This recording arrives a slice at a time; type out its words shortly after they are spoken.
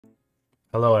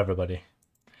Hello, everybody.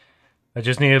 I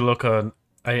just need to look on.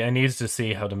 I needed to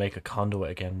see how to make a conduit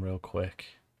again, real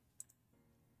quick.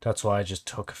 That's why I just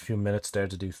took a few minutes there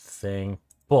to do thing.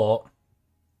 But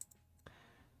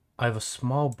I have a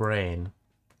small brain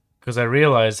because I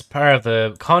realized part of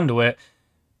the conduit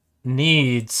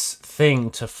needs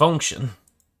thing to function.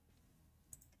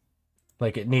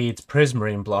 Like it needs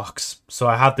prismarine blocks, so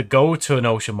I have to go to an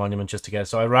ocean monument just to get it.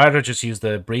 So I'd rather just use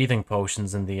the breathing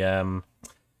potions and the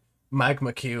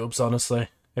magma cubes, honestly,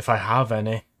 if I have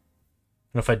any.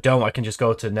 And if I don't, I can just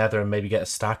go to Nether and maybe get a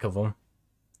stack of them.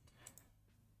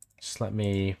 Just let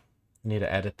me... I need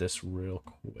to edit this real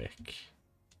quick.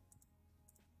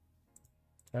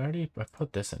 I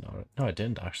put this in already. No, I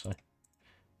didn't, actually.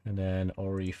 And then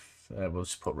Ori... we'll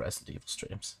just put Resident Evil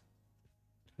streams.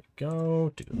 There we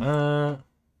go. Do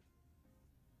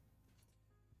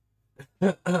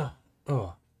that.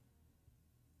 Oh.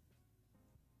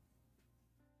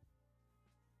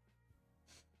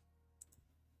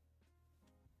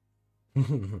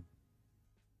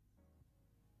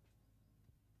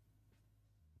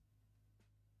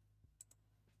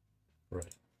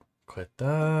 Right. Quit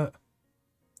that.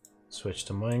 Switch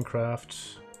to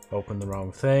Minecraft. Open the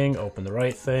wrong thing. Open the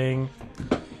right thing.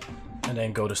 And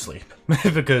then go to sleep.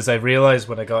 Because I realized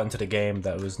when I got into the game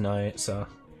that it was night, so...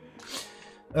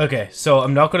 Okay, so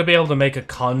I'm not going to be able to make a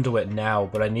conduit now,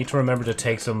 but I need to remember to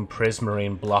take some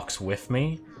prismarine blocks with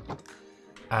me.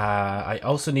 I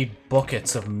also need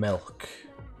buckets of milk.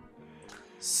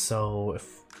 So,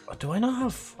 if... Do I not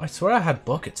have... I swear I had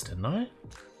buckets, didn't I?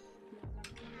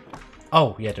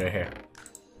 Oh, yeah, they're here.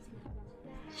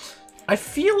 I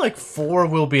feel like 4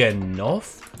 will be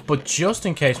enough, but just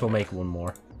in case we'll make one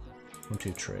more. 1,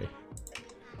 2, 3. Then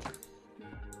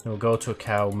we'll go to a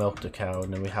cow, milk the cow,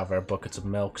 and then we have our buckets of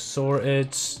milk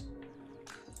sorted.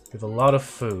 We have a lot of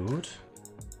food.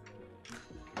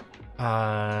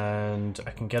 And I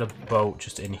can get a boat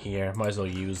just in here. Might as well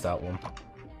use that one.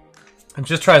 I'm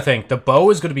just trying to think. The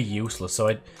bow is going to be useless,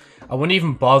 so I wouldn't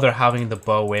even bother having the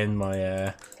bow in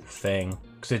my thing,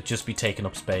 because it'd just be taking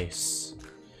up space.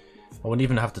 I wouldn't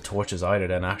even have the torches either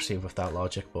then, actually, with that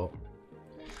logic, but...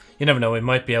 You never know, we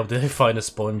might be able to find a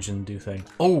sponge and do things.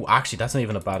 Oh, actually, that's not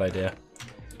even a bad idea.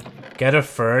 Get a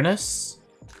furnace.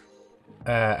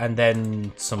 And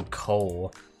then some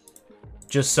coal.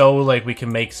 Just so, like, we can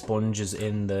make sponges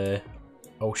in the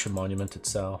ocean monument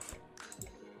itself.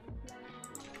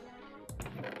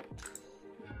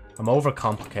 I'm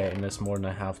overcomplicating this more than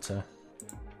I have to.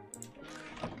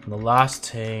 And the last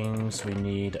things we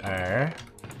need are...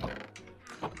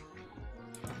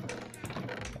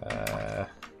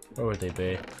 where would they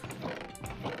be?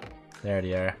 There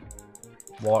they are.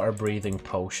 Water breathing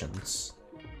potions.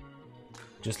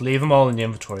 Just leave them all in the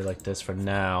inventory like this for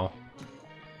now.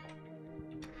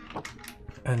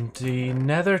 And the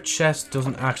nether chest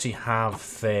doesn't actually have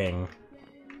thing.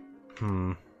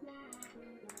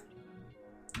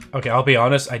 Okay, I'll be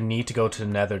honest, I need to go to the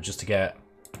nether just to get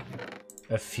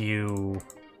a few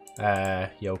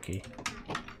yoki.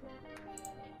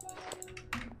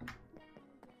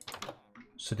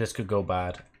 So this could go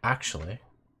bad. Actually.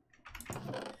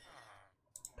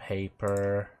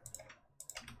 Paper.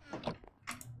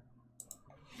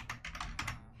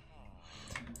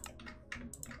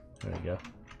 There we go.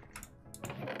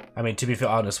 I mean, to be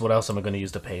honest, what else am I going to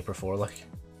use the paper for? Like,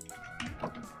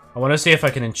 I want to see if I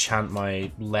can enchant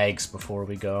my legs before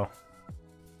we go.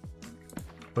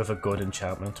 With a good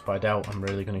enchantment. But I doubt I'm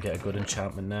really going to get a good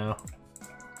enchantment now.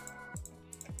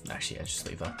 Actually, yeah, just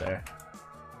leave that there.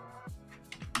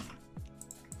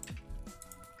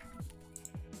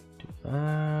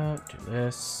 Do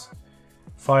this.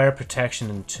 Fire protection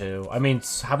in 2. I mean,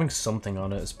 having something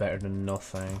on it is better than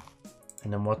nothing.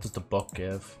 And then what does the book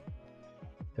give?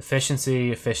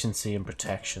 Efficiency, efficiency, and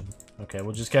protection. Okay,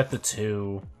 we'll just get the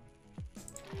 2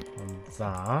 on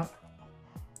that.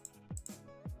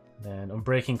 Then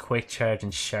unbreaking, quick charge,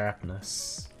 and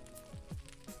sharpness.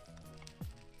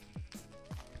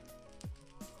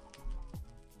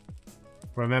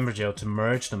 Remember, Joe, to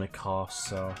merge them it costs,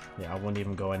 so yeah, I wouldn't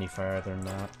even go any further than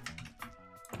that.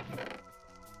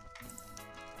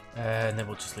 And then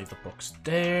we'll just leave the books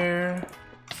there.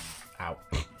 Ow.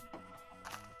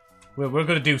 We're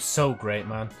gonna do so great,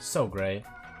 man. So great.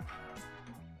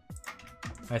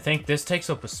 I think this takes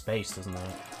up a space, doesn't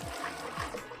it?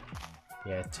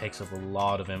 Yeah, it takes up a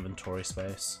lot of inventory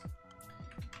space.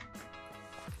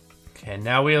 Okay,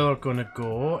 now we are gonna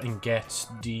go and get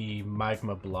the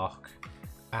magma block.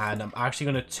 And I'm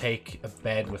actually going to take a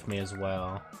bed with me as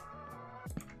well.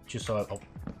 Just so I... Oh.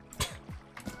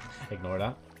 Ignore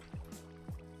that.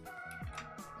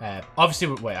 Obviously,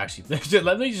 wait, actually,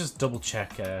 let me just double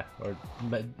check, or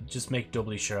just make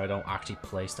doubly sure I don't actually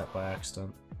place that by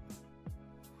accident.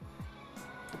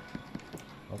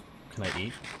 Oh, can I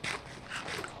eat?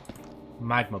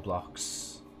 Magma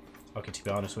blocks. Okay, to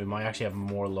be honest, we might actually have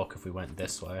more luck if we went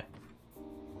this way.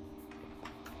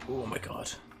 Oh my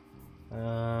god.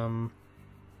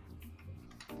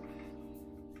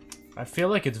 I feel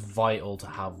like it's vital to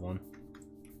have one.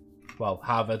 Well,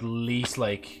 have at least,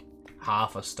 like,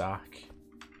 half a stack,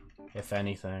 if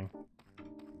anything.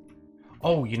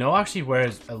 Oh, you know actually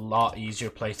where's a lot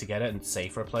easier place to get it and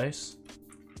safer place?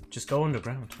 Just go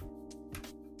underground.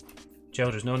 Joe,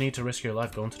 there's no need to risk your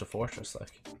life going to the fortress,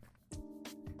 like.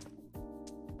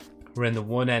 We're in the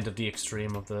one end of the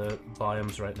extreme of the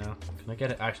biomes right now. Can I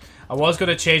get it? Actually, I was going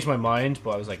to change my mind,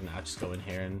 but I was like, nah, just go in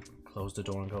here and close the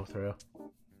door and go through.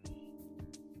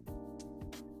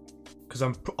 Because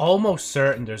I'm almost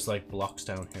certain there's, like, blocks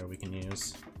down here we can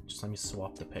use. Just let me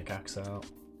swap the pickaxe out.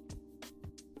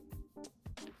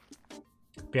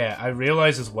 But yeah, I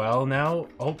realize as well now...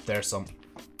 Oh, there's some.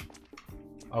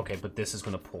 Okay, but this is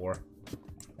going to pour.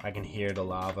 I can hear the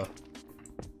lava.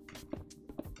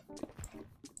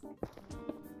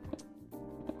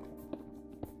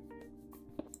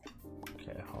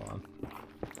 Okay, hold on.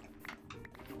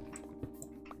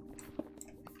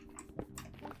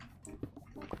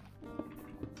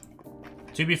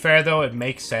 To be fair though, it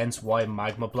makes sense why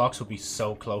magma blocks would be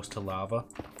so close to lava.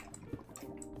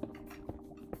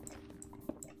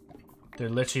 They're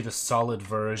literally the solid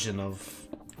version of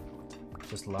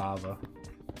just lava.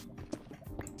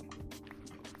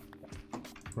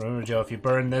 Remember, Joe, if you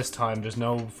burn this time, there's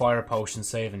no fire potion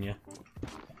saving you.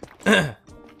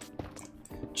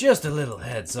 Just a little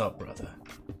heads up, brother.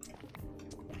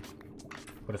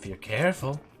 But if you're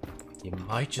careful, you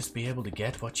might just be able to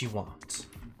get what you want.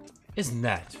 Isn't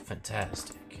that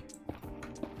fantastic?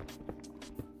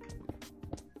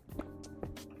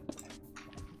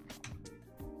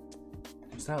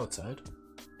 Is that outside?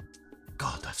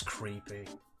 God, that's creepy.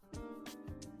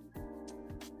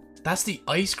 That's the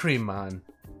ice cream man.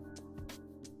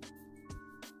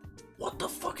 What the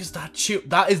fuck is that chip?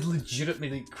 That is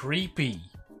legitimately creepy.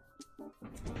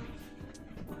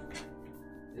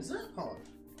 Is it? Hold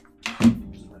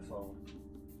on. Just my phone.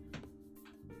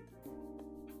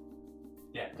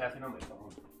 Yeah, definitely not my phone.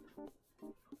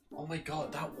 Oh my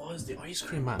god, that was the ice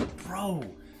cream man. Bro,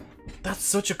 that's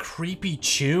such a creepy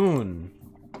tune.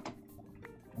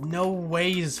 No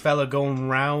way is fella going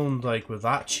round like with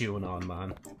that tune on,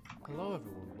 man. Hello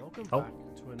everyone, welcome back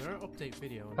to another update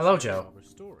video on Hello, Joe.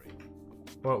 Story.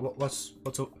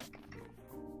 What's up?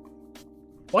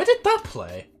 Why did that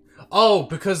play? Oh,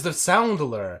 because the sound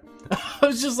alert. I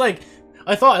was just like,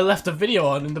 I thought I left a video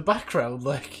on in the background,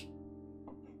 like.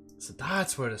 So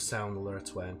that's where the sound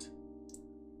alerts went.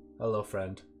 Hello,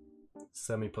 friend.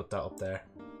 So let me put that up there.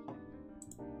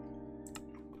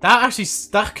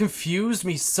 That confused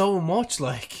me so much,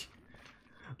 like.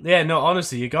 Yeah, no,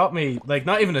 honestly, you got me, like,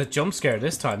 not even a jump scare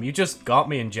this time. You just got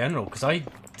me in general, because I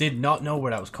did not know where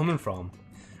that was coming from.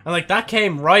 And, like, that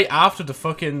came right after the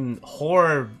fucking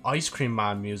horror Ice Cream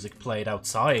Man music played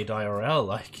outside IRL,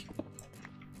 like.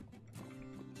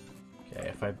 Okay,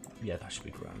 if I... Yeah, that should be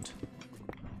grand.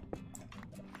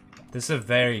 This is a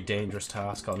very dangerous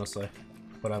task, honestly.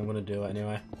 But I'm gonna do it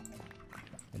anyway.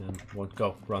 And then, one,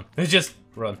 go, run. Just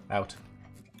run, out.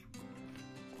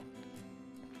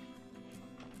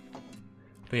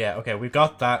 But yeah, okay, we've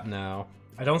got that now.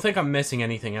 I don't think I'm missing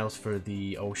anything else for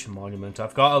the ocean monument.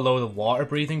 I've got a load of water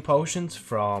breathing potions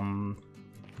from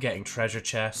getting treasure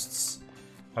chests.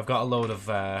 I've got a load of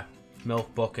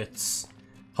milk buckets.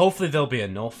 Hopefully there'll be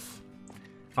enough.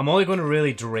 I'm only going to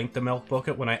really drink the milk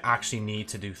bucket when I actually need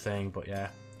to do thing, but yeah.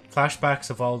 Flashbacks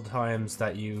of all the times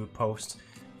that you post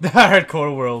the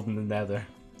hardcore world in the nether.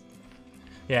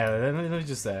 Yeah, let me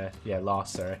just, yeah,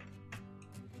 lost, sorry.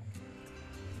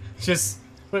 Just...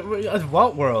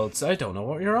 What worlds? I don't know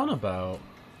what you're on about.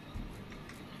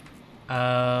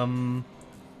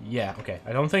 Yeah, okay.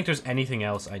 I don't think there's anything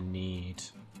else I need.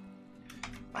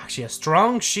 Actually, a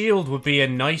strong shield would be a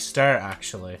nice start,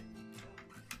 actually.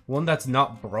 One that's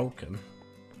not broken.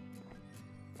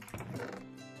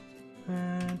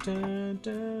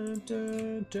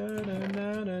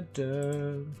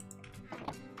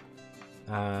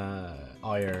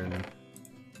 Iron.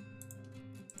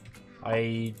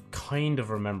 I kind of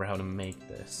remember how to make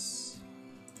this.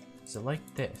 Is it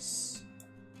like this?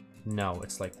 No,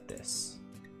 it's like this.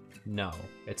 No,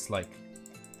 it's like...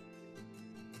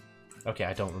 Okay,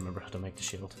 I don't remember how to make the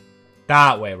shield.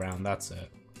 That way around, that's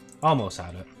it. Almost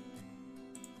had it.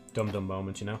 Dum-dum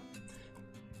moment, you know?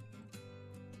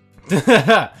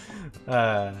 Yeah.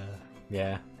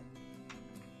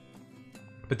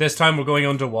 But this time we're going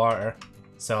underwater,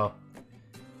 so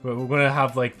we're gonna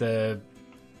have like the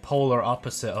polar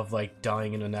opposite of like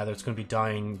dying in the nether. It's gonna be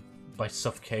dying by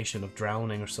suffocation of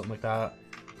drowning or something like that.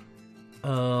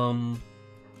 Oh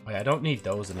yeah, I don't need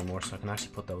those anymore, so I can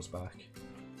actually put those back.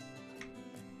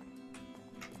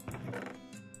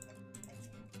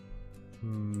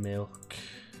 Milk.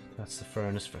 That's the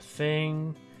furnace for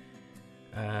thing.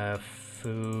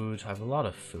 Food. I have a lot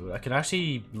of food. I can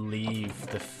actually leave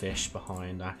the fish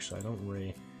behind, actually. I don't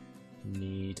really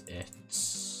need it.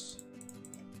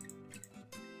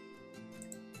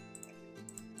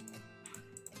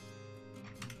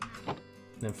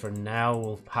 Then for now,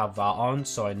 we'll have that on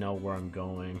so I know where I'm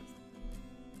going.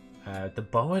 The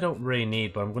bow I don't really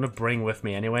need, but I'm going to bring with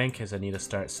me anyway in case I need to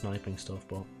start sniping stuff.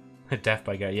 But Death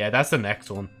by Guy. Yeah, that's the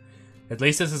next one. At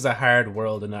least this is a hard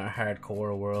world and not a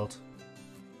hardcore world.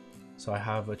 So I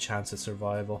have a chance at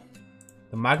survival.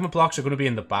 The magma blocks are going to be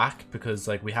in the back because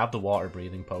like we have the water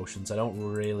breathing potions. I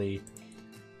don't really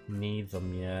need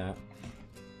them yet.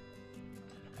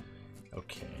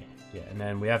 Okay. Yeah, and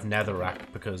then we have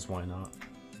netherrack because why not?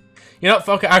 You know,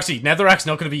 fuck it. Actually, netherrack's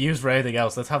not going to be used for anything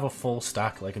else. Let's have a full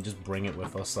stack like and just bring it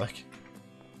with us like.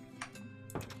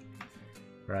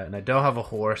 Right, and I don't have a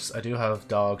horse. I do have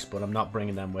dogs, but I'm not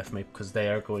bringing them with me because they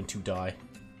are going to die.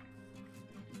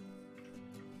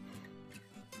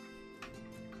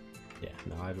 Yeah,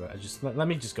 no, I just let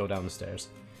me just go down the stairs.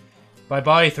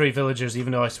 Bye-bye, 3 villagers,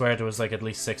 even though I swear there was like at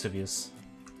least 6 of yous.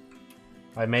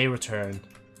 I may return.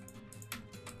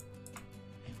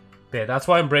 But yeah, that's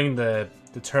why I'm bringing the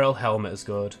turtle helmet is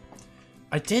good.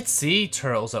 I did see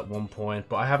turtles at one point,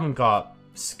 but I haven't got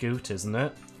scoot, isn't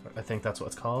it? I think that's what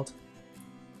it's called.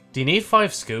 Do you need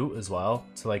 5 scoot as well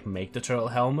to like make the turtle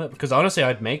helmet? Because honestly,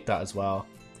 I'd make that as well.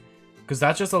 Because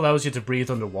that just allows you to breathe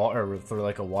underwater for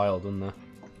like a while, doesn't it?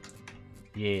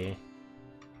 Yeah.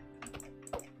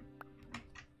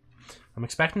 I'm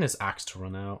expecting this axe to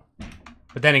run out.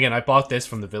 But then again, I bought this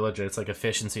from the villager. It's like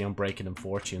efficiency, unbreaking, and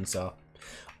fortune, so...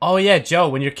 Oh yeah, Joe,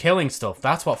 when you're killing stuff,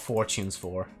 that's what fortune's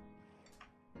for.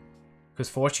 Because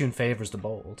fortune favors the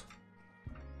bold.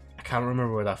 I can't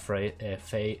remember where that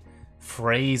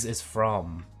phrase is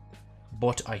from.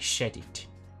 But I shed it.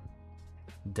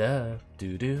 Duh.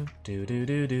 Do-do.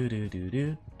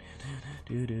 Do-do-do-do-do-do-do.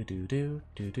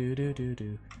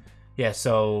 Do-do-do-do-do-do-do-do-do. Yeah,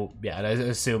 so... Yeah, I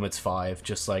assume it's 5,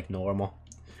 just like normal.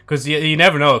 Because you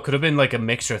never know, it could have been like a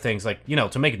mixture of things. Like, you know,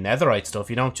 to make netherite stuff,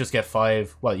 you don't just get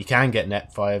 5... Well, you can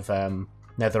get 5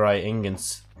 netherite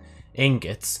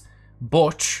ingots.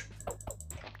 But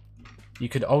you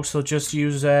could also just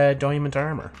use diamond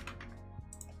armor.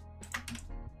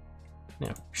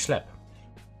 Yeah, schlep.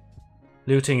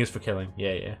 Looting is for killing.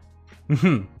 Yeah, yeah.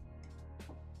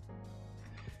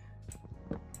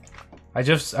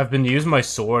 I've been using my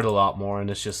sword a lot more, and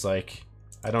it's just like,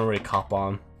 I don't really cop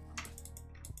on.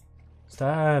 Is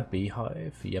that a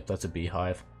beehive? Yep, that's a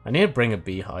beehive. I need to bring a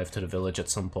beehive to the village at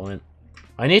some point.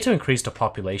 I need to increase the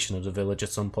population of the village at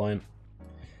some point.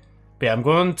 But yeah, I'm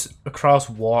going across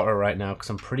water right now, because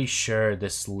I'm pretty sure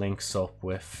this links up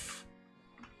with...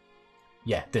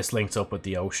 Yeah, this links up with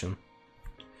the ocean.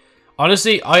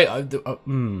 Honestly,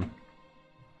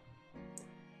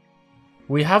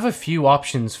 we have a few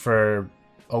options for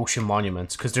ocean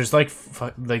monuments because there's like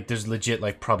there's legit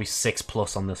like probably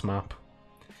 6+ on this map.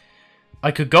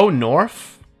 I could go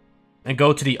north and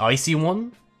go to the icy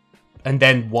one and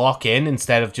then walk in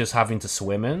instead of just having to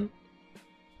swim in.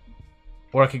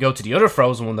 Or I could go to the other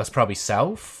frozen one that's probably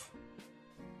south.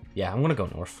 Yeah, I'm gonna go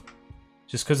north.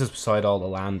 Just because it's beside all the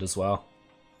land as well.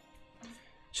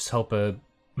 Just hope a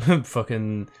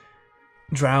fucking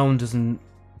drown doesn't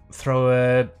throw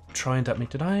a trident at me.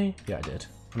 Did I? Yeah, I did.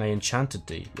 And I enchanted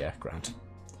the... Yeah, grand.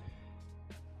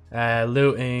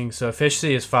 Looting. So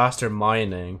efficiency is faster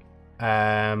mining.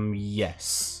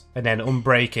 Yes. And then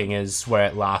unbreaking is where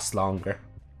it lasts longer.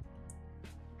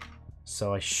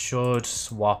 So I should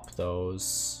swap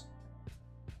those.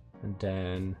 And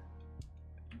then...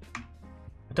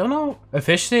 I don't know.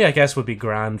 Efficiency, I guess, would be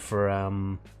grand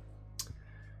for...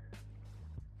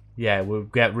 Yeah, we'll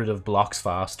get rid of blocks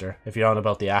faster. If you're on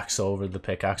about the axe over the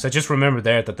pickaxe. I just remember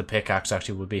there that the pickaxe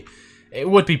actually would be... It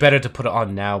would be better to put it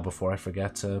on now before I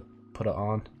forget to put it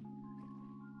on.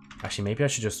 Actually, maybe I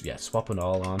should just, yeah, swap it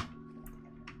all on.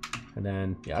 And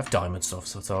then, yeah, I have diamond stuff,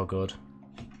 so it's all good.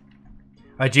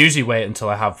 I'd usually wait until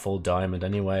I have full diamond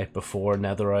anyway, before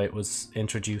netherite was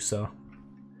introduced, so...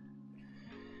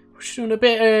 We're just doing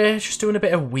a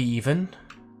bit of weaving.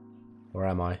 Where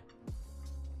am I?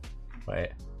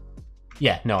 Wait.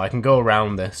 Yeah, no, I can go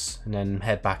around this and then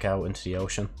head back out into the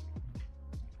ocean.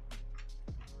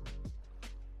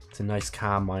 a nice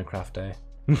calm Minecraft day.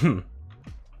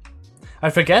 I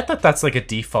forget that that's like a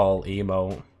default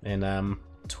emote in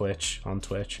Twitch, on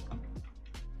Twitch.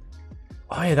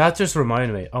 Oh yeah, that just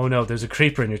reminded me. Oh no, there's a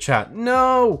creeper in your chat.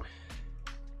 No!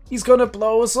 He's gonna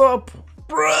blow us up!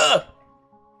 Bruh!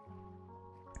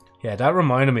 Yeah, that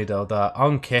reminded me though that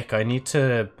on Kick I need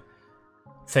to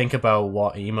think about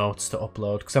what emotes to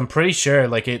upload. Because I'm pretty sure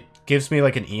like it gives me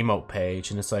like an emote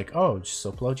page and it's like, oh, just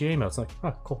upload your emotes. Like,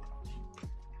 oh, cool.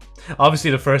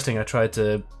 Obviously the first thing I tried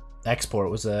to export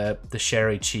was the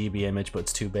Sherry Chibi image, but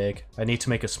it's too big. I need to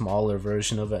make a smaller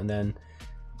version of it and then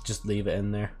just leave it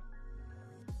in there.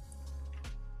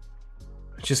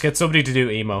 Just get somebody to do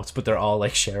emotes, but they're all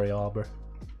like Sherry Arbor.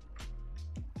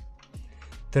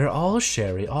 They're all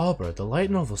Sherry Arbor, the light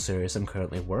novel series I'm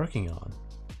currently working on.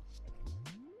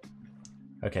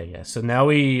 Okay, yeah, so now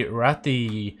we're at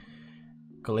the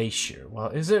glacier. Well,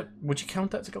 is it? Would you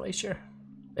count that as a glacier?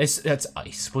 It's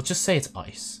ice. We'll just say it's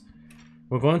ice.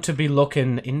 We're going to be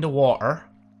looking in the water.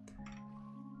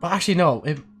 But actually, no.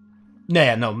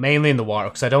 No, mainly in the water,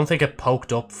 because I don't think it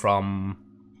poked up from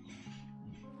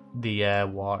the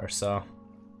water, so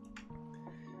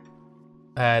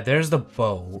there's the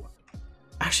boat.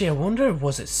 Actually, I wonder,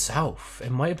 was it south?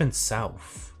 It might have been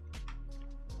south.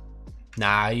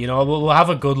 Nah, you know, we'll have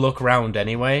a good look around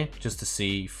anyway, just to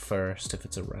see first if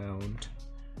it's around.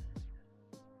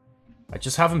 I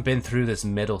just haven't been through this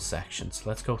middle section, so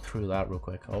let's go through that real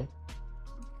quick. Oh,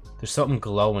 there's something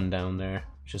glowing down there,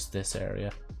 just this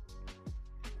area.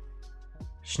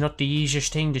 It's not the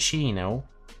easiest thing to see, no.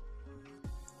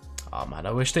 Oh man,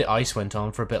 I wish the ice went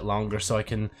on for a bit longer so I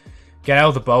can get out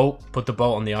of the boat, put the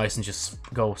boat on the ice and just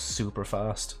go super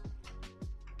fast.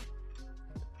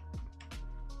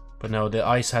 But no, the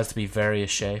ice has to be various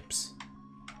shapes.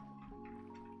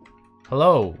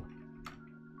 Hello.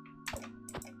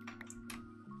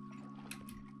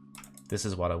 This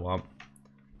is what I want.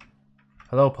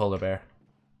 Hello, polar bear.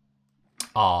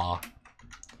 Aw.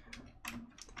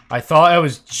 I thought I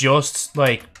was just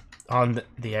like on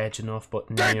the edge enough, but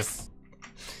no.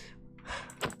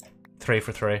 3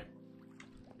 for 3.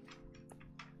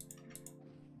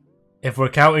 If we're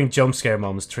counting jump scare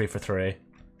moments, 3 for 3.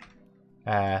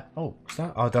 Oh, is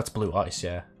that? Oh, that's blue ice,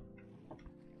 yeah.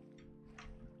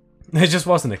 I just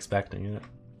wasn't expecting it.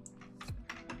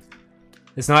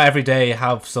 It's not every day you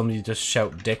have somebody just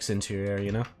shout dicks into your ear,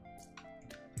 you know?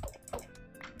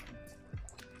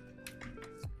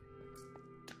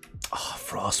 Oh,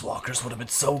 Frostwalkers would have been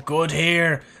so good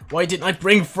here! Why didn't I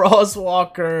bring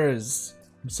Frostwalkers?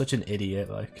 I'm such an idiot,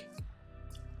 like.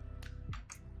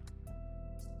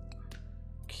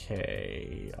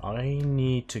 Okay, I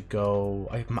need to go...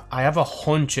 I have a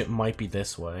hunch it might be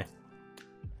this way.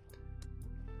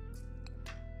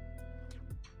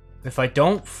 If I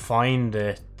don't find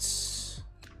it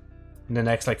in the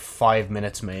next like 5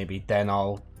 minutes maybe, then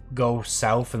I'll go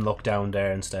south and look down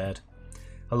there instead.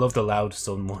 I love the loud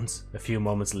sun ones. A few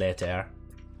moments later.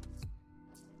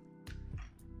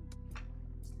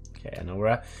 Okay, I know we're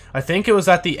at... I think it was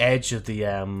at the edge of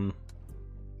the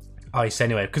ice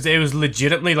anyway, because it was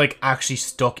legitimately like actually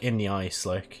stuck in the ice,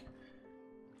 like.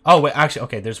 Oh wait, actually,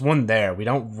 okay, there's one there. We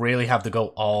don't really have to go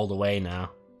all the way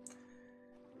now.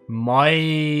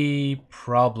 My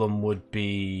problem would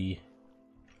be...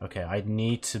 Okay, I'd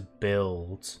need to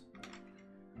build...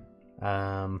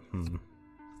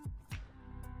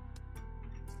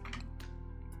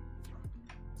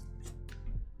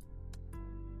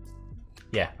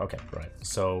 Yeah, okay, right.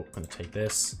 So, I'm going to take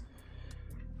this.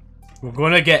 We're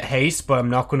going to get haste, but I'm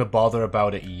not going to bother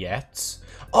about it yet.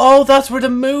 Oh, that's where the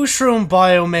mushroom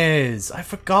biome is! I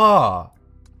forgot!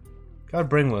 Gotta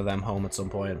bring one of them home at some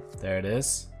point. There it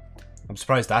is. I'm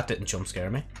surprised that didn't jump scare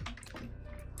me.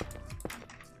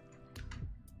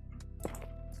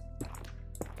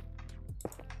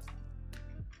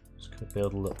 Just gonna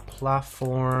build a little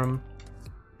platform.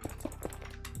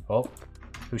 Oh,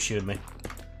 who shooted me?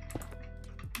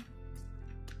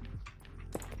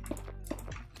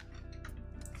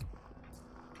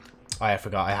 Oh, I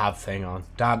forgot I have thing on.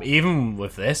 Damn, even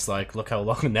with this, like, look how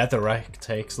long netherrack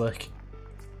takes, like.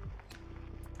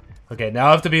 Okay, now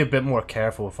I have to be a bit more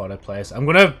careful with what I place. I'm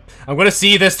gonna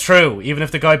see this through, even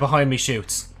if the guy behind me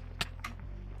shoots.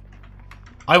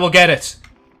 I will get it.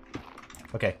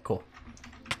 Okay, cool.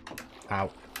 Ow.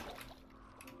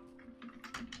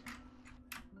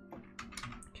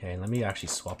 Okay, let me actually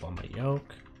swap on my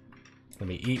yoke. Let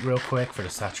me eat real quick for the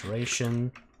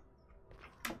saturation.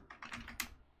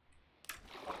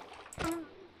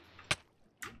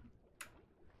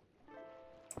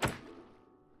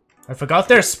 I forgot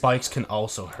their spikes can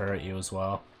also hurt you as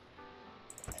well.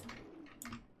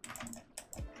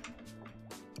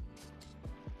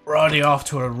 already off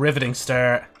to a riveting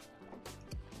start.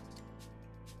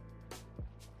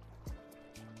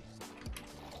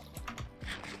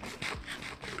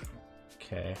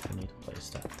 Okay, I need to place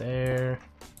that there.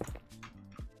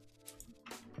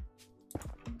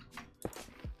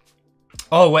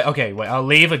 Oh, wait, okay, wait, I'll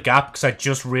leave a gap because I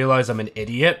just realized I'm an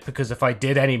idiot, because if I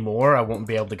did any more, I won't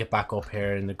be able to get back up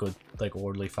here in a good, like,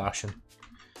 orderly fashion.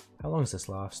 How long does this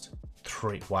last?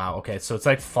 3. Wow, okay, so it's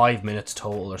like 5 minutes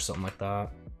total or something like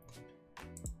that.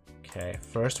 Okay,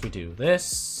 first we do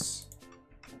this.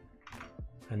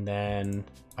 And then,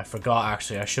 I forgot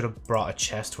actually, I should have brought a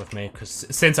chest with me, because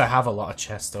since I have a lot of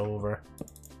chests over.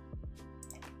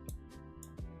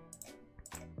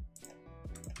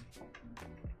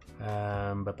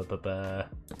 Yeah,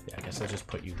 I guess I'll just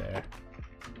put you there.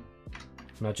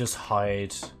 And I'll just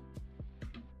hide.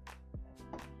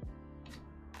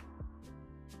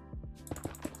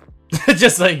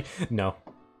 Just like, no.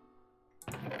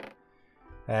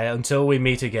 Until we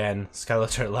meet again.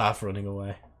 Skeletor laugh running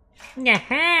away. Oh,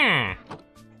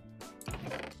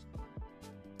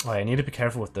 I need to be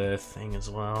careful with the thing as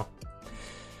well.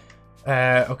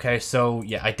 Okay, so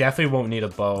yeah, I definitely won't need a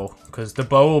bow, because the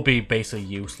bow will be basically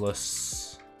useless.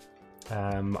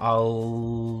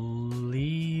 I'll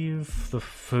leave the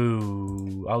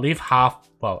food. I'll leave half.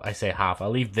 Well, I say half.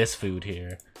 I'll leave this food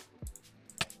here.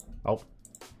 Oh.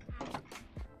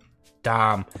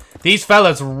 Damn. These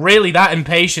fellas really that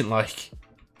impatient, like.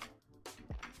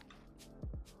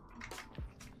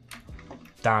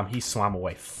 Damn, he swam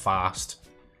away fast.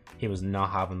 He was not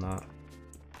having that.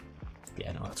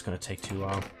 Yeah, no, that's gonna take too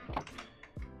long.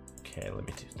 Okay, let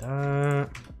me do that.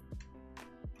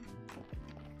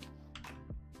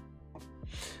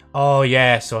 Oh,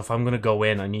 yeah, so if I'm gonna go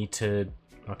in, I need to...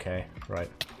 Okay, right.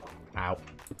 Ow.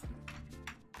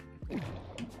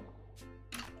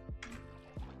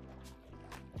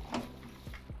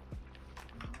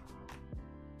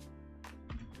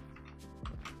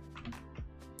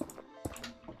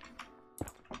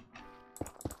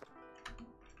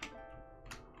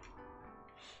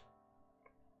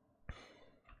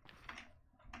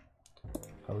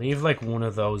 I'll leave like one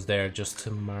of those there just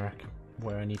to mark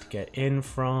where I need to get in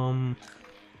from.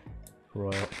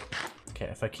 Right. Okay,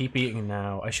 if I keep eating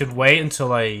now, I should wait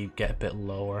until I get a bit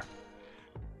lower.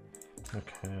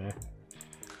 Okay.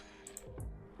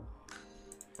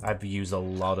 I've used a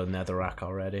lot of netherrack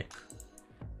already.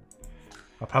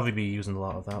 I'll probably be using a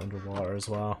lot of that underwater as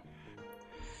well.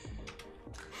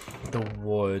 The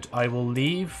wood. I will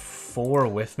leave 4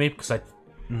 with me because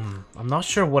I'm not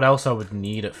sure what else I would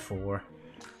need it for.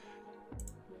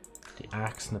 The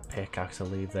axe and the pickaxe I'll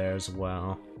leave there as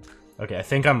well. Okay, I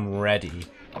think I'm ready.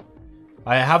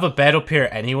 I have a bed up here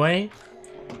anyway.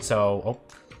 So, oh.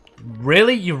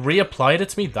 Really? You reapplied it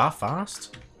to me that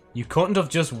fast? You couldn't have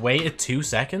just waited 2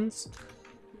 seconds?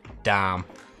 Damn.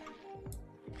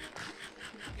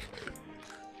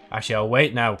 Actually, I'll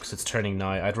wait now because it's turning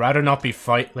night. I'd rather not be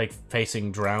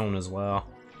facing drown as well.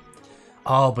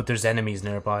 Oh, but there's enemies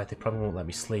nearby. They probably won't let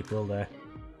me sleep, will they?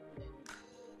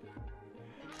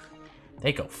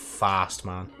 They go fast,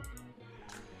 man.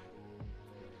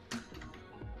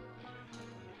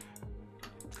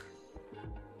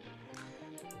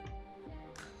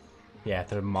 Yeah,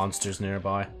 there are monsters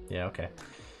nearby. Yeah, okay.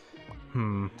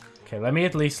 Okay, let me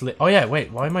at least... Oh, yeah,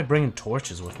 wait. Why am I bringing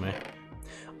torches with me?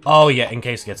 Oh, yeah, in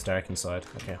case it gets dark inside.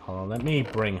 Okay, hold on. Let me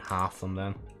bring half them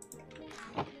then.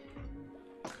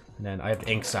 And then I have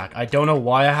ink sac. I don't know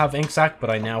why I have ink sac, but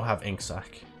I now have ink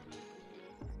sac.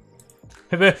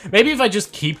 Maybe if I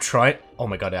just keep trying... Oh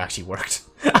my god, it actually worked.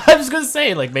 I was gonna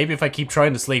say, like, maybe if I keep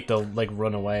trying to sleep, they'll, like,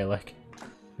 run away, like...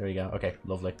 There we go. Okay,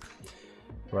 lovely.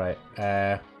 Right,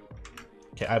 okay,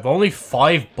 I have only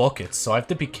 5 buckets, so I have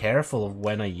to be careful of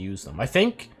when I use them. I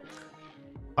think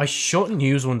I shouldn't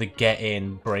use one to get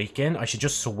in, break in. I should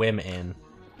just swim in.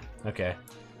 Okay.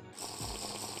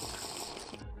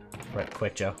 Right,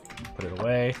 quick, Joe. Put it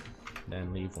away.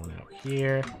 Then leave one out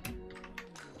here.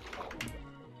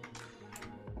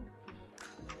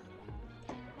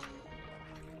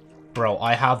 Bro,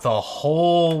 I have the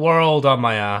whole world on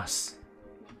my ass.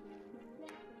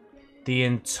 The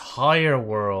entire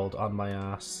world on my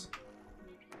ass.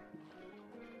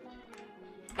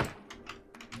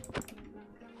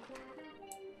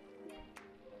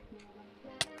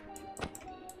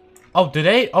 Oh, do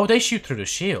they? Oh, they shoot through the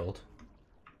shield.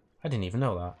 I didn't even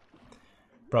know that.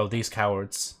 Bro, these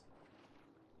cowards.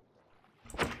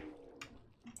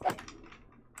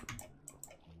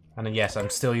 And then, yes, I'm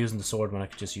still using the sword when I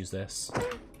could just use this.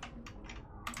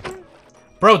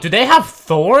 Bro, do they have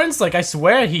thorns? Like, I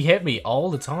swear he hit me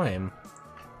all the time.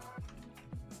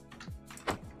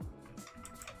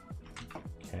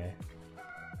 Okay.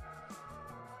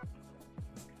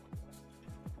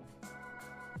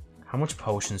 How much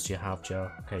potions do you have, Joe?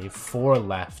 Okay, you have 4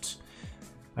 left.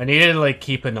 I need to, like,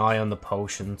 keep an eye on the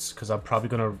potions, because I'm probably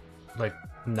gonna, like,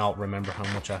 not remember how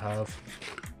much I have.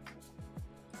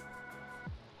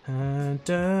 Dun,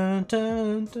 dun,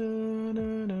 dun, dun,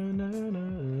 dun, dun, dun,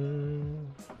 dun.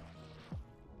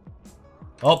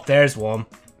 Oh, there's one.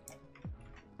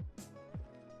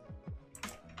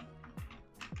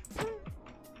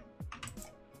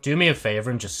 Do me a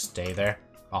favor and just stay there.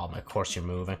 Oh, of course you're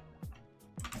moving.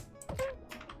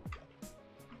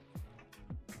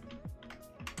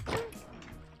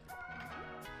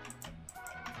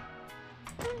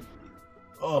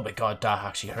 Oh my god, that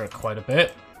actually hurt quite a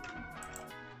bit.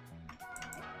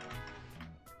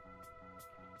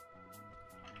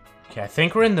 Okay, I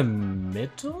think we're in the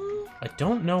middle? I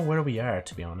don't know where we are,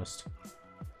 to be honest.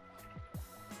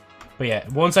 But yeah,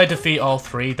 once I defeat all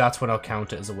 3, that's when I'll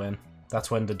count it as a win.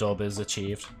 That's when the dub is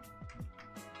achieved.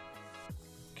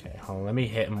 Okay, hold on, let me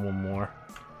hit him one more.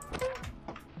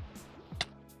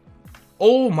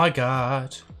 Oh my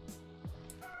god!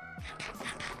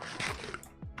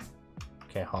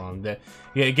 Okay, hold on.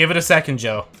 Yeah, give it a second,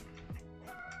 Joe.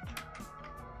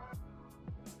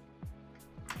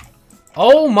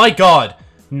 Oh my god!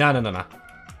 No, no, no, no.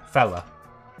 Fella.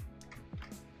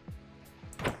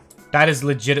 That is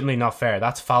legitimately not fair.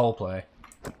 That's foul play.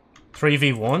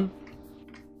 3v1?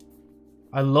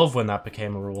 I love when that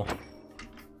became a rule.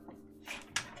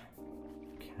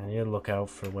 Okay, I need to look out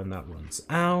for when that runs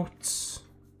out.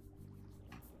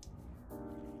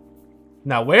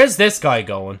 Now, where's this guy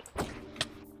going?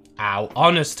 Ow,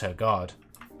 honest to God.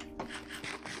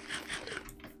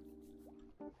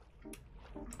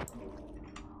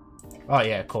 Oh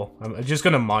yeah, cool. I'm just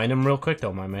gonna mine him real quick,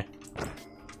 don't mind me.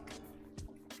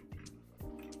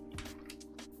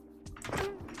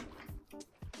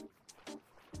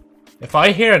 If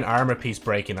I hear an armor piece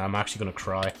breaking, I'm actually gonna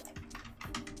cry.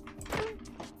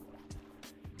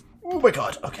 Oh my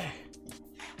god, okay.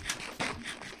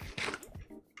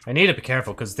 I need to be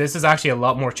careful, because this is actually a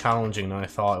lot more challenging than I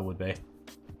thought it would be.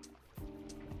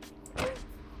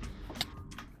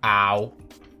 Ow.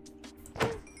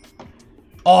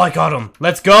 Oh, I got him!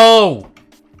 Let's go!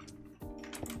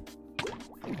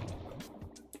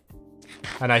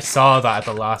 And I saw that at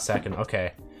the last second.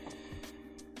 Okay.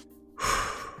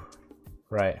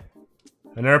 Right.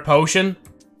 Another potion.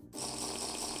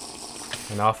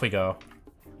 And off we go.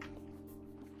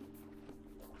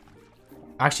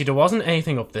 Actually, there wasn't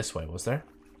anything up this way, was there?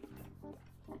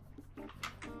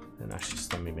 And actually,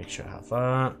 just let me make sure I have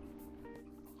that.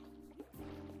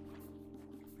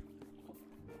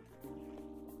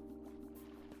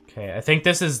 Okay, I think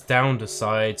this is down the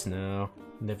sides now.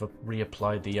 And they've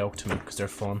reapplied the yoke to me because they're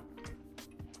fun.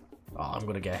 Oh, I'm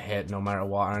gonna get hit no matter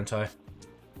what, aren't I?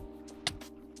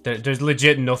 There's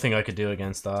legit nothing I could do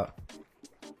against that.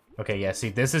 Okay, yeah, see,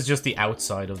 this is just the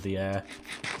outside of the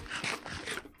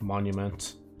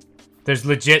monument. There's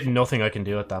legit nothing I can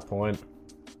do at that point.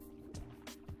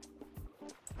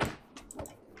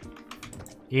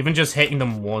 Even just hitting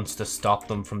them once to stop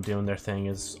them from doing their thing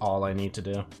is all I need to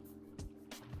do.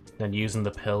 Then using the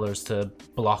pillars to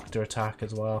block their attack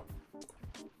as well.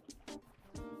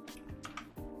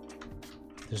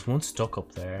 There's one stuck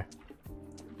up there.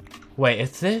 Wait,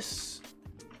 it's this?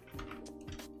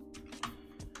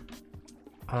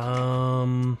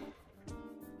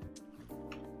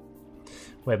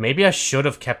 Wait, maybe I should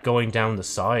have kept going down the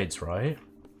sides, right?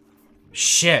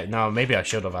 Shit, no, maybe I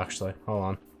should have actually. Hold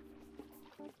on.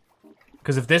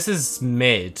 Because if this is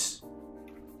mid,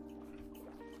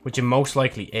 which it most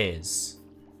likely is.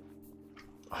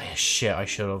 Oh yeah, shit, I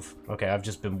should have. Okay, I've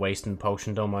just been wasting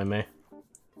potion, don't mind me.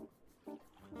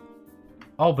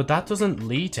 Oh, but that doesn't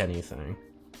lead to anything.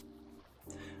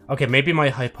 Okay, maybe my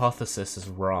hypothesis is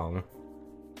wrong.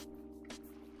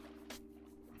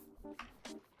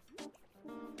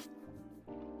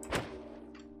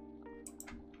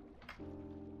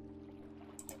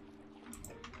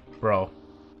 Bro,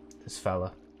 this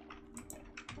fella.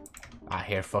 Ah,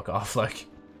 here, fuck off, like.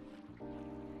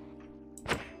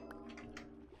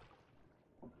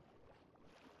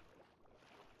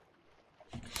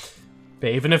 But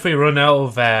even if we run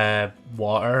out of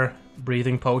water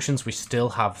breathing potions, we still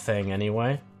have thing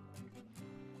anyway.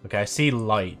 Okay, I see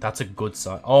light. That's a good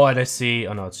sign. Oh, and I see...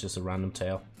 Oh no, it's just a random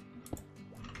tail.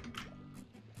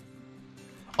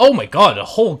 Oh my god, a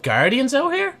whole Guardian's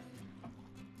out here?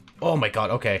 Oh my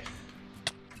god, okay.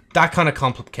 That kind of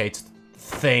complicates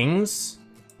things.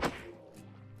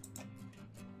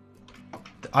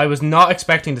 I was not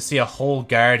expecting to see a whole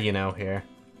Guardian out here.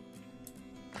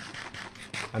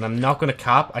 And I'm not going to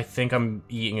cap. I think I'm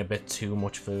eating a bit too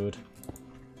much food.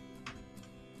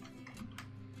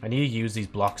 I need to use these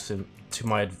blocks to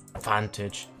my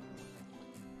advantage.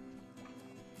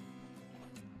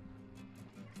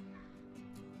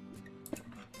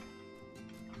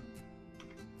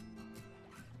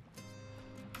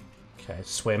 Okay,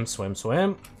 swim, swim,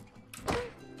 swim.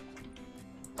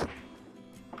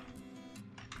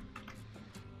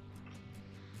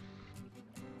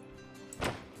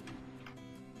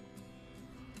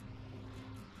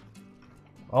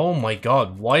 Oh my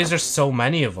god, why is there so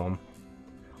many of them?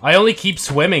 I only keep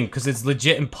swimming because it's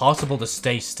legit impossible to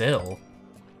stay still.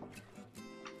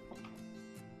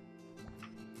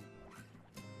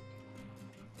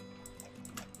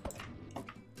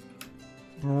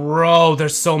 Bro,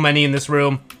 there's so many in this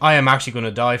room. I am actually going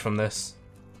to die from this.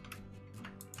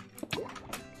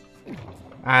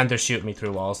 And they're shooting me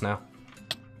through walls now.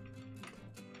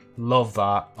 Love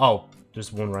that. Oh,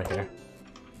 there's one right here.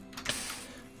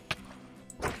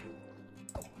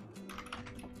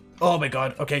 Oh my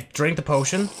god. Okay, drink the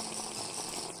potion.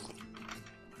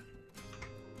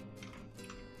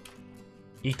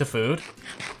 Eat the food.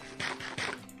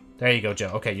 There you go, Joe.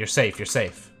 Okay, you're safe, you're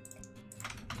safe.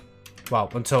 Well,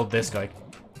 until this guy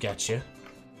gets you.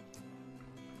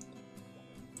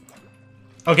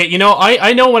 Okay, you know,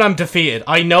 I know when I'm defeated.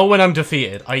 I know when I'm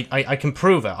defeated. I can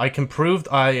prove it. I can prove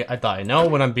that I know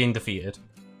when I'm being defeated.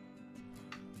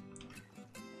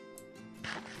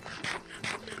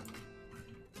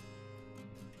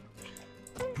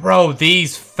 Bro,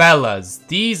 these fellas.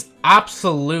 These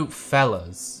absolute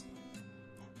fellas.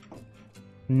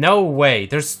 No way.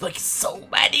 There's like so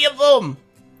many of them.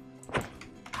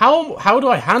 How do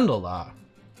I handle that?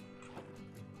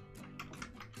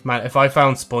 Man, if I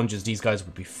found sponges, these guys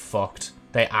would be fucked.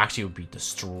 They actually would be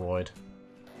destroyed.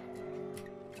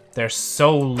 They're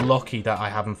so lucky that I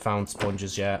haven't found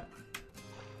sponges yet.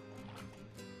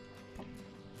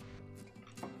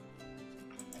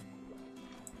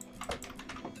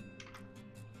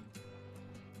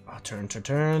 Turn, turn,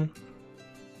 turn.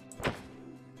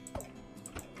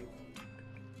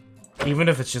 Even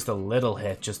if it's just a little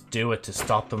hit, just do it to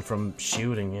stop them from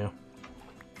shooting you.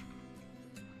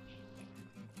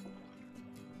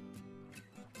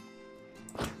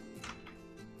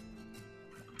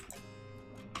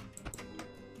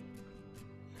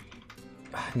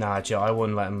 Nah, Joe, I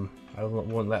wouldn't let him. I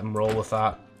wouldn't let him roll with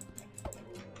that.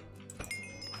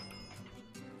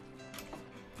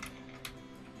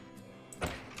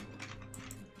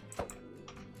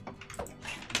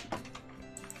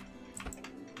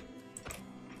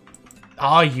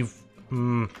 Ah, you...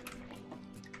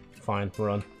 Fine,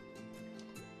 run.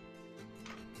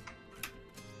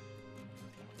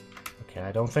 Okay,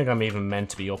 I don't think I'm even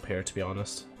meant to be up here, to be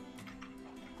honest.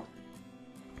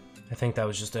 I think that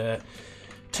was just a...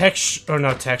 texture... or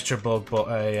not texture bug, but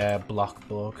a block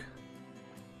bug.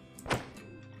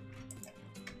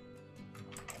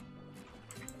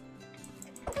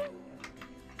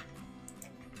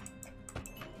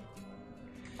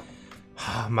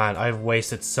 Man, I've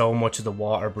wasted so much of the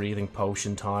water breathing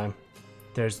potion time.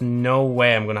 There's no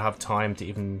way I'm gonna have time to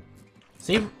even...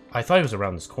 See, I thought he was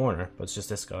around this corner, but it's just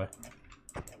this guy.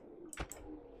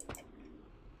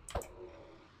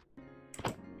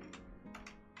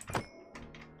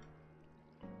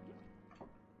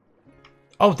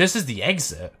 Oh, this is the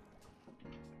exit.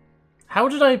 How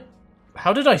did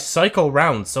I cycle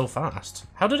round so fast?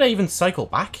 How did I even cycle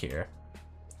back here?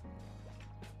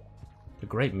 The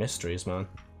great mysteries, man.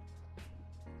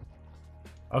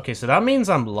 Okay, so that means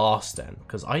I'm lost then,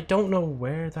 because I don't know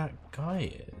where that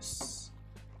guy is.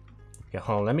 Okay,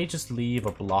 hold on, let me just leave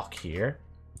a block here.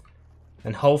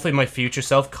 And hopefully my future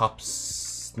self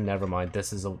cops... Never mind,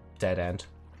 this is a dead end.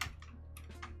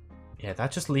 Yeah,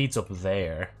 that just leads up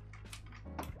there.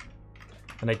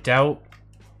 And I doubt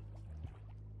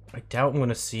I'm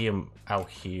gonna see him out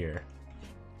here.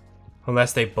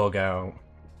 Unless they bug out.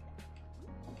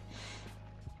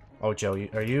 Oh, Joe,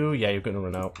 are you? Yeah, you're gonna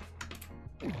run out.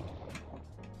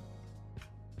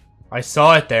 I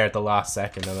saw it there at the last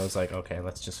second, and I was like, okay,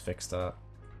 let's just fix that.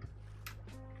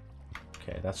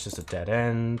 Okay, that's just a dead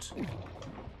end.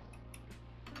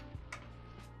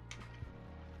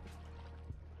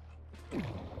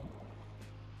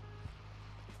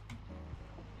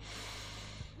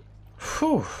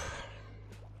 Whew.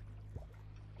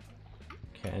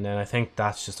 Okay, and then I think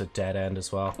that's just a dead end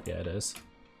as well. Yeah, it is.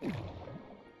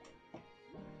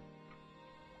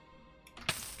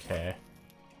 Okay.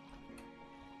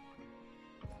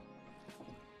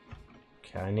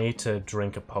 Okay, I need to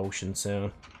drink a potion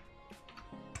soon.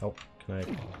 Oh, can I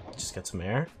just get some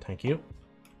air? Thank you.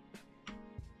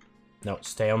 No,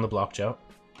 stay on the block, Joe.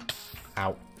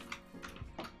 Ow.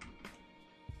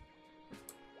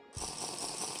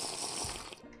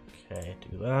 Okay,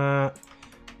 do that.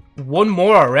 One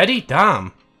more already?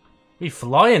 Damn. We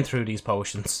flying through these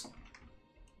potions.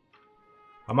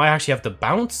 I might actually have to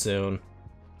bounce soon.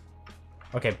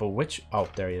 Okay, but which... Oh,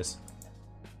 there he is.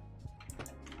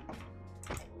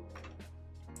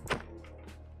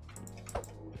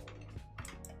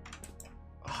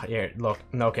 Oh, here, look.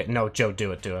 No, okay, no, Joe,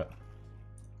 do it, do it.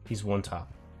 He's one tap.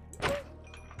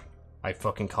 I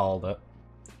fucking called it.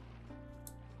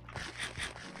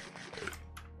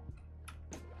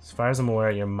 As far as I'm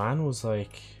aware, your man was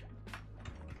like...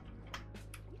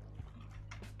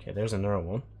 Okay, there's another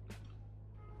one.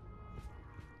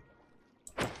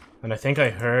 And I think I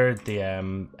heard the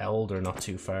Elder not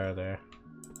too far there.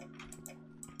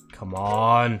 Come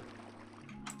on!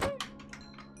 I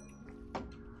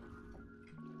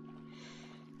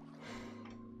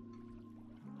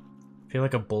feel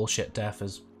like a bullshit death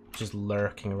is just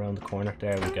lurking around the corner.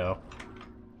 There we go.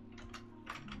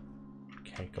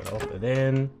 Okay, go up and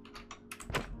in.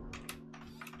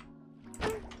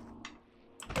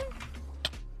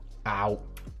 Ow.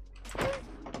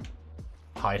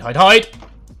 Hide, hide, hide!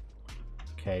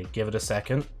 Okay, give it a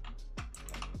second.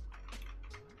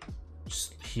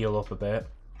 Just heal up a bit.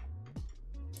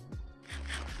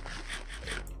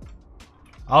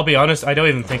 I'll be honest, I don't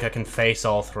even think I can face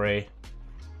all three.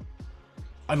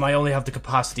 I might only have the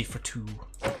capacity for 2.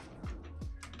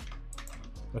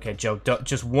 Okay, Joe,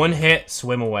 just one hit,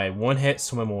 swim away. One hit,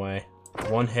 swim away.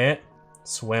 One hit,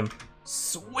 swim.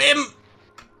 Swim!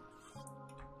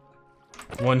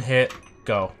 One hit,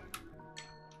 go.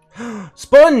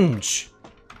 Sponge!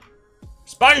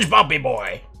 Sponge Bobby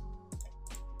boy!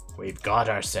 We've got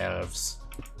ourselves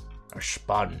a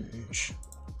sponge.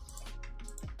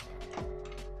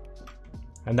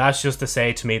 And that's just to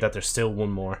say to me that there's still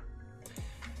one more.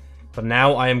 But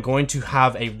now I am going to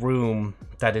have a room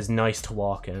that is nice to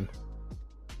walk in.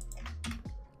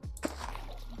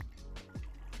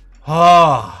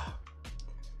 Ah.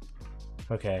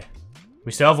 Okay.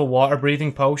 We still have a water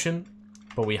breathing potion,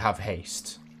 but we have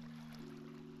haste.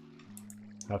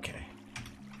 Okay.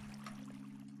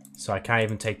 So I can't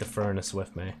even take the furnace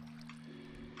with me.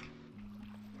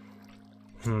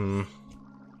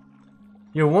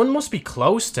 Your one must be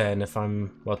close then if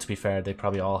I'm... Well, to be fair, they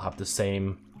probably all have the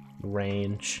same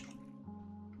range.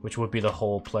 Which would be the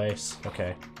whole place.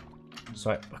 Okay.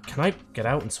 So can I get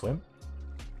out and swim?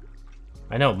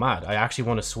 I know, mad. I actually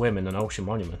want to swim in an ocean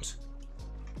monument.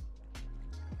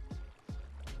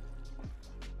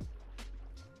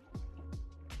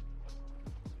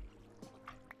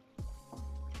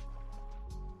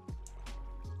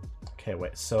 Okay,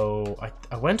 wait, so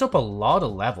I went up a lot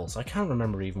of levels. I can't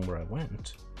remember even where I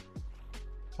went.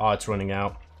 Oh, it's running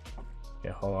out. Okay,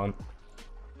 hold on.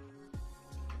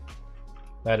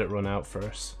 Let it run out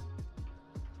first.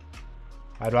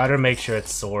 I'd rather make sure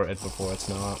it's sorted before it's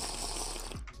not.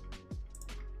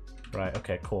 Right,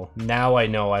 okay, cool. Now I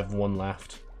know I've one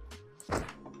left.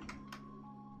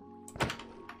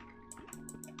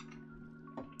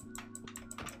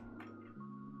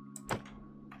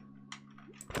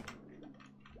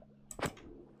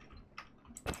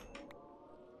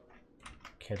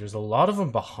 Okay, there's a lot of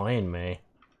them behind me.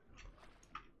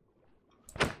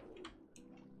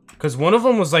 Because one of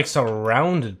them was, like,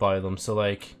 surrounded by them, so,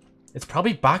 like, it's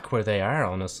probably back where they are,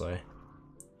 honestly. I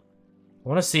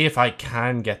want to see if I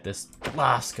can get this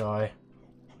last guy.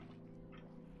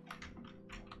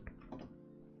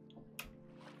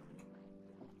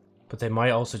 But they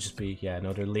might also just be... Yeah,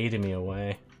 no, they're leading me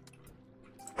away.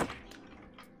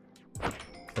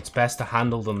 It's best to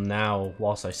handle them now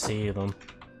whilst I see them.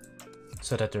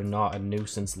 So that they're not a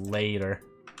nuisance later.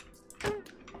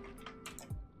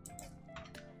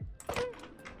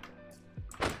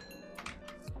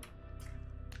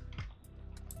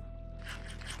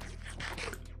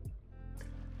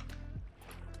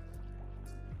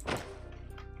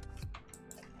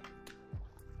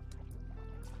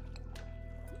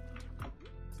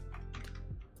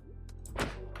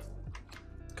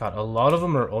 God, a lot of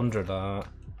them are under that.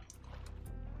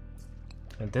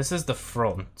 And this is the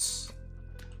front.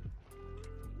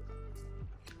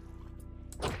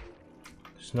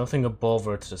 There's nothing above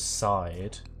or to the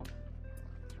side.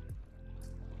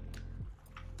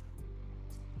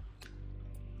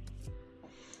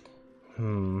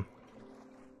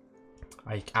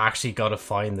 I actually gotta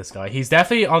find this guy. He's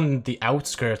definitely on the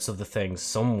outskirts of the thing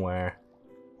somewhere.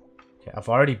 Okay, I've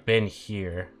already been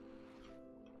here.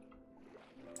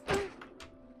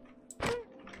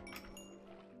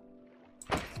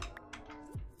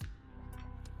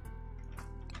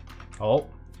 Oh.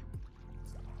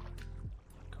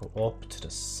 Go up to the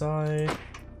side.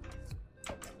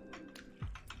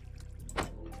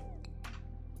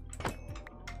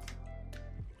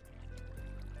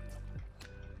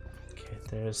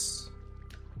 There's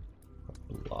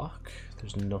a block.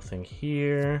 There's nothing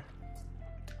here.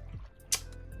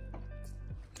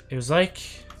 It was like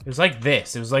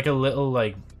this. It was like a little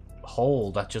like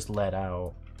hole that just let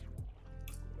out.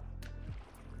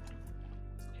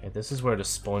 Okay, this is where the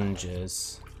sponge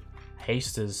is.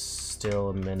 Haste is still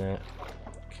a minute.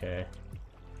 Okay.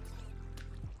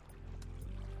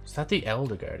 Is that the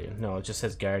Elder Guardian? No, it just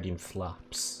says Guardian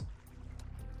Flaps.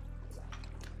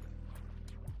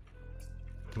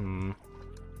 Hmm.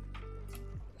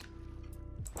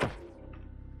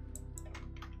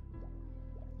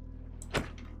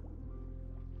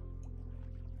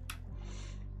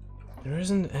 There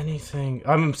isn't anything...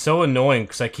 I'm so annoying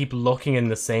because I keep looking in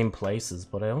the same places,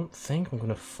 but I don't think I'm going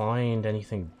to find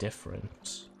anything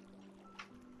different.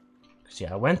 Because,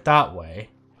 yeah, I went that way.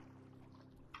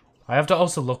 I have to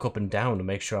also look up and down to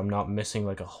make sure I'm not missing,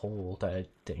 like, a hole that I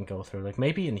didn't go through. Like,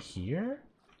 maybe in here?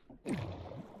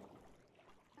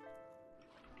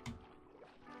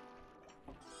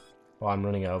 Oh, I'm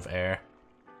running out of air.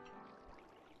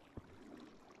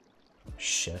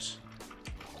 Shit.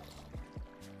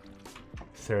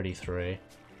 33.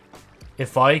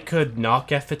 If I could not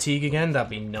get fatigue again, that'd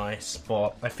be nice,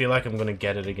 but I feel like I'm gonna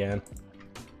get it again.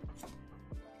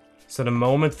 So the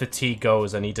moment fatigue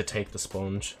goes, I need to take the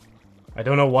sponge. I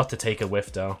don't know what to take it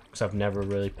with though, because I've never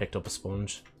really picked up a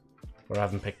sponge. Or I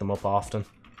haven't picked them up often.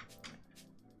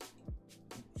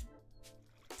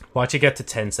 Watch it get to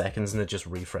 10 seconds and it just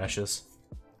refreshes.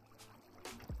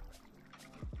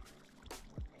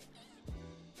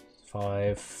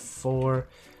 5, 4,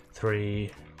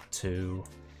 3, 2,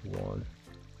 1.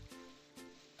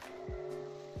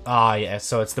 Ah, yeah,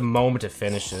 so it's the moment it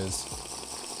finishes.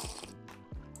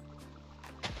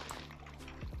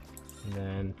 And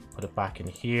then put it back in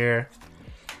here.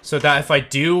 So that if I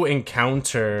do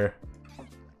encounter...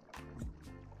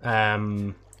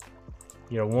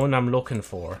 your one I'm looking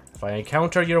for. If I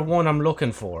encounter your one I'm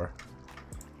looking for,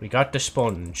 we got the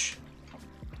sponge.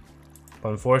 But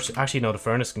unfortunately, actually no, the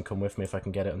furnace can come with me if I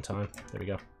can get it in time. There we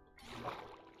go.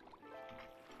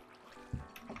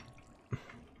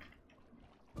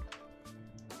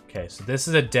 Okay, so this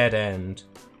is a dead end.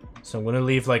 So I'm gonna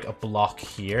leave like a block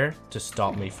here to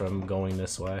stop me from going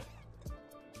this way.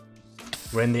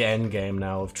 We're in the end game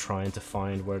now of trying to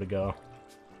find where to go.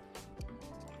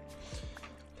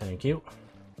 Thank you.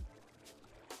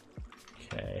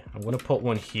 Okay, I'm gonna put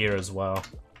one here as well.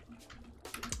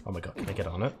 Oh my god, can I get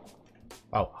on it?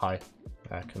 Oh, hi.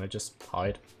 Can I just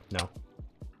hide? No.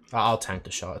 I'll tank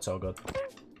the shot, it's all good.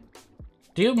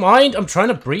 Do you mind? I'm trying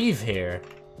to breathe here.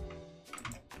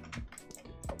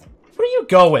 Where are you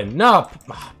going? No,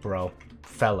 bro.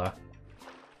 Fella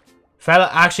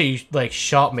actually, like,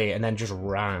 shot me and then just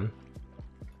ran.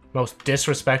 Most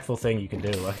disrespectful thing you can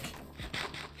do, like.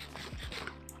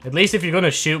 At least if you're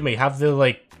gonna shoot me, have the,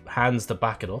 like, hands to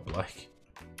back it up, like.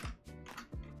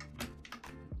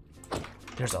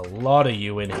 There's a lot of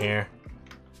you in here.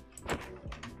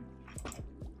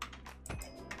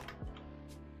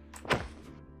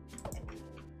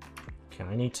 Okay,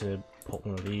 I need to put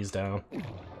one of these down.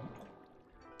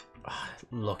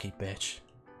 Lucky bitch.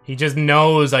 He just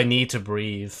knows I need to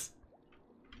breathe.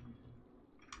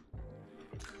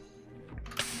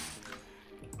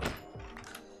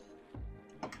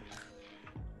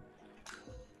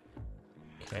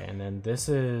 Okay, and then this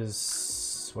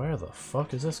is... Where the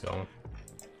fuck is this going?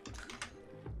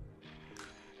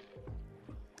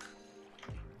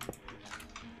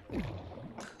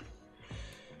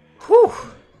 Whew!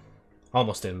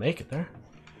 Almost didn't make it there.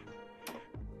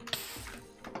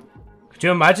 Could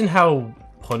you imagine how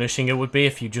punishing it would be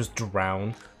if you just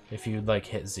drown? If you, like,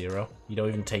 hit 0? You don't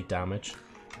even take damage.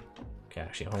 Okay,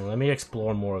 actually, hold on. Let me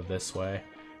explore more of this way.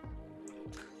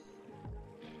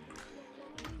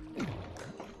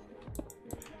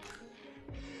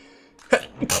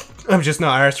 I'm just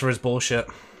not arsed for his bullshit.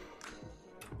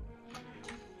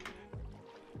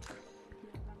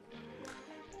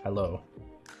 Hello.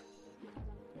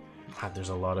 God, there's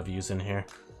a lot of yous in here.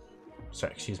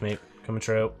 Sorry, excuse me. Coming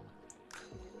through.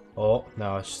 Oh,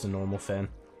 no, it's just a normal fin.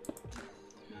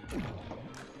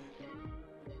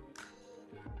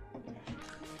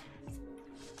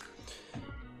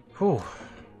 Whew.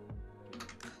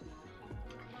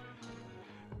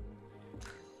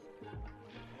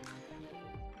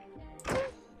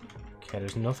 Okay,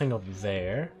 there's nothing up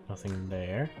there. Nothing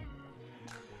there.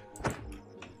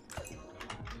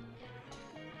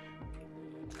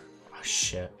 Oh,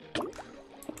 shit.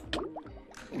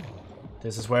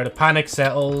 This is where the panic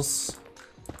settles.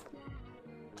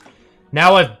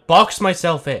 Now I've boxed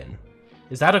myself in.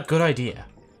 Is that a good idea?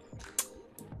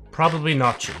 Probably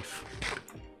not, Chief.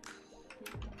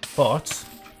 But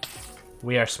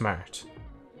we are smart.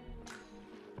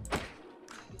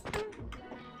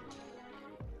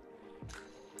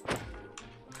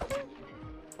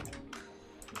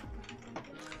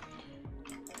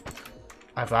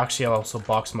 I've actually also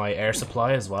boxed my air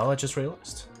supply as well, I just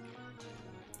realized.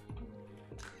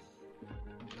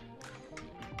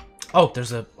 Oh,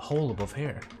 there's a hole above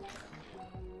here.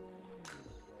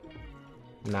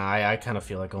 Nah, I kind of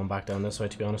feel like going back down this way,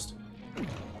 to be honest.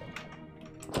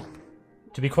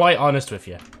 To be quite honest with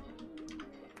you.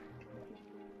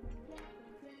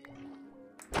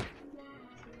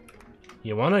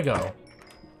 You wanna go?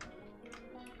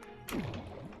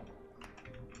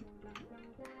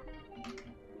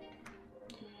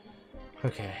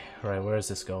 Okay, right, where is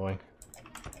this going?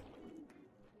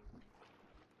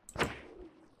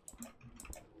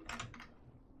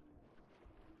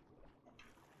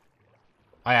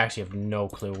 I actually have no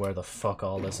clue where the fuck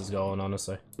all this is going,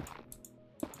 honestly.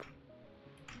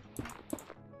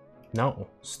 No,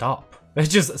 stop.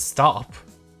 Just stop.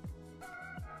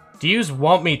 Do you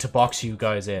want me to box you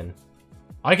guys in?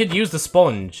 I could use the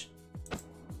sponge.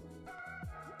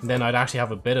 Then I'd actually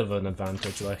have a bit of an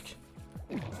advantage, like.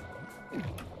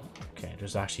 Okay,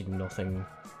 there's actually nothing.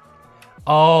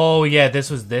 Oh, yeah, this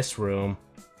was this room.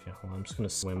 Okay, hold on, I'm just gonna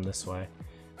swim this way.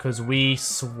 Because we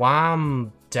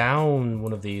swam down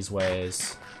one of these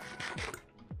ways.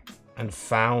 And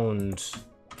found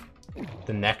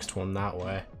the next one that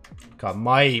way. God,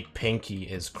 my pinky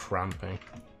is cramping.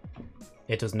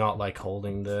 It does not like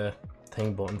holding the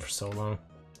thing button for so long.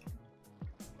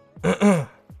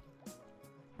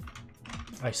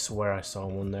 I swear I saw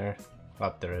one there.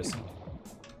 Oh, there is.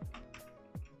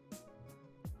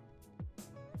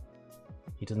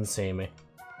 He didn't see me.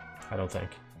 I don't think.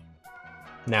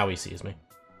 Now he sees me.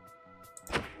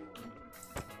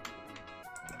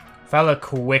 Fella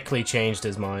quickly changed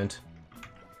his mind.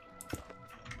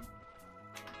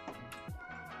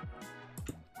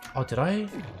 Oh, did I?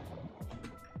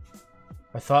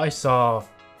 I thought I saw...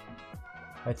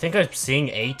 I think I'm seeing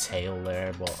a tail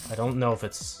there, but I don't know if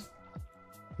it's...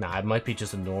 Nah, it might be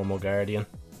just a normal guardian.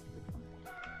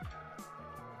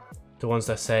 The ones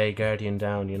that say guardian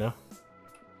down, you know?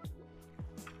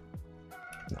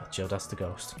 No, Joe, that's the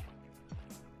ghost.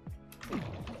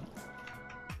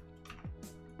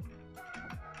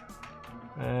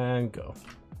 And go.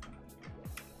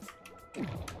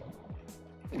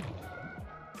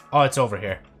 Oh, it's over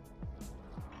here.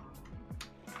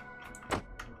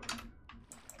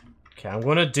 Okay, I'm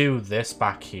gonna do this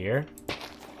back here.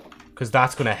 Because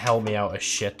that's gonna help me out a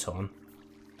shit ton.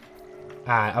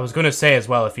 I was gonna say as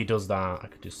well, if he does that, I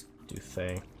could just do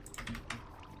thing.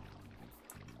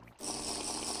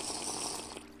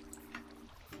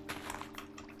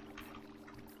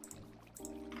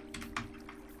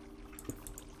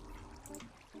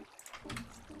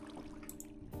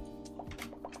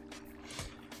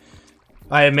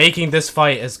 I am making this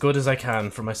fight as good as I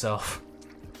can for myself.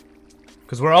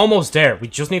 Because we're almost there. We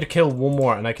just need to kill one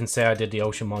more and I can say I did the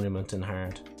Ocean Monument in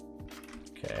hard.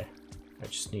 Okay. I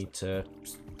just need to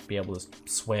be able to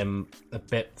swim a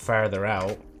bit farther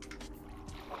out.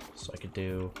 So I could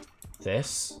do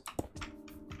this.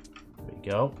 There we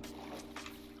go.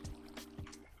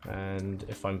 And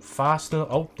if I'm fast enough...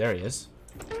 Oh, there he is.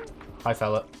 Hi,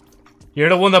 fella. You're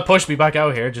the one that pushed me back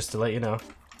out here, just to let you know.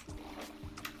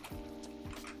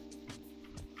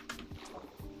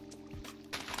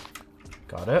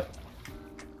 Got it.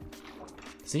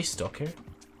 Is he stuck here?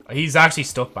 He's actually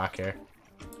stuck back here.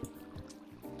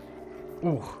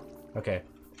 Ooh. Okay.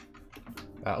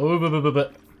 Okay,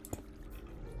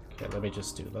 let me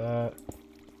just do that.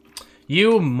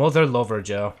 You mother lover,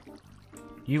 Joe.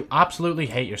 You absolutely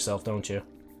hate yourself, don't you?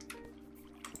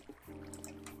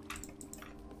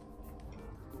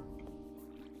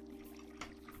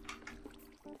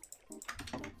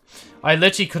 I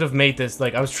literally could have made this,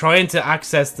 like, I was trying to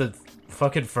access the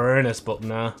fucking furnace, but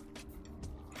nah.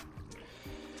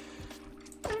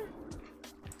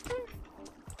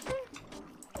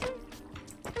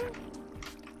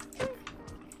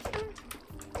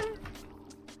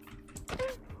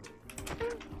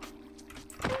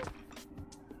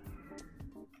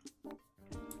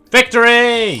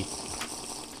 Victory!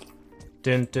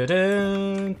 Dun dun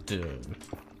dun dun.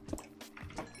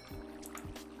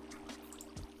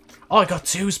 Oh, I got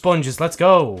 2 sponges. Let's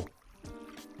go.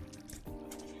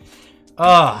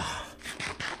 Ah.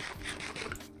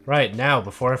 Right, now,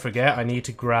 before I forget, I need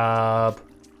to grab...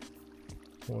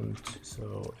 1, 2,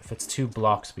 so if it's 2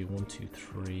 blocks, it'll be 1, 2,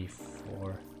 3,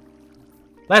 4.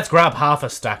 Let's grab half a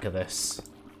stack of this.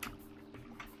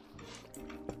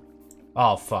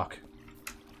 Oh, fuck.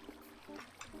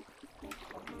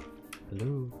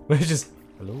 Hello. It's just...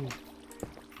 Hello.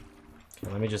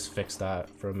 Okay, let me just fix that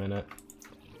for a minute.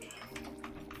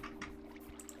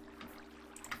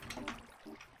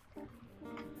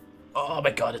 Oh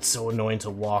my god, it's so annoying to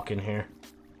walk in here.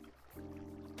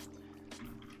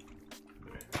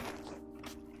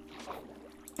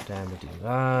 Damn, we do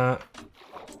that.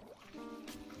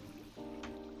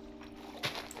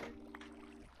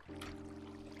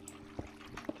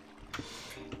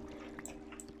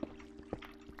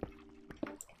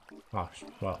 Oh,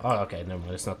 well, oh, okay, never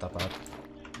mind, it's not that bad.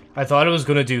 I thought it was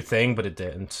gonna do thing, but it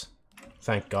didn't.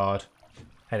 Thank God.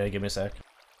 Hey, give me a sec.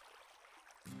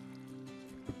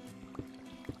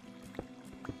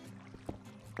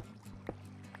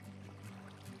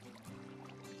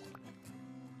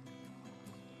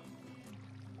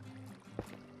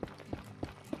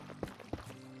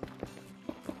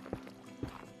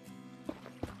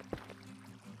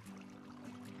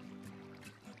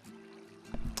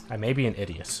 I may be an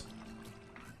idiot.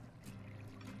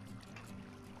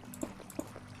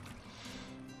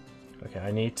 Okay,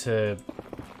 I need to...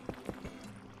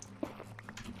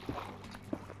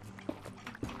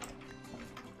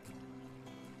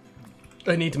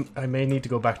 I may need to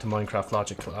go back to Minecraft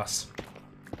Logic class.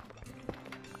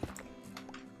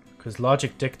 Because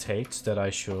Logic dictates that I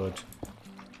should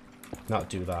not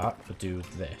do that, but do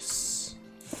this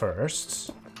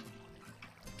first.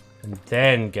 And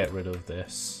then get rid of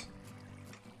this.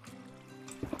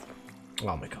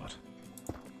 Oh my god.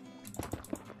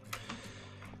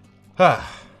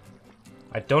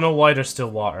 I don't know why there's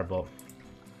still water, but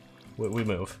we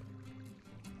move.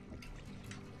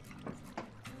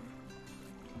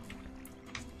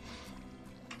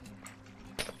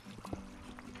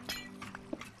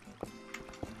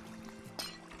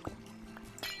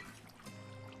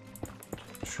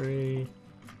 Tree.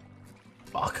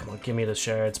 Oh, come on, give me the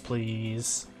shards,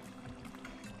 please.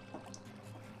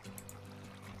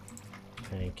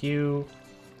 Thank you.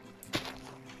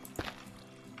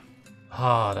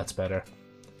 Ah, that's better.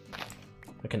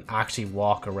 I can actually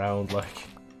walk around, like...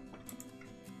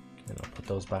 And I'll put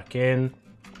those back in.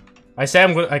 I say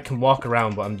I can walk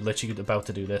around, but I'm literally about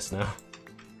to do this now.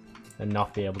 And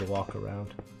not be able to walk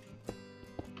around.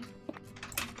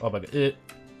 Oh my god.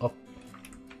 Up.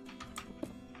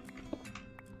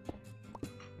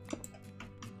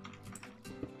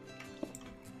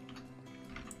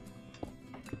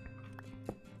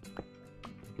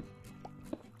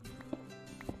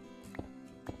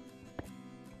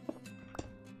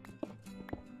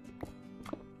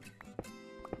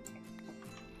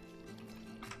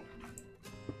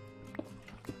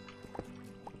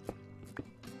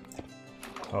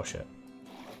 Oh shit.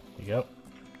 There you go.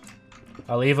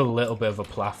 I'll leave a little bit of a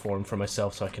platform for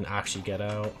myself so I can actually get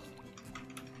out.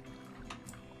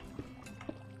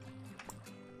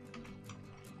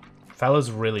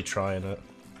 Fella's really trying it.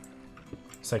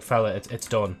 It's like, fella, it's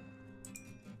done.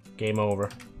 Game over.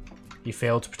 You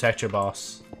failed to protect your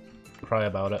boss. Cry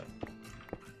about it.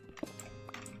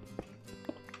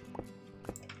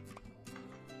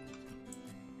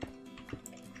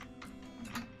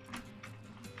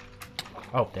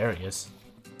 Oh, there he is.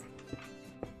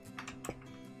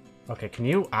 Okay, can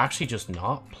you actually just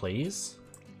not, please?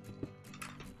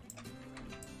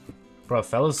 Bro,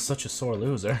 fella's such a sore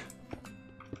loser.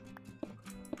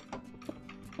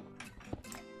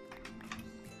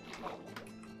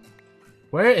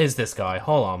 Where is this guy?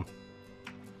 Hold on.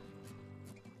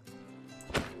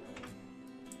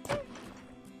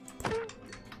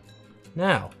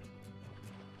 Now.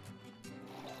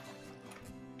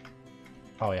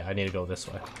 Oh yeah, I need to go this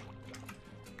way.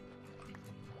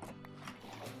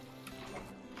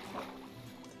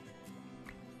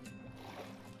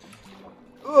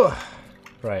 Ugh.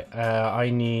 Right, I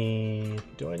need...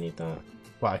 Do I need that?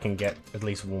 Well, I can get at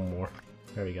least one more.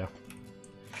 There we go.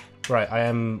 Right, I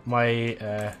am... My,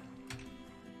 Is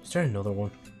there another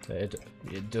one?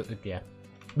 Yeah.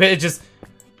 But it just...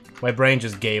 My brain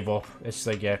just gave up. It's just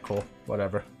like, yeah, cool.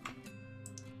 Whatever.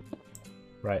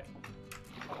 Right.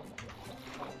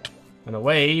 And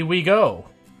away we go.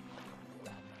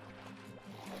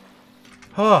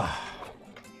 Okay,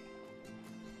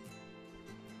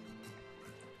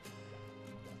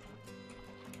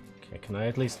 can I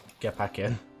at least get back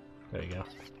in? There you go.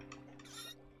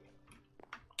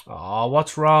 Aw,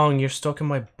 what's wrong? You're stuck in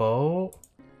my boat?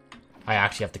 I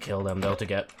actually have to kill them, though, to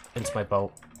get into my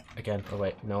boat. Again. Oh,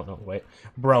 wait. No, no, wait.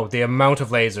 Bro, the amount of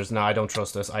lasers. No, I don't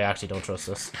trust this. I actually don't trust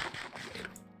this.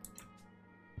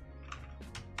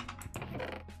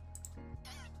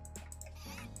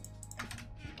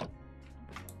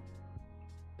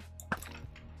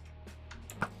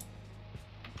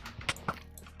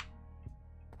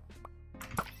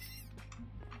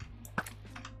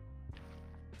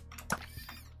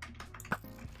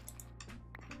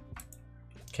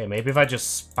 Okay, maybe if I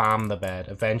just spam the bed,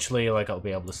 eventually, like, I'll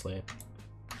be able to sleep.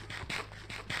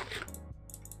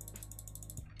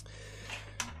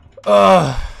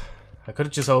 I could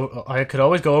have just... I could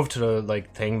always go over to the,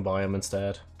 like, thing biome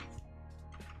instead.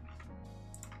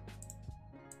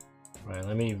 Right,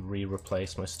 let me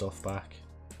replace my stuff back.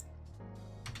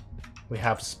 We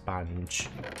have sponge.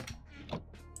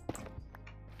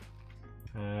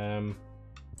 Yeah,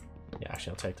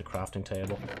 actually, I'll take the crafting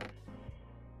table.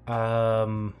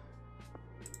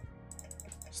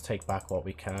 Let's take back what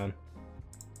we can.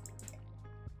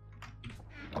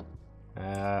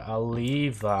 I'll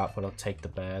leave that, but I'll take the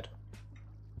bed.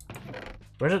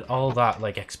 Where did all that,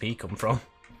 like, XP come from?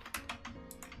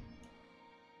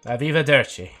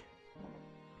 Arrivederci.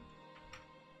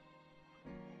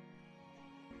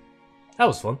 That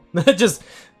was fun.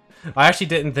 I actually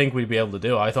didn't think we'd be able to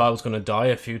do it. I thought I was going to die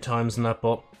a few times in that,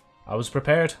 but I was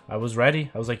prepared. I was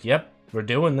ready. I was like, yep, we're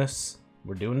doing this.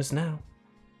 We're doing this now.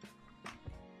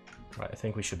 Right, I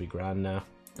think we should be grand now.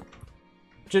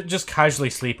 Just casually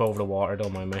sleep over the water,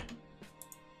 don't mind me.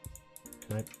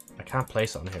 I can't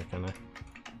place it on here, can I?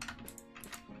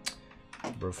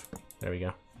 Bruv. There we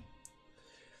go.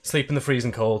 Sleep in the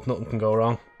freezing cold. Nothing can go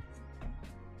wrong.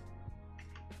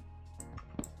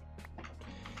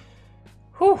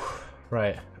 Whew.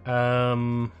 Right.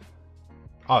 Oh,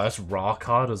 that's raw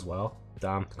cod as well.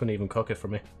 Damn, couldn't even cook it for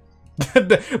me.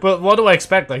 But what do I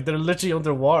expect? Like, they're literally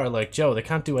underwater. Like, Joe, they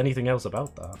can't do anything else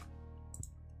about that.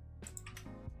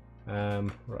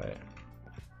 Right.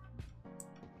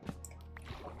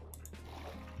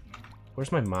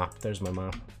 Where's my map? There's my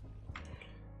map.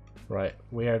 Right,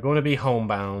 we are going to be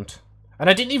homebound. And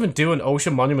I didn't even do an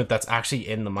ocean monument that's actually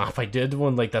in the map. I did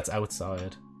one, like, that's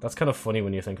outside. That's kind of funny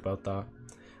when you think about that.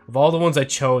 Of all the ones I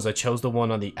chose the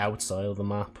one on the outside of the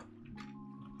map.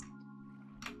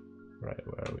 Right,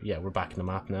 where are we? Yeah, we're back in the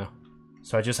map now.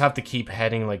 So I just have to keep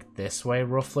heading, like, this way,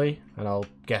 roughly. And I'll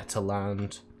get to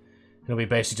land. And we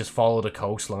basically just follow the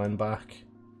coastline back.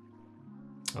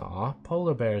 Aw,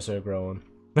 polar bears are growing.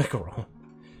 Growing.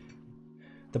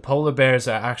 The polar bears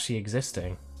are actually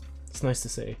existing. It's nice to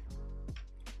see.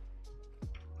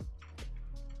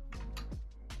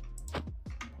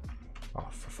 Oh,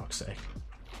 for fuck's sake.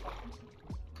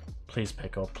 Please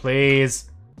pick up,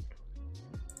 please.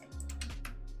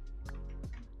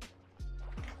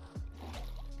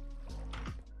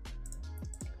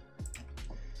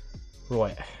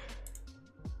 Right.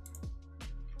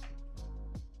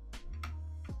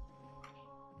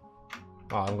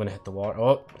 Oh, I'm gonna hit the water.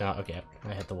 Oh, no, okay.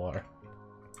 I hit the water.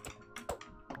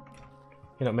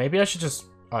 You know, maybe I should just...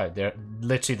 Alright, there.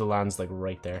 Literally the land's like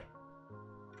right there.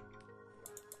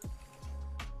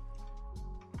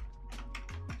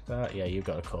 Yeah, you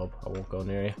got a cub. I won't go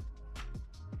near you.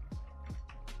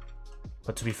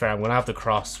 But to be fair, I'm gonna have to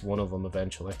cross one of them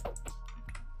eventually.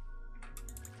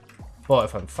 But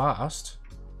if I'm fast,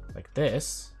 like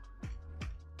this...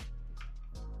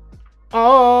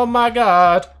 Oh my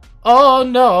god! Oh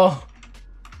no!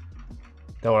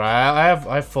 Don't worry, I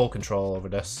have full control over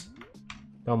this.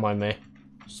 Don't mind me.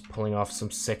 Just pulling off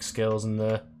some sick skills in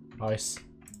the ice.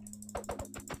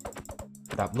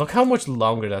 Look how much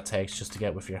longer that takes just to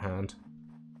get with your hand.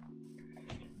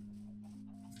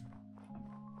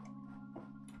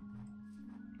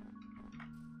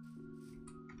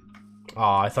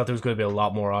 Oh, I thought there was going to be a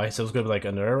lot more ice. It was going to be like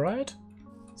another ride?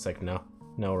 It's like, no.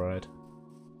 No ride.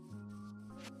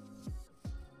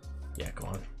 Yeah, go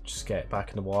on. Just get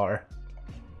back in the water.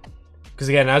 Because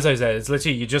again, as I said, it's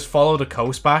literally, you just follow the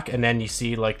coast back and then you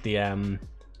see like the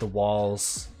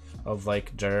walls of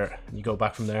like dirt. And you go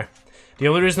back from there. The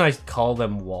only reason I call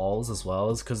them walls as well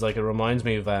is because like it reminds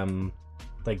me of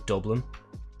like Dublin.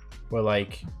 Where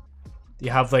like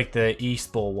you have like the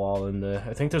East Bull Wall and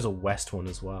I think there's a West one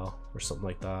as well. Or something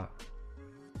like that.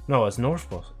 No, it's North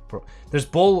Bull.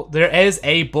 There is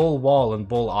a Bull Wall in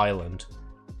Bull Island.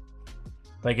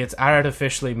 Like, it's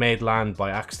artificially made land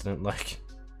by accident, like.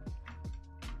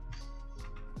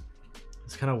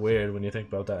 It's kind of weird when you think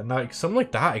about that. And like, something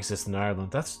like that exists in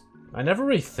Ireland. I never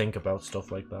really think about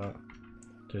stuff like that.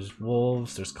 There's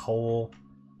wolves, there's coal.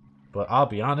 But I'll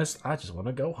be honest, I just want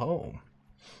to go home.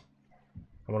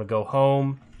 I want to go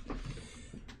home.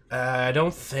 I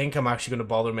don't think I'm actually going to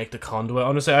bother make the conduit.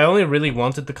 Honestly, I only really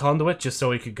wanted the conduit just so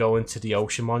we could go into the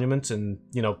ocean monument and,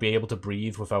 you know, be able to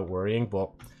breathe without worrying, but...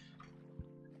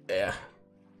 Yeah.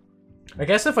 I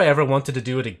guess if I ever wanted to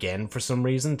do it again for some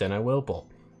reason, then I will, but...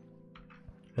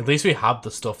 At least we have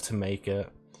the stuff to make it.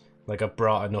 Like, I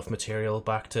brought enough material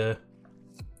back to...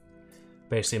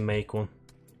 basically make one.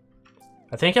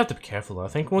 I think you have to be careful, though. I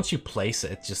think once you place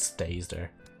it, it just stays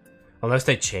there. Unless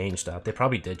they changed that. They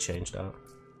probably did change that.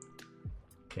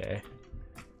 Okay.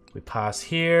 We pass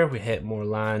here, we hit more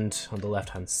land on the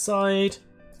left-hand side.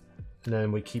 And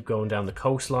then we keep going down the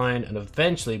coastline, and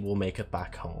eventually we'll make it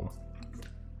back home.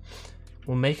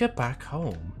 We'll make it back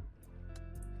home.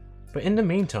 But in the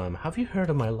meantime, have you heard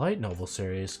of my light novel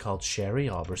series called Sherry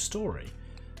Arbor's Story?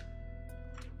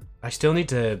 I still need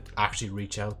to actually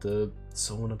reach out to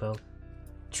someone about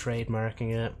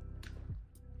trademarking it.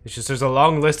 It's just there's a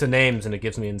long list of names and it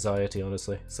gives me anxiety,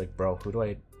 honestly. It's like, bro, who do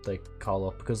I like call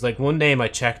up? Because like one name I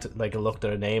checked, like I looked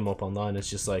at a name up online, it's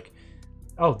just like,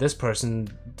 oh, this person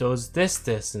does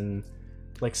this and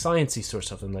like sciencey sort of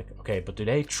stuff. I'm like, okay, but do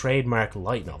they trademark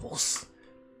light novels?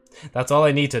 That's all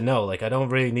I need to know. Like, I don't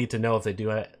really need to know if they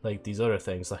do like these other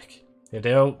things. Like, if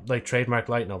they don't like trademark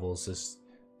light novels,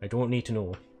 I don't need to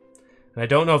know. And I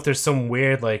don't know if there's some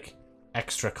weird like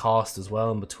extra cost as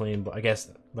well in between. But I guess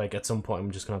like at some point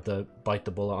I'm just gonna have to bite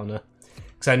the bullet on it,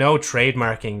 because I know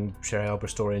trademarking Sherry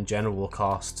Arbor's Story in general will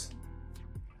cost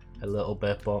a little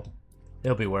bit, but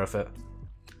it'll be worth it.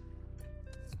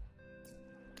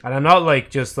 And I'm not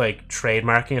like just like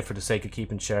trademarking it for the sake of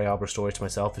keeping Sherry Arbor's Story to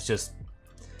myself. It's just,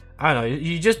 I don't know,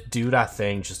 you just do that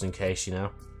thing just in case, you know?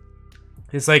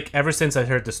 It's like, ever since I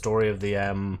heard the story of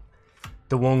the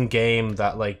one game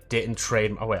that, like, didn't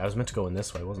trade... Oh, wait, I was meant to go in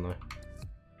this way, wasn't I?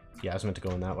 Yeah, I was meant to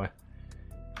go in that way.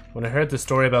 When I heard the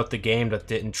story about the game that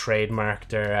didn't trademark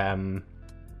their,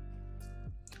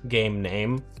 game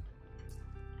name,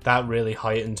 that really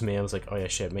heightened me. I was like, oh yeah,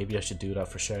 shit, maybe I should do that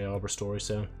for Sherry Arbor's Story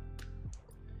soon.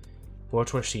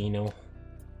 What was she know?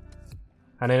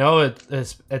 And I know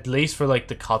it's at least for like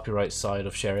the copyright side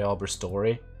of Sherry Arbor's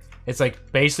Story, it's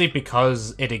like basically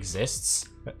because it exists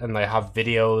and I have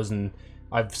videos and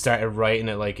I've started writing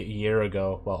it like a year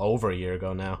ago, well over a year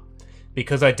ago now.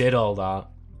 Because I did all that,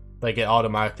 like it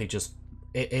automatically just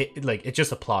it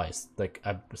just applies. Like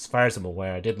as far as I'm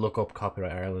aware, I did look up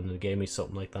Copyright Ireland and it gave me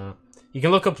something like that. You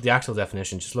can look up the actual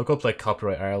definition, just look up like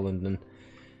Copyright Ireland and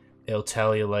it'll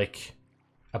tell you like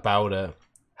about it.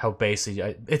 How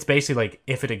basically, it's basically like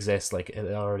if it exists, like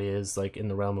it already is like in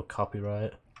the realm of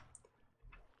copyright.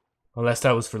 Unless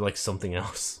that was for like something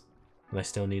else. And I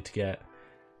still need to get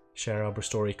Sherry Arbor's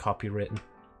Story copywritten.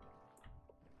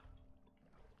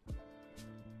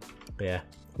 But yeah,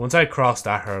 once I cross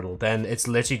that hurdle, then it's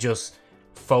literally just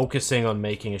focusing on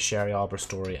making a Sherry Arbor's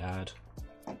Story ad.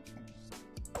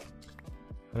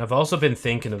 And I've also been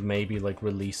thinking of maybe like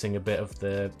releasing a bit of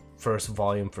the first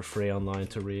volume for free online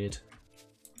to read.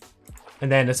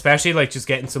 And then especially like just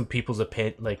getting some people's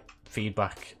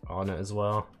feedback on it as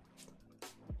well.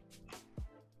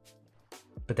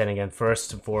 But then again,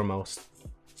 first and foremost,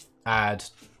 ad,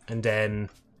 and then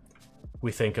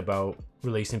we think about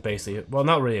releasing basically, well,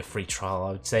 not really a free trial,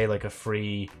 I would say like a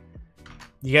free,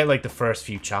 you get like the first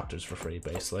few chapters for free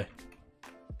basically.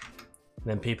 And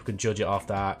then people can judge it off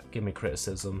that, give me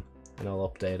criticism, and I'll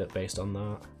update it based on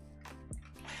that.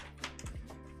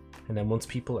 And then once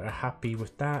people are happy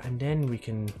with that, and then we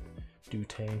can do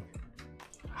thing.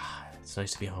 It's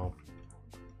nice to be home.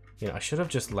 You know, I should have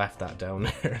just left that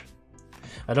down there.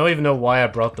 I don't even know why I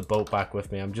brought the boat back with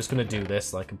me. I'm just gonna do this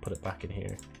so I can put it back in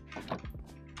here.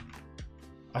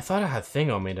 I thought I had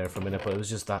thing on me there for a minute, but it was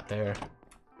just that there.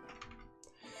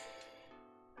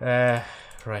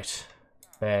 Right.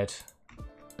 Bed.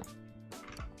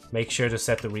 Make sure to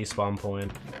set the respawn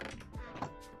point.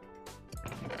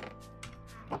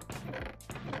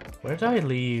 Where did I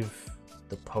leave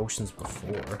the potions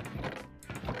before?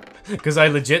 Because I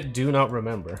legit do not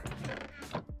remember.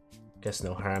 Guess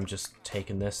no harm just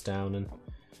taking this down and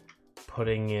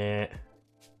putting it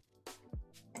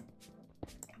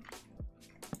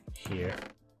here.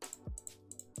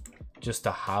 Just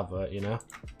to have it, you know?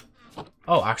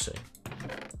 Oh, actually.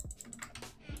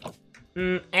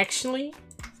 Actually,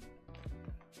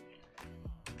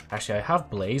 I have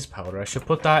blaze powder. I should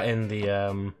put that in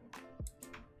the,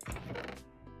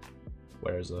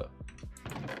 where is it?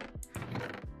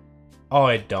 Oh,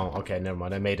 I don't. Okay, never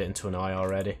mind. I made it into an eye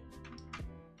already.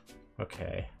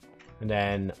 Okay. And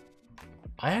then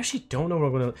I actually don't know where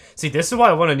I'm gonna... See, this is why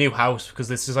I want a new house, because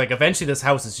this is like, eventually this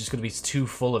house is just gonna be too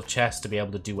full of chests to be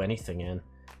able to do anything in.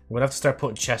 I'm gonna have to start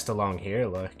putting chests along here,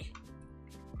 like.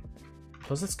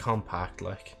 Plus it's compact,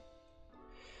 like.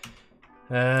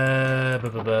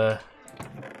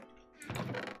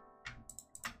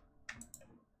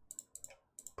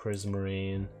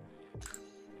 Prismarine.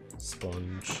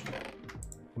 Sponge.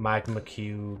 Magma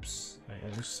cubes. I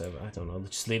don't know,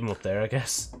 just leave them up there, I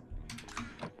guess.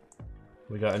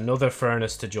 We got another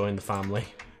furnace to join the family.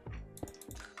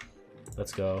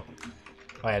 Let's go.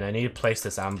 Oh, and I need to place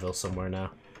this anvil somewhere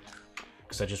now.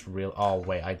 Because I just oh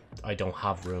wait, I don't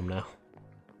have room now.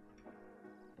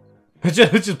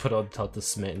 just put it on top of the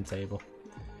smithing table.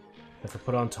 If I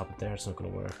put it on top of there, it's not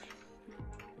going to work.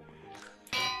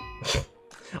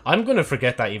 I'm going to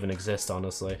forget that even exists,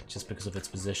 honestly, just because of its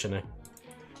positioning.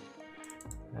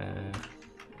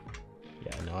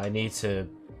 Yeah, no, I need to...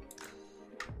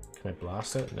 Can I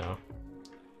blast it? No.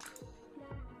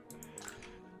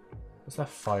 What's that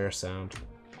fire sound?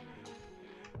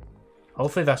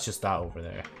 Hopefully that's just that over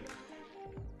there.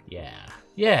 Yeah.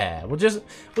 Yeah, we'll just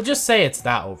say it's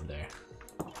that over there.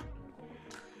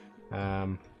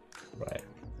 Right.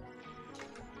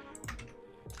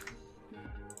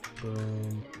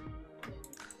 Boom.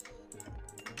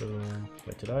 Boom.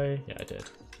 Wait, did I? Yeah, I did.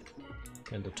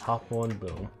 And the top one,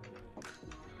 boom.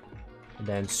 And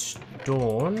then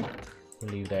stone,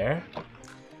 we'll leave there.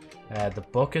 The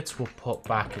buckets we'll put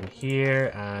back in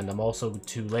here, and I'm also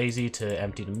too lazy to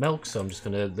empty the milk, so I'm just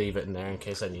going to leave it in there in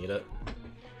case I need it.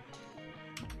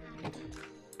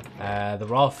 The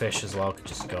raw fish as well could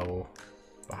just go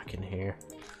back in here.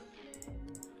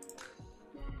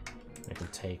 I can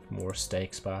take more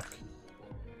steaks back.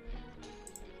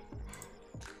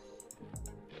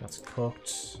 That's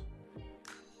cooked.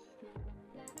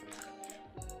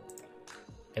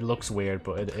 It looks weird,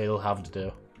 but it'll have to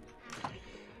do.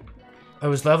 I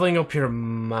was leveling up your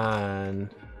man,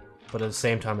 but at the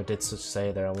same time I did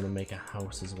say there I want to make a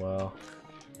house as well.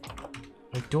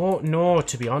 I don't know,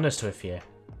 to be honest with you.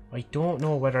 I don't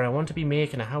know whether I want to be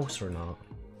making a house or not.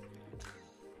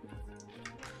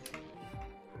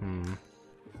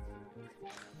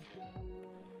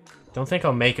 Don't think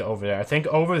I'll make it over there. I think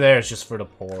over there is just for the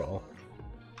portal.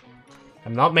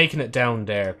 I'm not making it down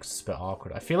there because it's a bit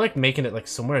awkward. I feel like making it like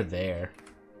somewhere there.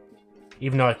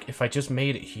 Even though if I just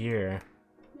made it here...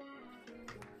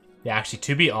 Yeah, actually,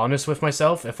 to be honest with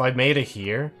myself, if I made it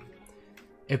here,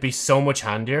 it'd be so much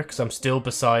handier because I'm still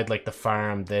beside like the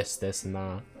farm, this, and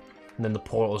that. And then the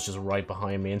portal's just right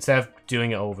behind me instead of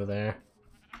doing it over there.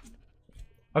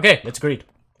 Okay, it's agreed.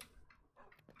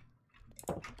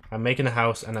 I'm making a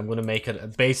house and I'm going to make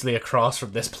it basically across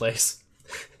from this place.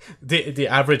 the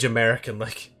average American,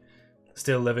 like,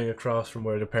 still living across from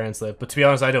where their parents live. But to be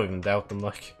honest, I don't even doubt them,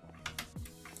 like.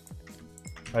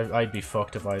 I'd be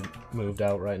fucked if I moved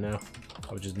out right now.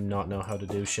 I would just not know how to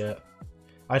do shit.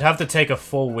 I'd have to take a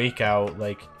full week out,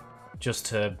 like, just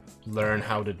to learn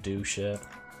how to do shit.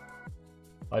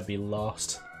 I'd be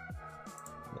lost.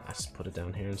 Let's put it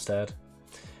down here instead.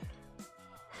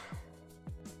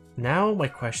 Now my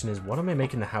question is, what am I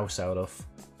making the house out of?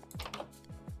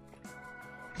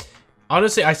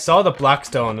 Honestly, I saw the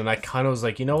blackstone and I kind of was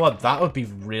like, you know what? That would be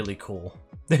really cool.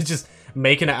 They're just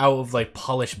making it out of like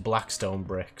polished blackstone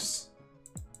bricks.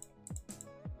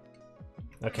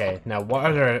 Okay, now what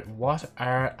are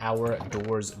our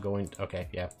doors going to... Okay,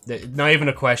 yeah. Not even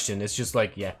a question. It's just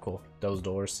like, yeah, cool. Those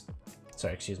doors.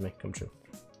 Sorry, excuse me. Come true.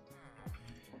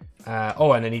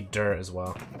 Oh, and I need dirt as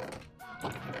well.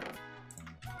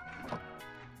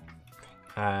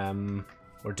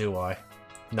 Or do I?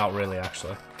 Not really,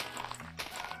 actually.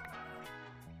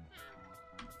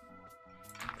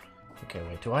 Okay,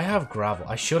 wait. Do I have gravel?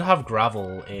 I should have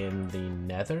gravel in the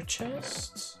nether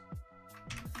chest?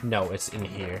 No, it's in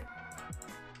here.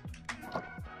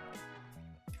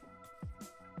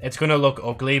 It's gonna look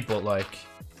ugly, but like...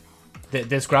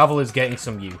 this gravel is getting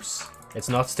some use. It's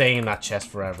not staying in that chest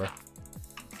forever.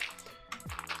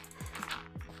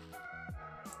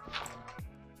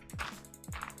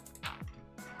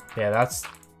 Yeah, that's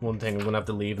one thing I'm gonna have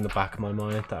to leave in the back of my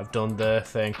mind, that I've done the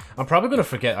thing. I'm probably gonna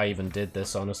forget I even did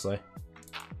this, honestly.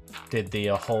 Did the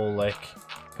whole, like,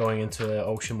 going into the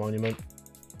Ocean Monument.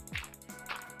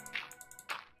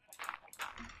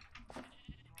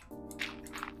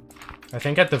 I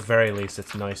think at the very least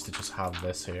it's nice to just have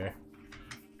this here.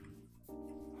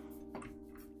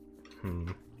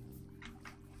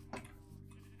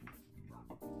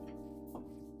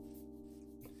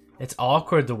 It's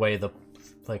awkward the way the,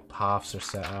 like, paths are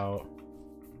set out.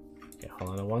 Okay,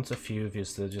 hold on. I want a few of you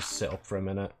to just sit up for a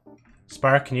minute.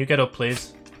 Spark, can you get up,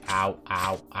 please? Ow,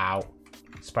 ow, ow.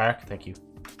 Spark, thank you.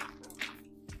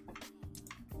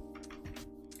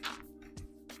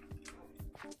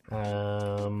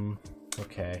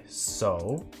 Okay,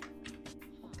 so...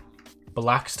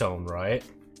 Blackstone, right?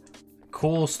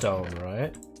 Coolstone,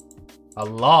 right? A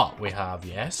lot we have,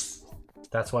 yes.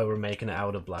 That's why we're making it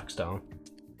out of Blackstone.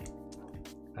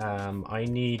 I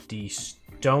need the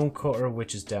stone cutter,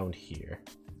 which is down here.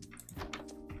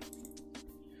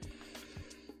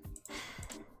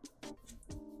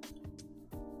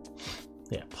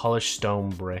 Yeah, polished stone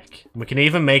brick. We can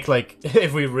even make, like,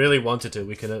 if we really wanted to,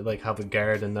 we could, like, have a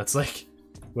garden that's, like,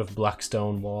 with black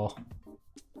stone wall.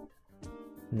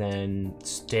 And then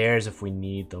stairs if we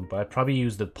need them, but I'd probably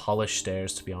use the polished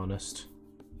stairs to be honest.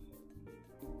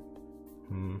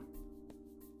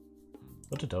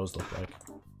 What do those look like?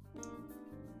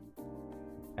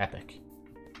 Epic.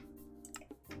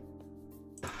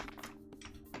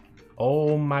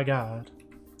 Oh my god.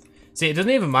 See, it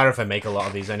doesn't even matter if I make a lot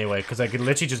of these anyway, because I could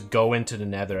literally just go into the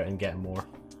nether and get more.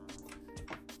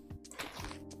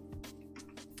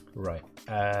 Right.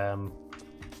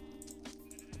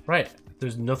 Right.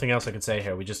 There's nothing else I could say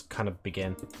here. We just kind of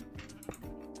begin.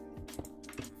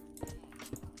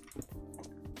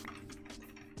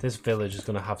 This village is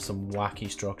going to have some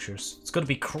wacky structures. It's going to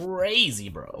be crazy,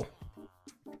 bro.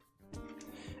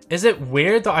 Is it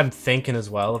weird that I'm thinking as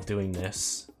well of doing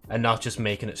this and not just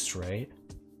making it straight?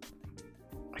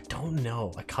 I don't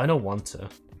know. I kind of want to.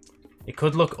 It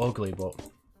could look ugly, but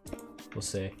we'll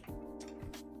see.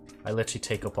 I literally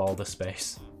take up all the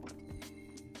space.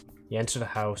 You enter the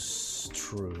house.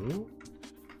 True.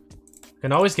 I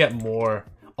can always get more.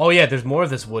 Oh yeah, there's more of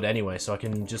this wood anyway, so I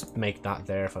can just make that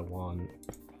there if I want.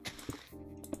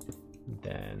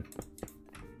 Then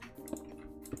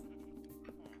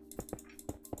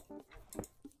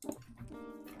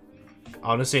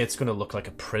honestly, it's gonna look like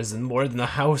a prison more than a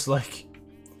house, like.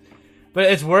 But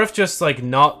it's worth just like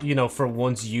not, you know, for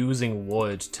once using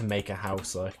wood to make a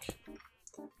house, like.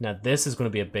 Now this is gonna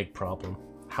be a big problem.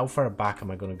 How far back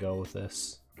am I gonna go with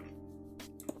this?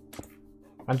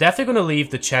 I'm definitely gonna leave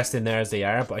the chest in there as they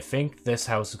are, but I think this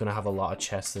house is gonna have a lot of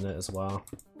chests in it as well.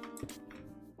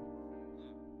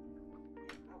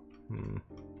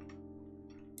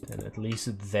 Then at least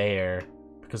there,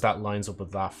 because that lines up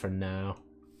with that for now.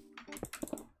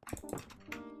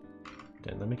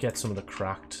 Then let me get some of the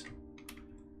cracked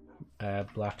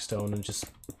blackstone and just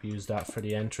use that for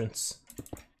the entrance.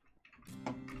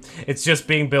 It's just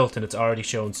being built and it's already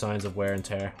showing signs of wear and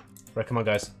tear. Right, come on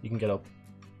guys, you can get up.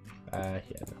 Yeah,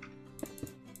 no.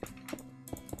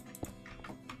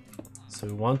 So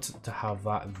we want to have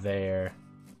that there.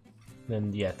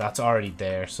 Then yeah, that's already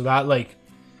there. So that like,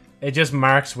 it just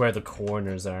marks where the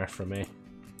corners are for me.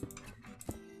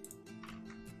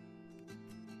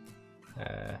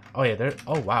 Oh yeah, there.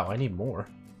 Oh wow, I need more.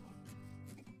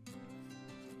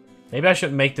 Maybe I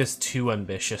shouldn't make this too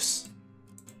ambitious.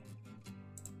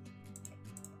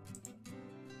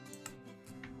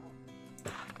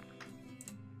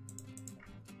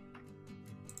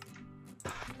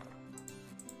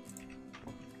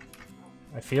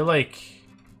 I feel like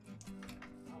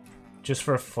just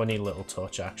for a funny little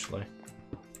touch, actually,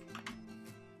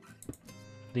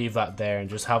 leave that there and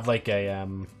just have like a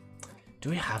do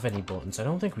we have any buttons? I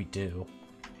don't think we do.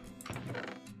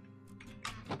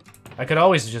 I could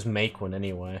always just make one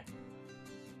anyway.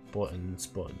 Buttons,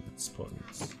 buttons,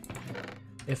 buttons.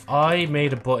 If I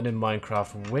made a button in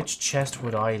Minecraft, which chest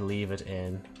would I leave it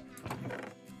in?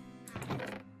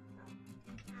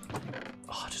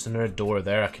 Oh, just another door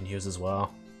there I can use as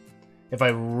well. If I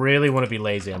really want to be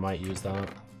lazy, I might use that.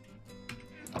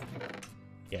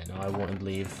 Yeah, no, I wouldn't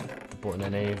leave the button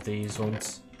in any of these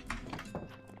ones.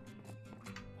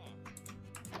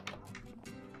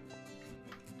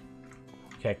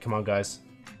 Okay, come on, guys.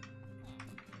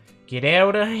 Get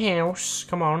out of the house.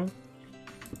 Come on.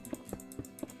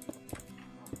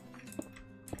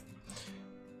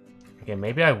 Okay,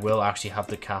 maybe I will actually have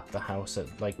to cap the house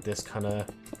at, like, this kind of...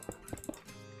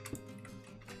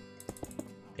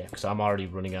 Yeah, because I'm already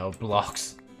running out of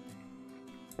blocks.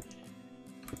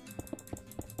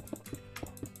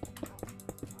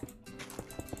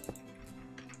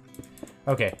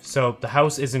 Okay, so the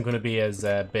house isn't going to be as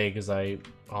big as I...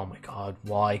 Oh my god,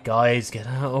 why? Guys, get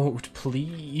out,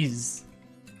 please.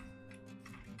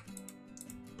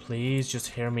 Please, just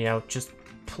hear me out. Just,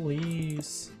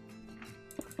 please.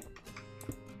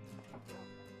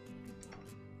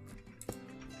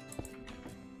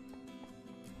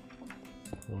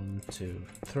 One, two,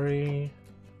 three.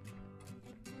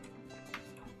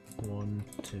 1,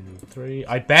 2, 3.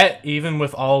 I bet even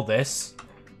with all this,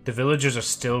 the villagers are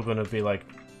still going to be like,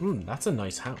 that's a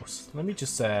nice house. Let me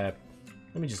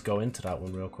just go into that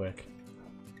one real quick.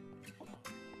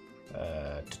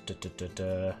 Yeah,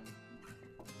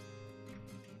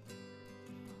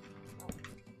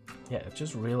 I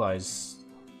just realized.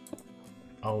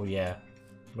 Oh yeah,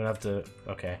 I'm gonna have to.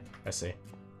 Okay, I see.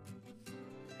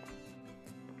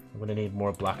 I'm gonna need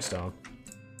more blackstone.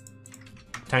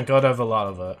 Thank God I have a lot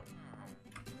of it.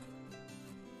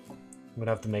 I'm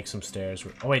gonna have to make some stairs.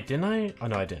 Oh wait, didn't I? Oh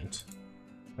no, I didn't.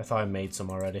 I thought I made some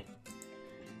already.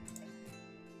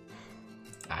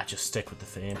 Just stick with the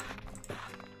theme.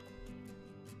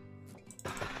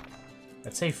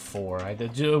 I'd say 4.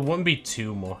 It wouldn't be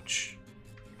too much.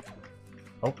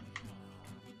 Oh.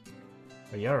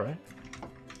 Are you alright?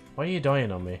 Why are you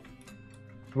dying on me?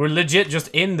 We're legit just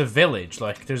in the village.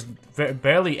 Like, there's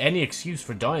barely any excuse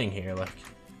for dying here. Like,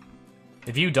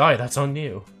 if you die, that's on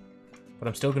you. But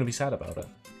I'm still gonna be sad about it.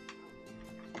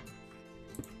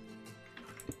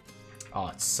 Oh,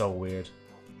 it's so weird.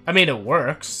 I mean, it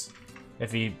works.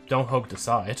 If you don't hug the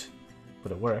side.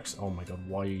 But it works. Oh my god,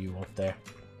 why are you up there?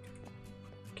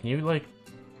 Can you, like...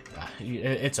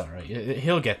 it's alright.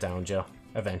 He'll get down, Joe.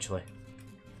 Eventually.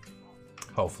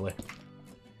 Hopefully.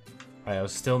 Alright, I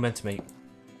was still meant to make...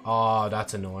 Oh,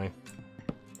 that's annoying.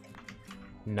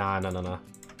 Nah.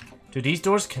 Do these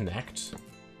doors connect?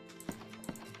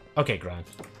 Okay, grand.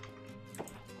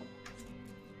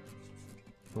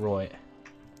 Right.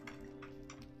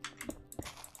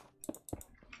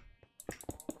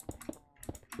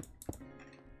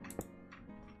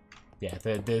 Yeah,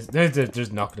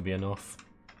 there's not going to be enough.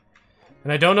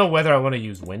 And I don't know whether I want to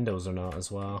use windows or not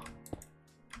as well.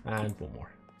 And one more.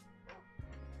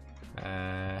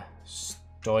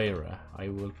 Steurer. I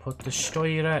will put the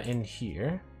Steurer in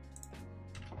here.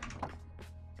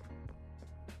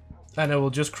 And I will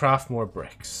just craft more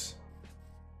bricks.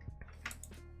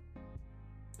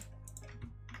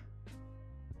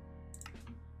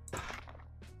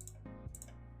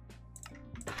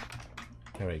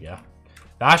 There we go.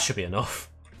 That should be enough.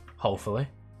 Hopefully.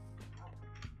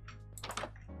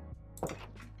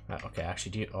 Okay,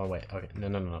 actually, do you... Oh, wait. Okay,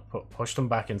 no. Push them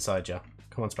back inside, yeah.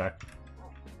 Come on, Spark.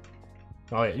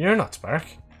 Oh, yeah, you're not Spark.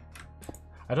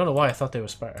 I don't know why I thought they were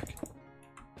Spark.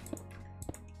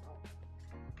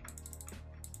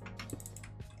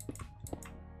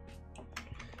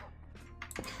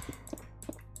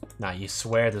 Nah, you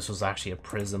swear this was actually a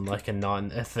prison, like, and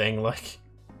not a thing, like...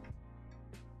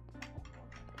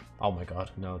 Oh my god,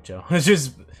 no, Joe. It's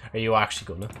just... Are you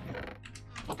actually gonna...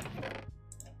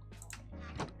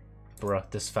 Bruh,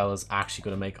 this fella's actually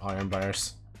gonna make iron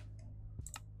bars.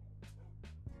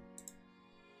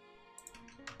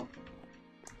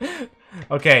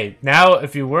 Okay, now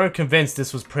if you weren't convinced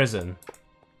this was prison,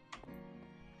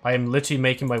 I am literally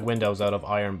making my windows out of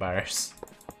iron bars.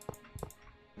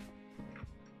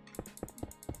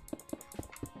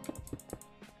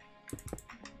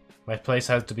 My place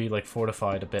has to be like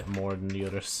fortified a bit more than the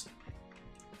others.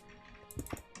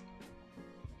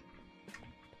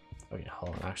 Okay,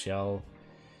 hold on. Actually,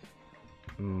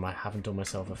 I haven't done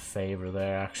myself a favor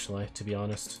there, actually, to be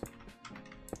honest.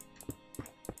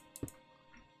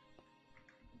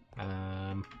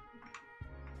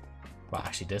 Well,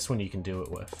 actually, this one you can do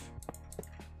it with.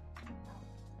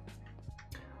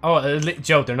 Oh,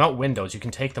 Joe, they're not windows. You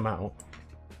can take them out.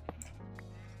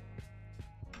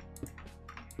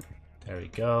 There we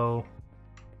go.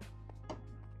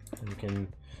 And you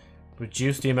can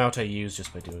reduce the amount I use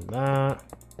just by doing that.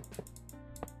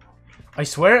 I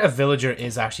swear a villager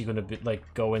is actually going to be, like,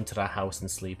 go into that house and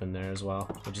sleep in there as well,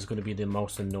 which is going to be the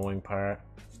most annoying part.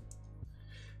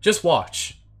 Just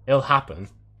watch. It'll happen.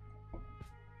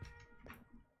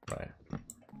 Right.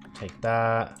 Take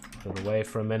that. Put it away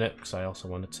for a minute, because I also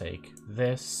want to take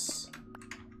this.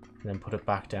 And then put it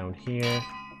back down here.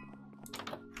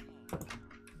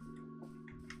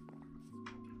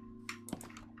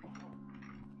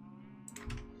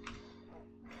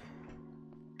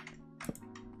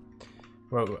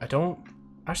 Well, I don't...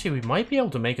 Actually, we might be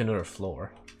able to make another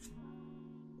floor.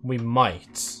 We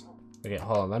might. Okay,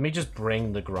 hold on. Let me just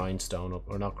bring the grindstone up.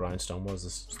 Or not grindstone, what was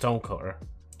this? Stone cutter.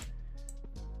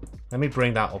 Let me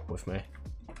bring that up with me.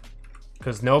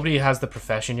 Because nobody has the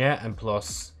profession yet, and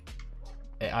plus...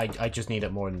 I just need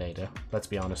it more than they do. Let's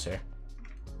be honest here.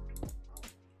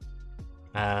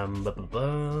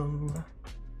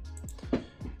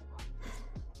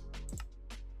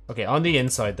 Okay, on the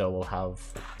inside, though, we'll have...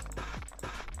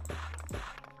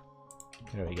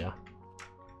 There we go.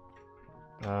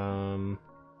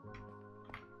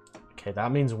 Okay,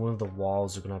 that means one of the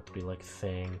walls are gonna have to be like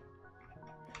thing.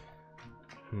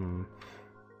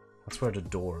 That's where the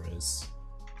door is.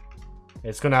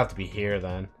 It's gonna have to be here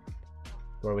then.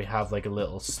 Where we have like a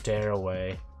little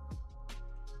stairway.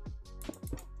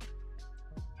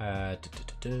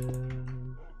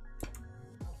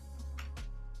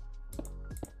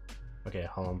 Okay,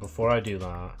 hold on. Before I do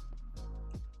that,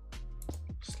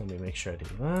 just let me make sure I do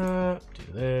that.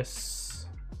 Do this.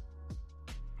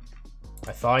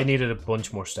 I thought I needed a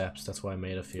bunch more steps. That's why I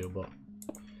made a few, but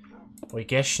I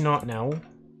guess not now.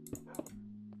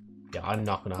 Yeah, I'm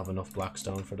not gonna have enough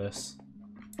blackstone for this.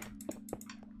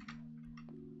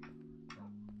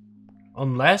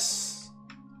 Unless...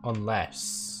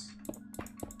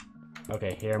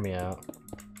 Okay, hear me out.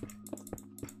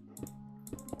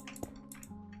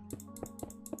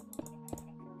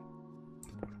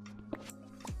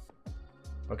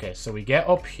 Okay, so we get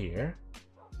up here.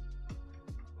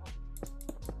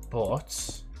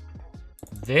 But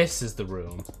this is the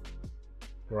room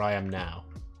where I am now.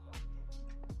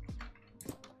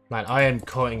 Man, I am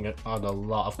cutting on a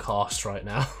lot of cost right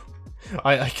now.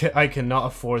 I cannot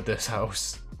afford this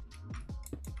house.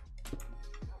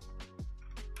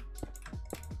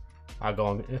 I'll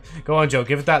go on, Joe.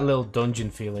 Give it that little dungeon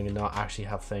feeling and not actually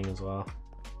have thing as well.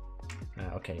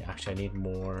 Okay, actually, I need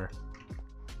more.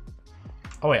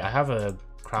 Oh wait, I have a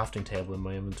crafting table in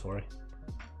my inventory.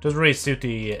 Doesn't really suit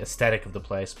the aesthetic of the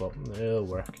place, but it'll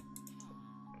work.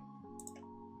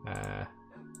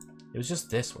 It was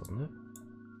just this, wasn't it?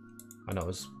 I know it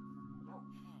was.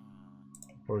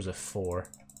 Or was it 4?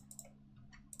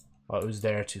 Oh, it was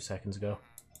there 2 seconds ago.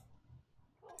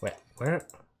 Wait, where?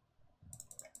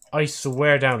 I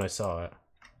swear down I saw it.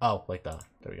 Oh, like that.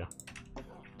 There we go.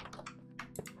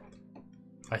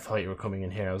 I thought you were coming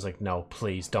in here. I was like, no,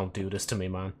 please don't do this to me,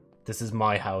 man. This is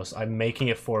my house. I'm making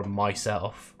it for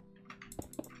myself.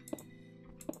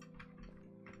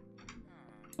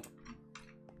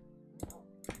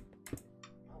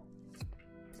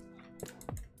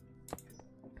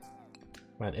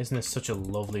 Man, isn't this such a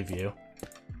lovely view?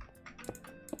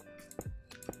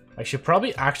 I should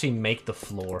probably actually make the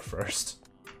floor first.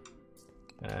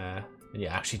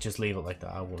 Yeah, actually just leave it like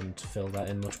that. I wouldn't fill that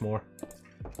in much more.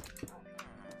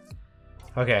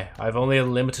 Okay, I've only a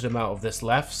limited amount of this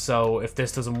left, so if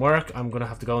this doesn't work, I'm gonna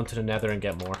have to go into the nether and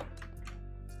get more.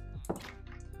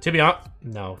 To be honest,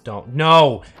 no, don't.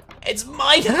 No! It's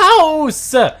my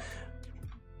house!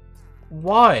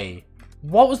 Why?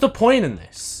 What was the point in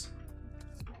this?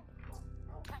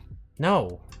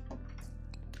 No.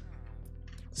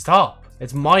 Stop.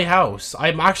 It's my house.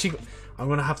 I'm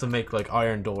gonna have to make, like,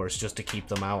 iron doors just to keep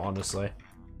them out, honestly.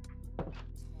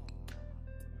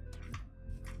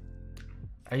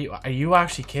 Are you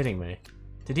actually kidding me?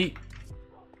 Did he...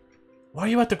 Why are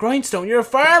you at the grindstone? You're a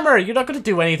farmer! You're not gonna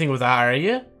do anything with that, are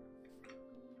you?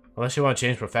 Unless you want to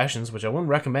change professions, which I wouldn't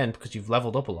recommend because you've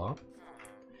leveled up a lot.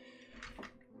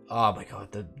 Oh my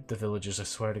god, the villagers, I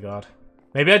swear to god.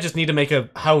 Maybe I just need to make a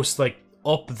house, like,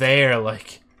 up there,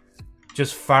 like...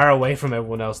 just far away from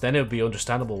everyone else. Then it would be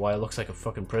understandable why it looks like a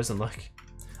fucking prison, like.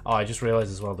 Oh, I just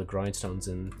realized as well the grindstone's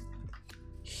in...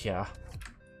 Yeah.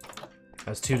 I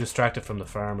was too distracted from the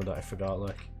farmer that I forgot,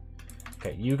 like.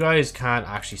 Okay, you guys can't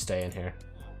actually stay in here.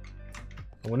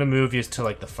 I'm gonna move you to,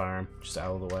 like, the farm. Just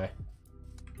out of the way.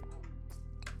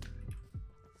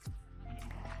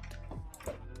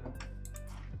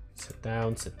 Sit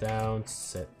down, sit down,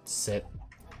 sit.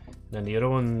 And then the other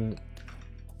one...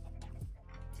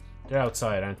 They're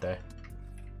outside, aren't they?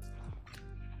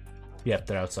 Yep,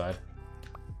 they're outside.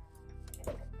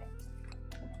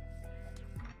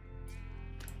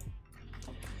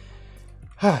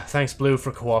 Thanks, Blue,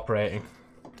 for cooperating.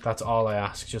 That's all I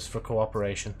ask, just for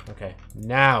cooperation. Okay,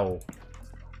 now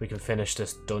we can finish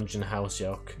this dungeon house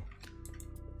yoke.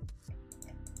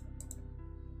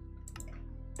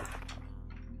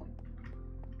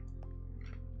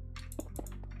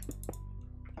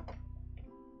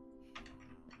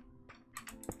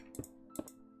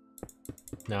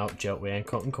 No, Joe, we ain't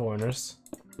cutting corners.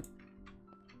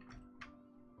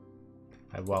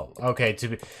 Well, okay, to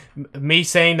be... Me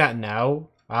saying that now,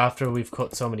 after we've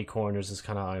cut so many corners, is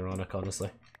kind of ironic,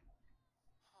 honestly.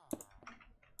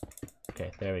 Okay,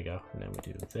 there we go. And then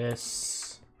we do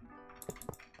this.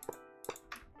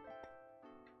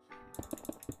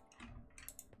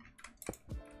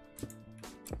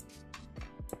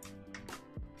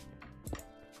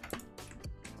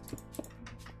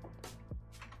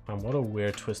 And what a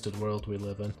weird, twisted world we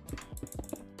live in.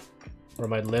 Where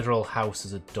my literal house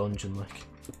is a dungeon, like.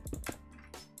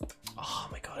 Oh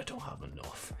my god, I don't have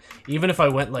enough. Even if I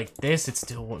went like this, it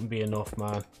still wouldn't be enough,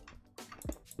 man.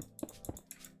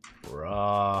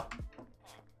 Bruh.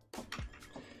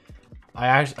 I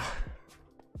actually...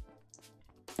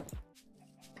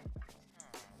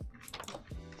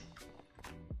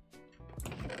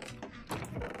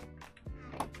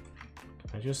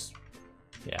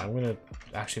 Yeah, I'm gonna...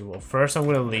 Actually, well, first I'm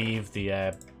gonna leave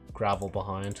the gravel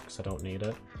behind, because I don't need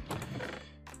it.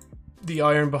 The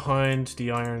iron behind,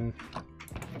 the iron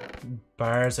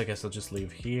bars, I guess I'll just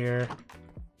leave here.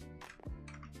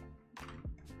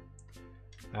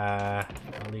 I'll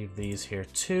leave these here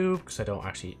too, because I don't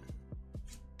actually...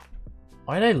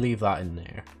 Why did I leave that in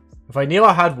there? If I knew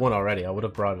I had one already, I would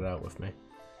have brought it out with me.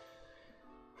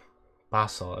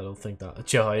 Basalt, I don't think that...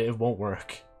 Joe, it won't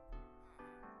work.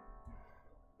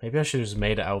 Maybe I should have just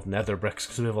made it out of nether bricks,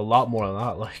 because we have a lot more than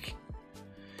that, like...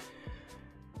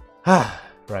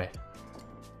 Right.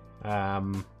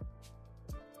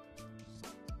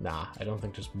 Nah, I don't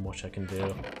think there's much I can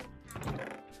do.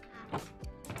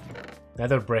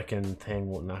 Nether brick and thing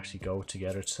wouldn't actually go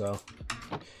together, so...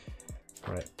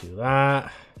 Right, do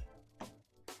that.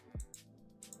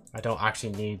 I don't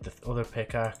actually need the other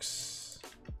pickaxe.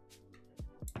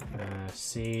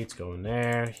 Seeds go in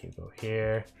there, you go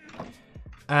here.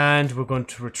 And we're going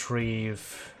to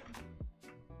retrieve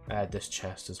this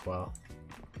chest as well.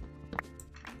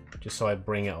 Just so I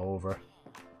bring it over.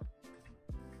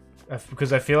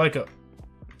 Because I feel like...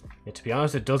 yeah, to be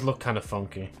honest, it does look kind of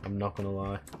funky. I'm not going to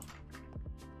lie.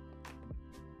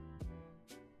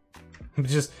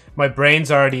 Just, my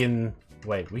brain's already in...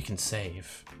 Wait, we can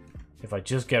save. If I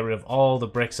just get rid of all the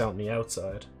bricks out on the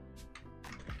outside.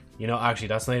 You know, actually,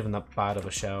 that's not even that bad of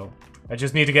a shout. I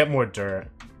just need to get more dirt.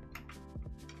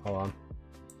 Hold on.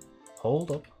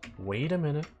 Hold up. Wait a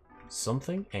minute.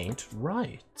 Something ain't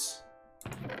right.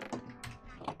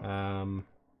 Let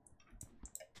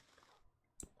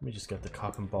me just get the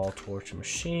cock and ball torture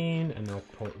machine, and I'll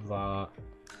put that...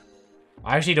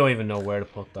 I actually don't even know where to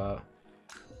put that.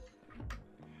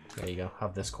 There you go.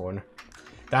 Have this corner.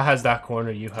 That has that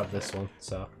corner, you have this one,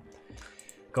 so...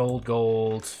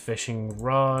 Gold, fishing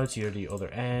rod, you're the other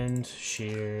end.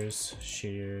 Shears.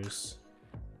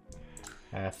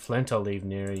 Flint I'll leave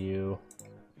near you.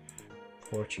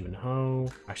 Fortune hoe.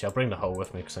 Actually, I'll bring the hoe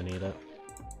with me because I need it.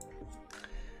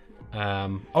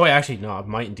 Oh wait, actually, no, I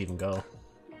mightn't even go.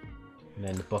 And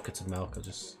then the buckets of milk, I'll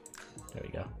just... There we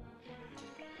go.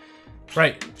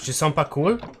 Right, je sens pas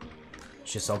cool.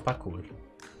 Je sens pas cool.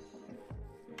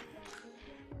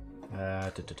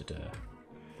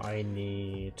 I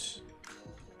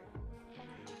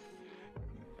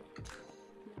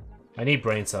need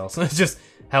brain cells. Just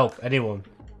help, anyone.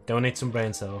 Donate some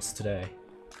brain cells today.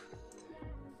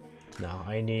 Now,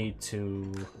 I need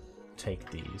to take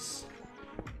these.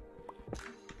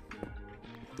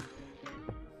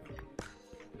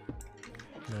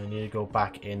 Now I need to go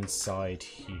back inside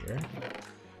here.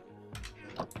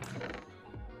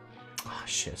 Ah,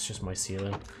 shit, it's just my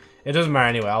ceiling. It doesn't matter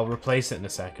anyway, I'll replace it in a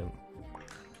second.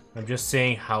 I'm just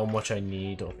seeing how much I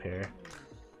need up here.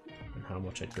 And how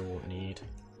much I don't need.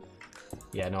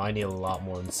 Yeah, no, I need a lot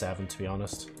more than 7, to be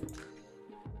honest.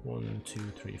 1, 2,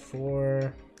 3,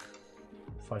 4...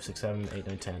 5, 6, 7, 8,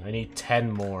 9, 10. I need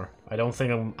 10 more. I don't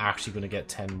think I'm actually going to get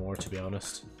 10 more, to be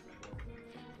honest.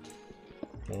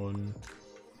 1...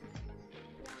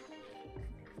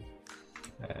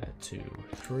 2,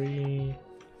 3...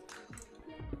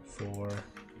 4...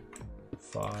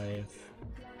 5...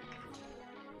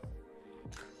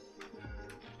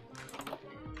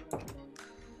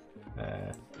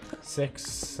 6,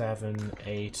 7,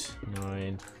 8,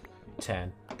 9,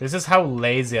 10. This is how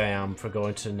lazy I am for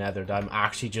going to the Nether. That I'm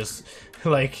actually just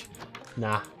like,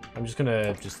 nah. I'm just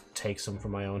gonna take some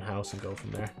from my own house and go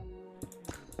from there.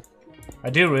 I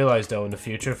do realize though, in the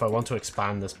future, if I want to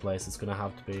expand this place, it's gonna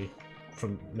have to be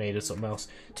made of something else.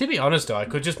 To be honest though, I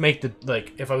could just make the,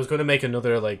 like, if I was gonna make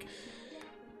another like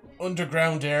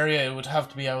underground area, it would have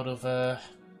to be out of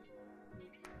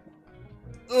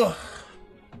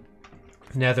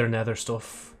Nether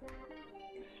stuff.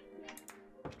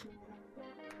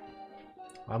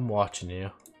 I'm watching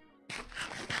you.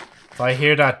 If I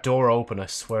hear that door open, I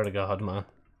swear to God, man.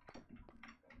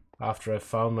 After I've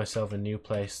found myself a new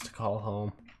place to call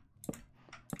home.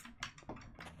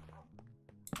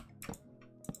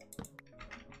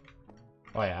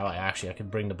 Oh yeah, actually, I can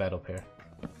bring the bed up here.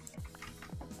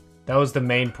 That was the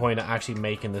main point of actually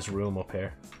making this room up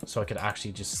here. So I could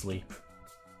actually just sleep.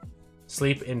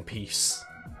 Sleep in peace.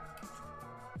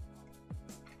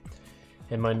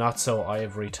 In my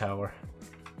not-so-ivory tower.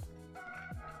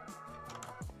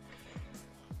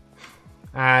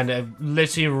 And it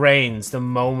literally rains the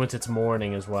moment it's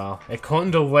morning as well. It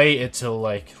couldn't have waited till,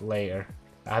 like, later.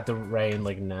 It had to rain,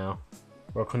 like, now.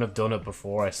 Or I couldn't have done it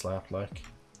before I slept, like.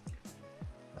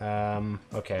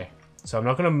 Okay. So I'm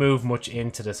not going to move much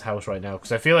into this house right now.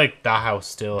 Because I feel like that house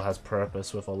still has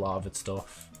purpose with a lot of its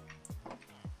stuff.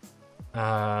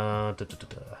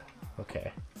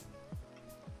 Okay.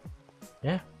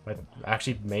 Yeah, I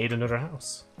actually made another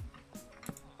house.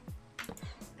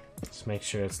 Just make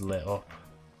sure it's lit up.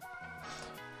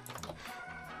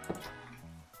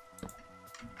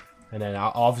 And then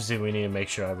obviously we need to make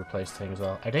sure I replace things as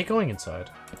well. Are they going inside?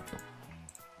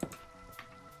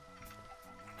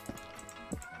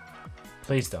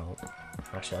 Please don't.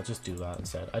 Actually, I'll just do that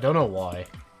instead. I don't know why,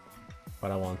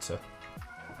 but I want to.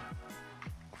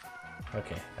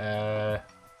 Okay,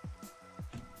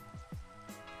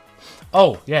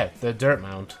 oh, yeah, the dirt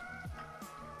mound.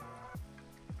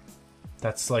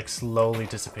 That's, like, slowly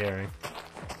disappearing.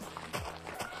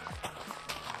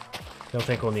 Don't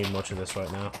think we'll need much of this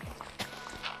right now.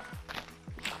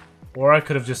 Or I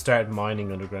could have just started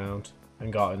mining underground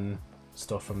and gotten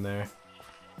stuff from there.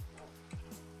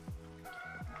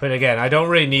 But again, I don't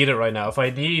really need it right now. If I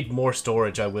need more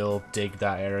storage, I will dig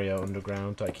that area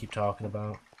underground that I keep talking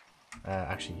about.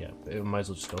 Actually, yeah, it might as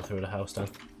well just go through the house then.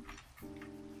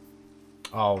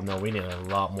 Oh no, we need a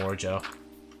lot more, Joe.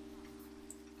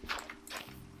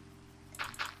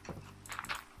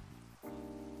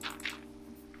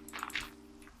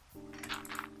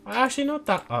 Actually, not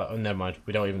that. Oh, never mind.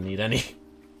 We don't even need any.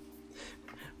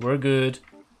 We're good.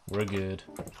 We're good.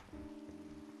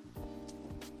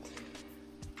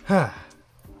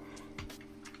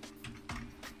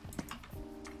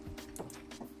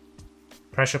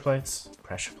 Pressure plates.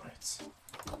 Pressure plates.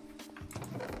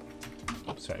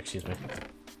 Sorry, excuse me.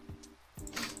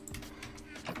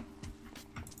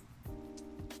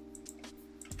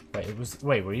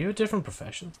 Wait, were you a different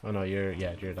profession? Oh no, you're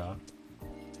that.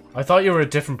 I thought you were a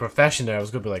different profession there. I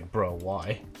was gonna be like, bro,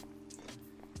 why?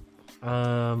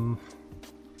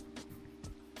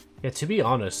 Yeah, to be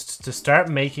honest, to start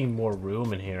making more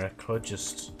room in here, I could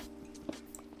just...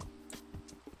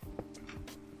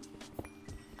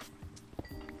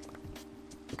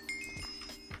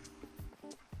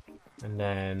 And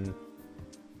then...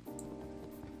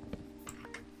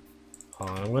 Hold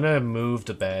on, I'm gonna move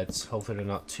the beds. Hopefully they're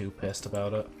not too pissed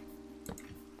about it.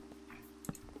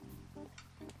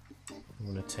 I'm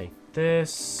gonna take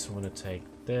this. I'm gonna take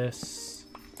this.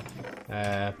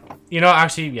 You know,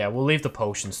 actually, yeah, we'll leave the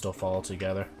potion stuff all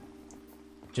together.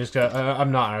 Just,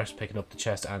 I'm not arsed picking up the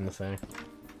chest and the thing.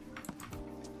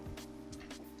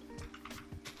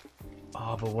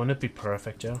 Oh, but wouldn't it be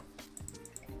perfect, Joe?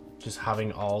 Just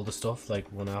having all the stuff,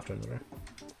 like, one after another.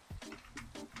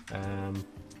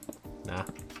 Nah.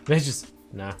 They just,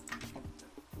 nah.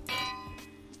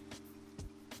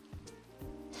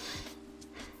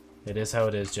 It is how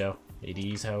it is, Joe. It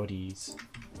is how it is.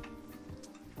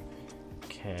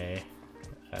 Okay.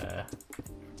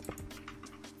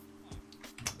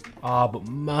 Oh, but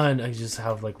man, I just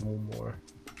have like one more.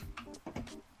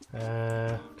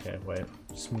 Okay, wait.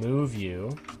 Just move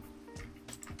you.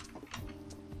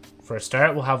 For a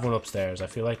start, we'll have one upstairs. I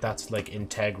feel like that's like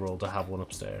integral to have one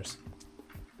upstairs.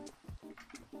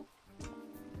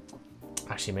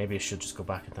 Actually, maybe I should just go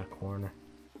back in that corner.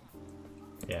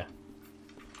 Yeah.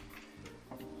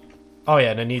 Oh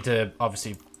yeah, and I need to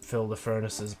obviously fill the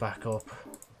furnaces back up.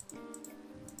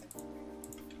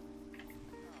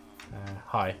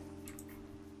 Hi.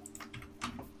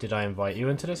 Did I invite you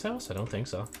into this house? I don't think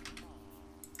so.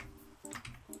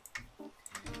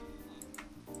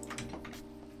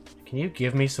 Can you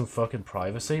give me some fucking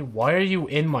privacy? Why are you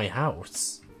in my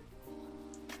house?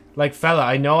 Like, fella,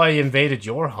 I know I invaded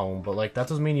your home, but like, that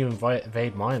doesn't mean you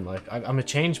invade mine. Like, I'm a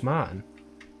changed man.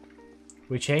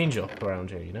 We change up around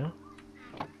here, you know?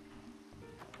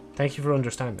 Thank you for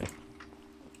understanding.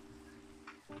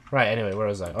 Right, anyway, where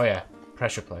was I? Oh yeah,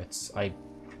 pressure plates. I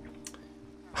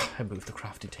moved the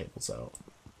crafting tables out.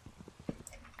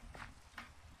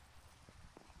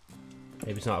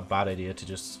 Maybe it's not a bad idea to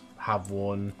just have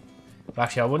one.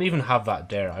 Actually, I wouldn't even have that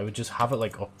there. I would just have it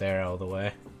like up there all the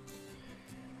way.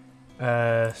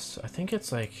 So I think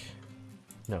it's like...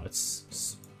 No,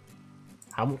 it's...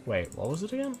 How much? Wait, what was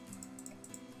it again?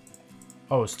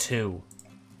 Oh, it's 2.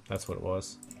 That's what it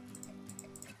was.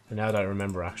 And now that I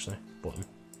remember, actually. Button.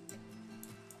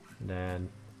 And then...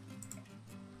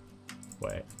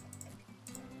 Wait.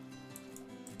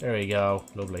 There we go.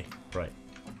 Lovely. Right.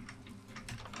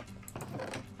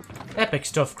 Epic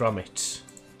stuff, Gromit.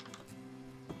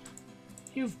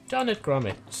 You've done it,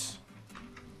 Gromit.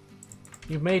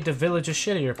 You've made the village a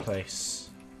shittier place.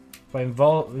 By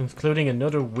including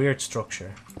another weird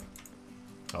structure.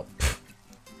 Oh.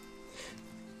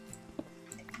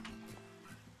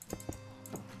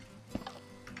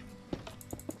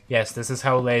 Yes, this is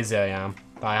how lazy I am.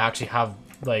 I actually have,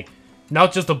 like,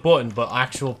 not just a button, but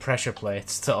actual pressure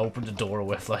plates to open the door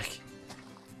with, like.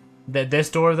 This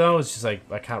door, though, is just, like,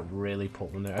 I can't really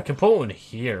put one there. I can put one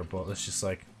here, but it's just,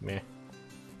 like, meh.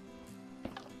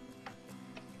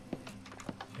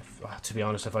 To be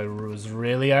honest, if I was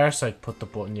really arsed, I'd put the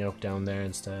button yoke down there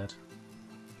instead.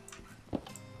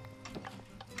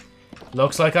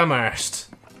 Looks like I'm arsed.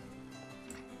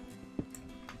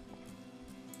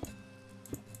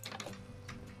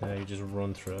 Yeah, you just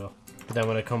run through. But then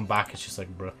when I come back, it's just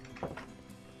like, bruh.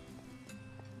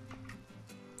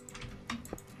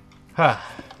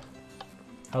 Ha!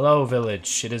 Hello,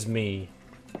 village. It is me.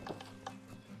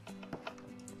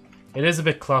 It is a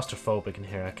bit claustrophobic in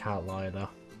here, I can't lie, though.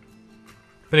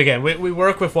 But again, we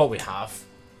work with what we have.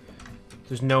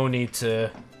 There's no need to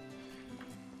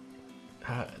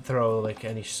throw like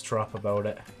any strop about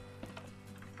it.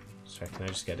 Sorry, can I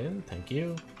just get in? Thank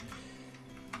you.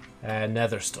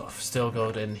 Nether stuff. Still go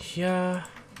in here.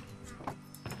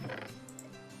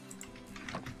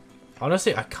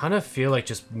 Honestly, I kind of feel like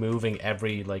just moving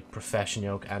every like profession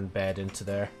yoke and bed into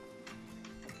there.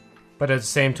 But at the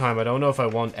same time, I don't know if I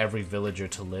want every villager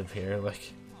to live here,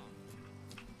 like.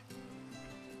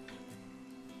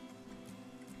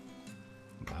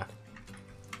 Nah.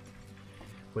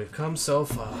 We've come so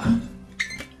far.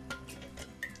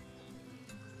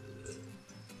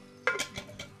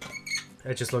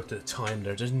 I just looked at the time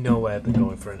there. There's no way I've been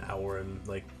going for an hour and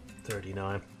like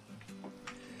 39.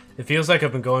 It feels like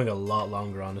I've been going a lot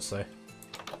longer, honestly.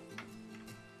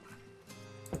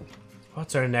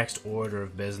 What's our next order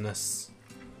of business?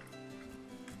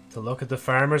 To look at the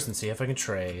farmers and see if I can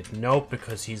trade. Nope,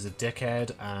 because he's a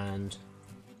dickhead. And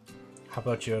how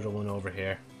about your other one over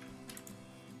here?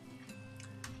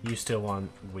 You still want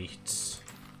wheat.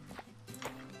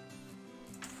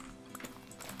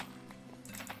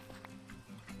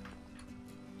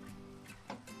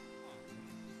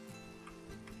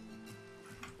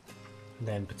 And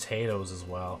then potatoes as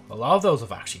well. A lot of those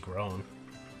have actually grown.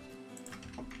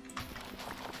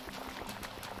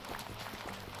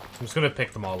 I'm just gonna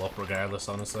pick them all up regardless,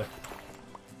 honestly.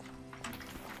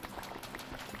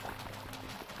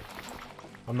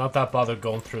 I'm not that bothered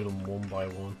going through them one by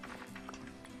one.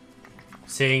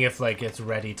 Seeing if like it's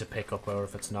ready to pick up or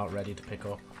if it's not ready to pick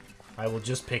up. I will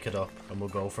just pick it up and we'll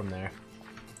go from there.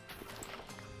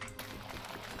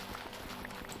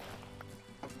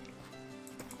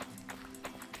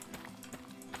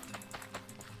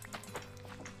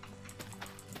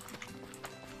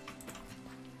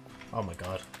 Oh my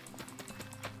god.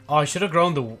 Oh, I should have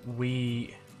grown the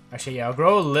wheat. Actually, yeah, I'll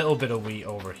grow a little bit of wheat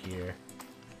over here.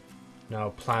 Now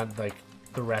plant, like,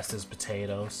 the rest is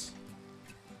potatoes.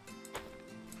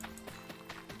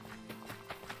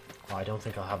 Oh, I don't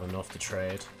think I'll have enough to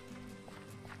trade.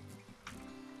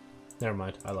 Never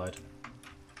mind, I lied.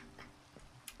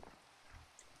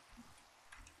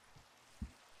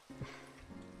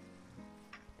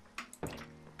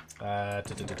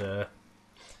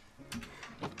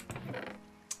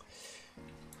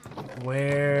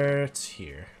 Where it's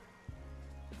here.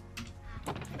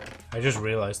 I just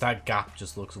realized that gap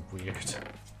just looks weird.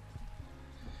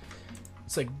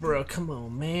 It's like, bro, come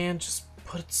on, man. Just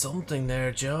put something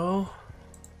there, Joe.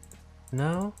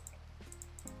 No?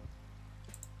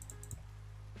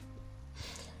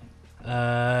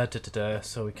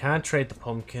 So we can't trade the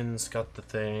pumpkins. Got the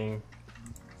thing.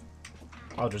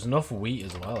 Oh, there's enough wheat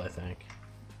as well, I think.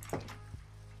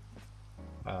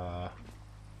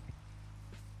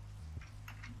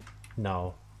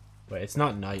 No. Wait, it's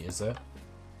not night, is it?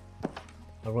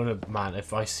 I'm gonna... Man,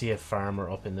 if I see a farmer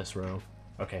up in this room...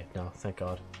 Okay, no, thank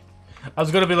God. I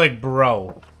was gonna be like,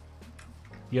 bro,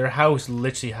 your house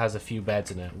literally has a few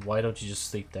beds in it. Why don't you just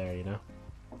sleep there, you know?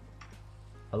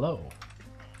 Hello.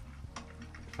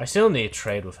 I still need to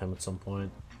trade with him at some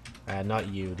point. Not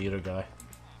you, the other guy.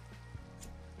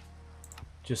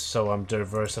 Just so I'm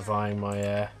diversifying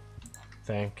my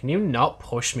thing. Can you not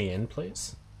push me in,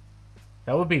 please?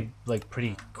 That would be, like,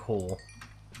 pretty cool.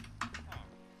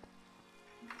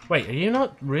 Wait, are you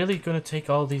not really going to take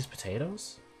all these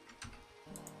potatoes?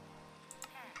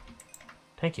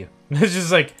 Thank you. It's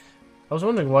just like, I was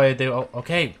wondering why they... Oh,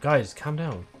 okay, guys, calm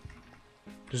down.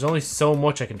 There's only so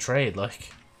much I can trade,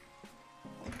 like...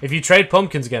 If you trade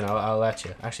pumpkins again, I'll let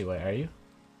you. Actually, wait, are you?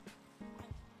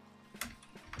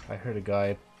 I heard a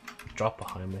guy drop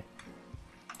behind me.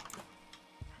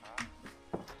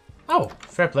 Oh,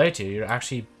 fair play to you. You're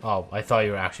actually... Oh, I thought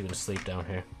you were actually going to sleep down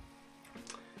here.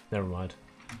 Never mind.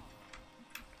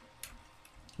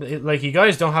 Like, you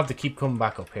guys don't have to keep coming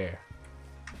back up here.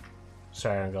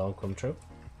 Sorry, I'm going to come true.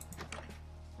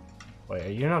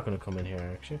 Wait, you're not going to come in here,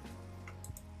 actually.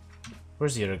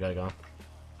 Where's the other guy gone?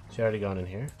 Is he already gone in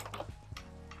here?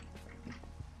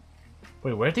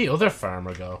 Wait, where'd the other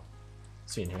farmer go?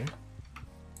 Is he in here?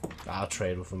 I'll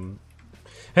trade with him.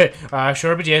 Hey,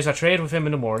 sure, but yes, I'll trade with him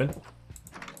in the morning.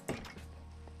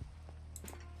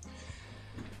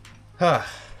 Yeah,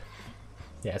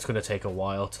 it's going to take a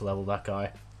while to level that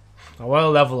guy. I want to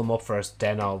level him up first,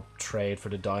 then I'll trade for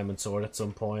the diamond sword at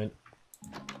some point.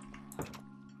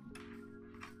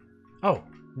 Oh,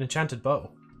 an enchanted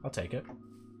bow. I'll take it.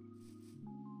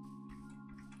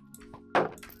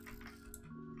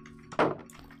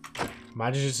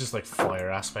 Imagine it's just like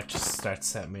fire aspect just starts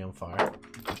setting me on fire.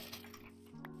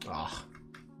 Ah,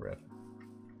 rip.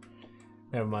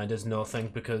 Never mind, there's nothing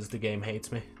because the game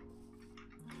hates me.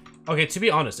 Okay, to be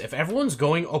honest, if everyone's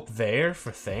going up there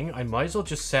for thing, I might as well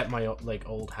just set my like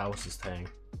old house's thing.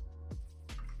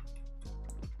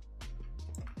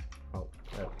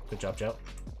 Good job, Joe.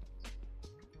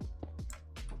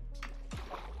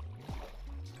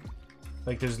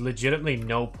 Like, there's legitimately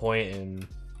no point in,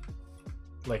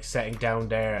 like, setting down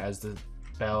there as the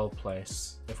bell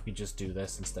place if we just do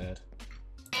this instead.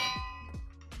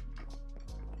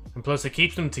 And plus, it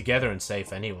keeps them together and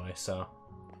safe anyway, so...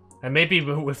 And maybe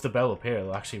with the bell up here,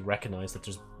 they'll actually recognize that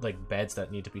there's, like, beds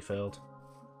that need to be filled.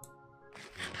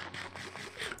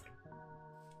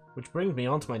 Which brings me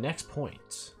on to my next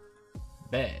point.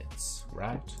 Beds,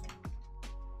 right?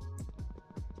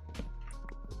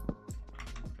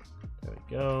 There we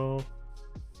go.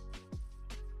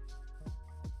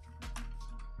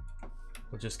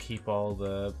 We'll just keep all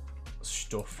the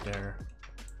stuff there.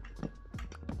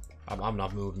 I'm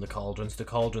not moving the cauldrons. The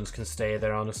cauldrons can stay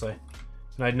there, honestly.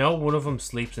 And I know one of them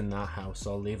sleeps in that house,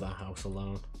 so I'll leave that house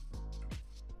alone.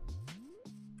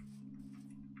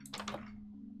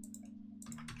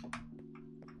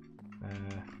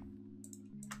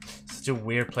 Such a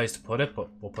weird place to put it, but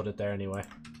we'll put it there anyway.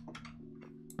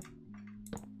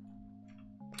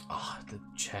 Oh, the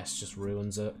chest just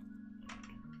ruins it.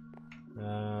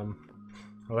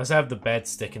 Unless I have the bed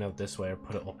sticking out this way or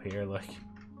put it up here, like.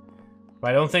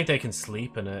 But I don't think they can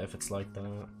sleep in it if it's like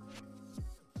that.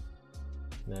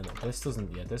 No, this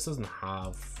doesn't, yeah, this doesn't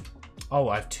have... Oh,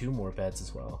 I have 2 more beds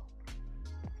as well.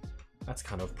 That's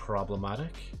kind of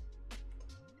problematic.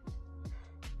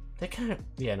 They can't,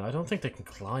 yeah, no, I don't think they can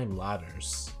climb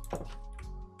ladders.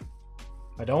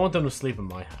 I don't want them to sleep in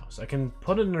my house. I can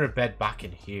put another bed back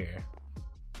in here.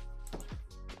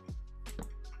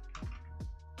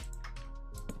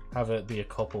 Have it be a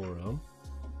couple room.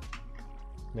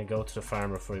 And then go to the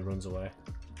farmer before he runs away.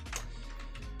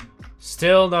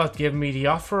 Still not giving me the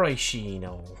offer,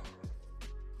 Ishino.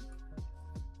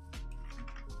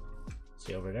 Is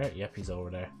he over there? Yep, he's over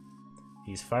there.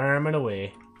 He's farming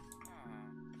away.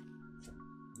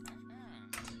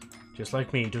 Just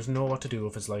like me, he doesn't know what to do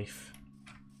with his life.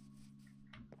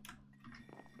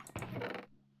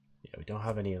 Yeah, we don't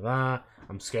have any of that.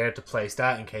 I'm scared to place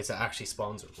that in case it actually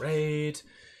spawns a raid.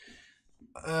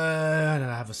 I don't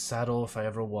have a saddle if I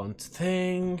ever want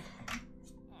thing.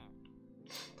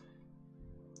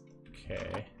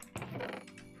 Okay.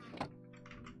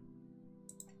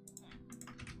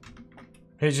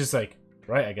 It's just like,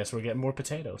 right, I guess we're getting more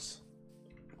potatoes.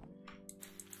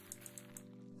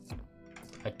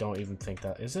 I don't even think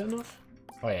that... Is it enough?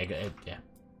 Oh yeah, yeah.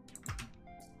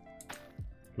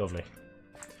 Lovely.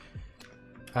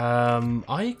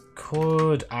 I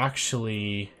could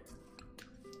actually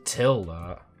till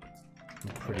that.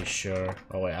 I'm pretty sure.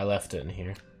 Oh wait, I left it in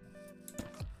here.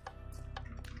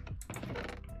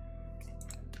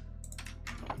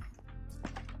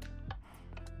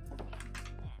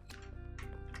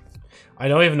 I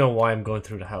don't even know why I'm going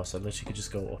through the house. I literally could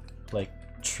just go up, like,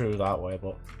 through that way,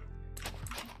 but...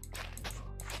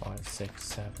 5, 6,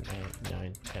 7, 8,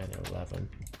 9, 10, 11.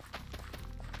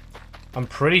 I'm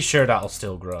pretty sure that'll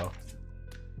still grow.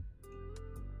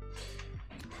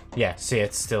 Yeah, see,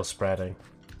 it's still spreading.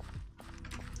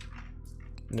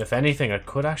 And if anything, I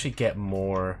could actually get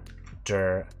more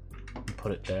dirt and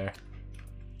put it there.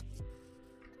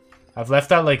 I've left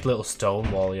that, like, little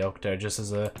stone wall yoke there just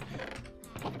as a...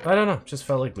 I don't know, just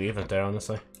felt like leaving it there,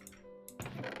 honestly.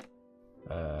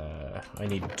 I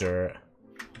need dirt.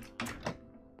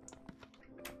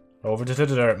 Over to the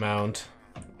dirt mound.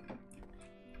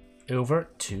 Over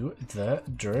to the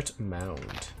dirt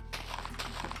mound.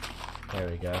 There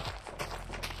we go.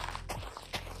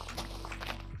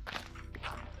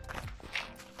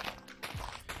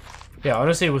 Yeah,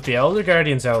 honestly, with the Elder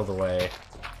Guardians out of the way,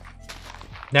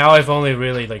 now I've only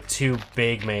really, like, 2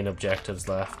 big main objectives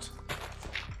left.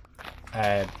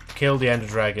 Kill the Ender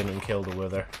Dragon and kill the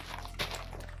Wither.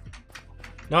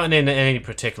 Not in any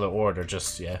particular order,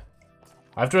 just, yeah.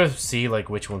 I have to see, like,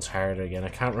 which one's harder again. I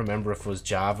can't remember if it was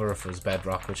Java or if it was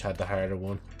Bedrock which had the harder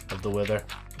one of the Wither.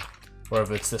 Or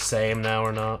if it's the same now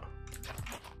or not.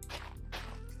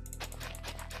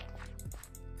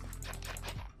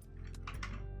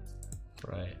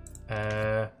 Right.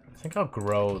 I think I'll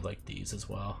grow, like, these as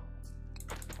well.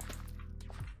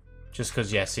 Just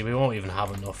because, yeah, see, we won't even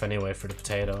have enough anyway for the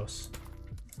potatoes.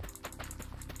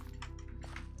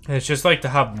 And it's just like to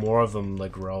have more of them,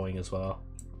 like, growing as well.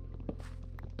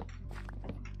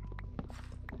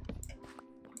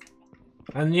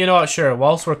 And you know what, sure,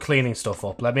 whilst we're cleaning stuff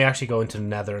up, let me actually go into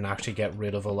Nether and actually get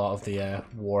rid of a lot of the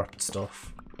warped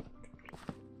stuff.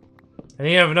 And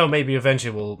you never know, maybe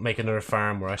eventually we'll make another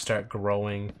farm where I start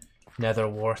growing Nether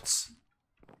warts.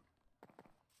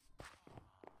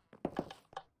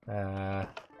 Nah,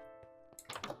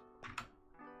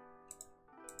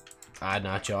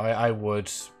 Joe, I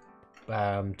would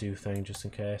do thing just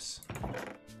in case.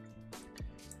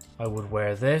 I would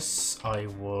wear this. I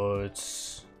would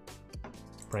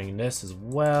bring this as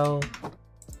well.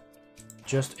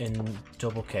 Just in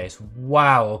double case.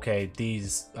 Wow, okay,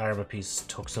 these armor pieces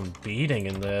took some beating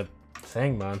in the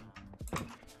thing, man.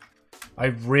 I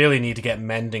really need to get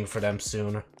mending for them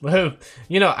sooner.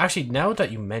 You know, actually, now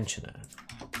that you mention it,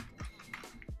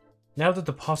 now that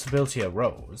the possibility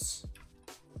arose...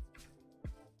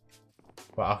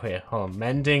 Well, okay, hold on.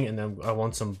 Mending, and then I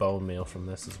want some bone meal from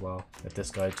this as well. If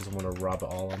this guy doesn't want to rub it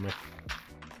all on me.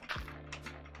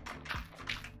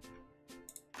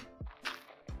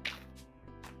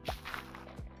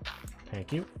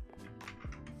 Thank you.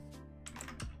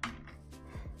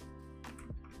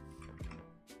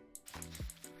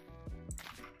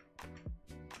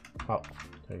 Oh,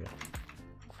 there you go.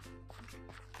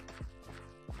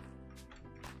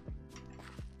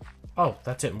 Oh,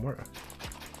 that didn't work.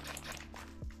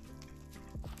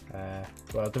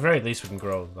 Well, at the very least we can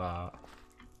grow that.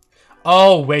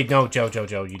 Oh, wait, no, Joe,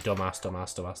 you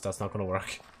dumbass. That's not gonna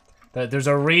work. There's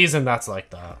a reason that's like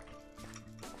that.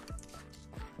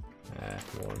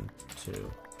 1,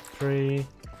 2, 3.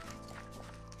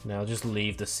 Now I'll just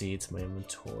leave the seeds in my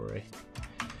inventory.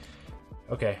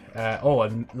 Okay, oh,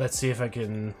 and let's see if I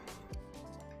can...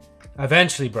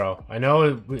 Eventually, bro. I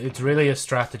know it's really a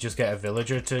strat to just get a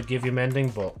villager to give you mending,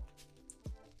 but...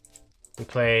 We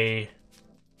play...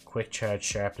 Quick charge,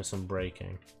 sharpness, and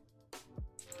breaking.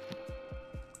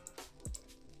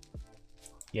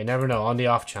 You never know. On the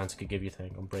off chance it could give you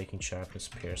thing. On breaking, sharpness,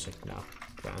 piercing. No.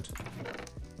 Grand.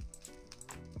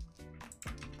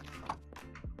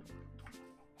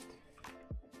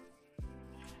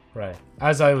 Right.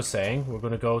 As I was saying, we're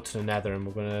going to go to the nether and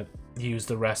we're going to use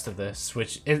the rest of this,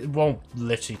 which it won't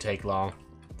literally take long.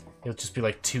 It'll just be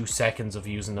like 2 seconds of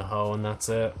using the hoe and that's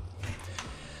it.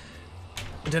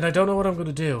 And then I don't know what I'm going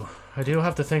to do. I do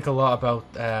have to think a lot about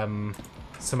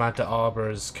Samantha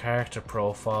Auber's character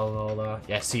profile and all that.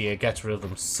 Yeah, see, it gets rid of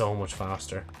them so much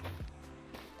faster.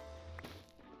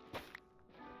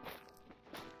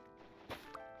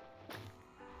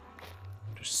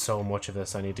 There's so much of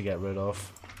this I need to get rid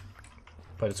of.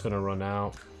 But it's going to run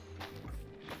out.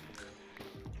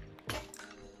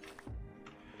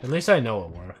 At least I know it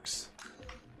works.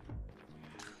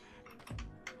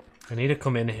 I need to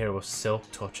come in here with Silk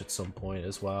Touch at some point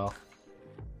as well.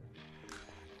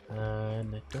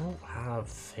 And I don't have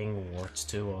Thing Warts,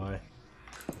 do I?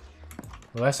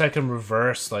 Unless I can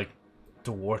reverse, like,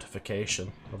 the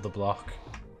wartification of the block.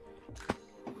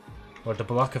 Or the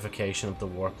blockification of the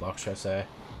wart block, should I say.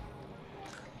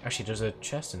 Actually, there's a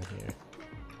chest in here.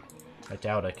 I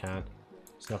doubt I can.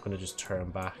 It's not going to just turn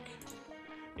back.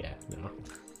 Yeah, no.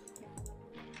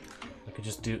 I could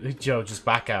just do... Joe, just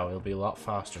back out. It'll be a lot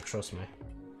faster, trust me.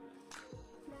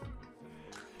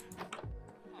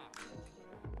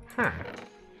 Huh.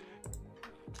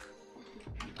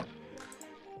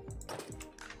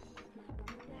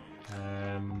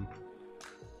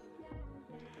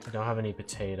 I don't have any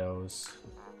potatoes.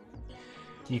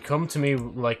 You come to me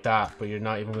like that, but you're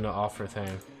not even going to offer a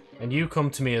thing. And you come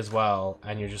to me as well,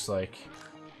 and you're just like,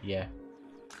 yeah.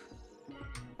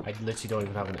 I literally don't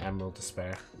even have an emerald to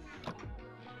spare.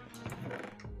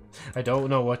 I don't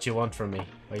know what you want from me.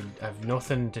 I have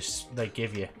nothing to like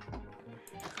give you.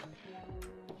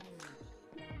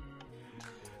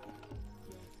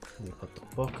 Let me put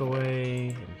the book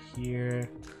away in here.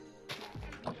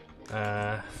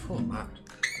 Oh man.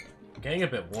 I'm getting a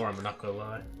bit warm, I'm not gonna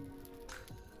lie.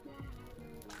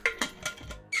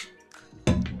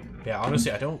 Yeah,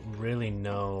 honestly, I don't really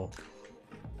know.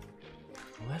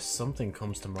 Unless something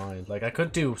comes to mind. Like, I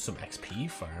could do some XP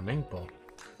farming, but...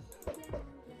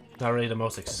 Not really the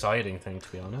most exciting thing,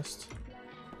 to be honest.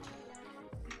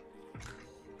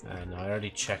 No, I already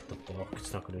checked the book.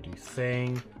 It's not going to do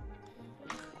thing.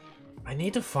 I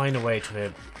need to find a way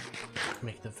to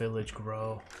make the village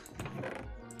grow.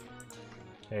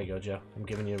 There you go, Joe. I'm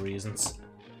giving you reasons.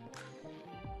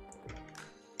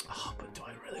 Oh, but do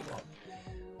I really want...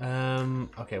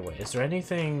 Okay, wait. Is there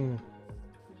anything...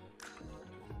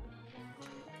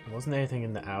 There wasn't anything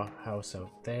in the house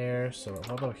out there, so what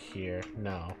about here?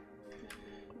 No.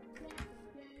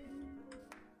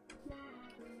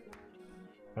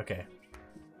 Okay.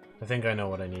 I think I know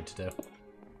what I need to do.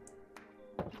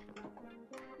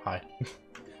 Hi.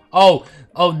 Oh!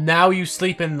 Oh, now you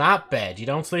sleep in that bed. You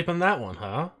don't sleep in that one,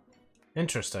 huh?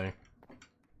 Interesting.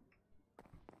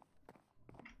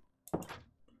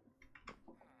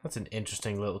 That's an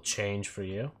interesting little change for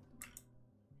you.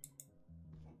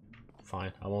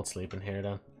 Fine, I won't sleep in here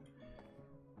then.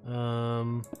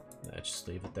 Just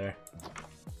leave it there.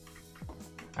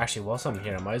 Actually, whilst I'm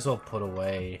here, I might as well put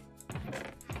away...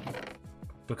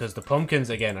 Because the pumpkins,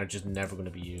 again, are just never going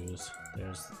to be used.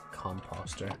 There's the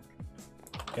composter.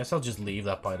 Guess I'll just leave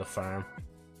that by the farm.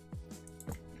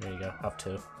 There you go. Have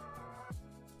two.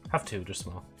 Have two, they're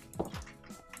small.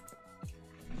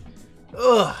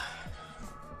 Ugh.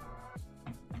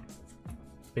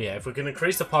 But yeah, if we can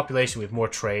increase the population, we have more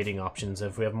trading options.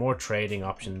 If we have more trading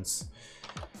options,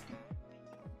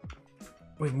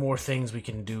 we have more things we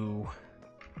can do.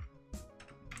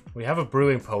 We have a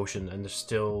brewing potion, and there's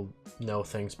still no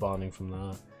thing spawning from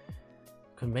that.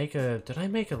 Could make a... Did I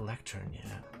make a lectern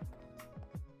yet?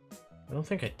 I don't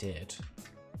think I did.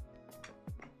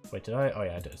 Wait, did I? Oh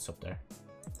yeah, I did. It's up there.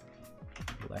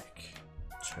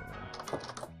 Lectern.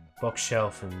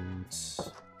 Bookshelf and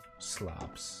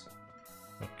slabs.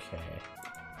 Okay.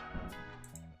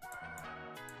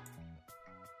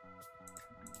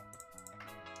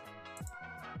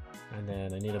 And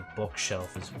then I need a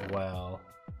bookshelf as well.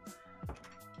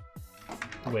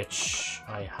 Which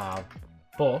I have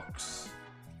books.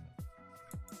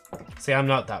 See, I'm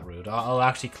not that rude. I'll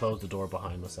actually close the door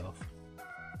behind myself.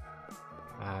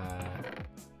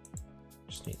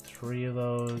 Just need 3 of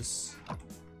those.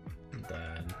 And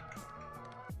then...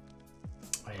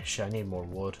 Oh, yeah, shit, I need more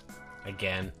wood.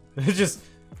 Again. Just...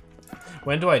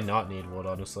 When do I not need wood,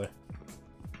 honestly?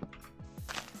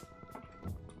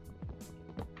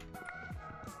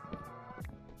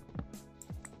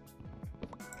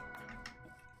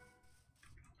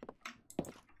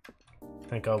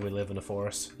 Thank God we live in a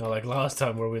forest. Not like last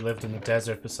time where we lived in the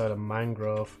desert beside a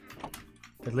mangrove.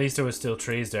 At least there was still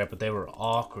trees there, but they were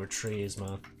awkward trees,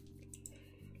 man.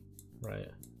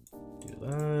 Right. Do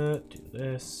that. Do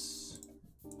this.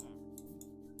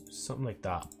 Something like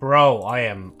that. Bro, I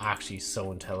am actually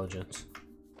so intelligent.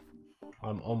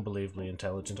 I'm unbelievably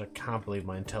intelligent. I can't believe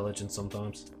my intelligence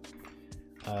sometimes.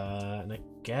 And I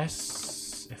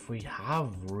guess if we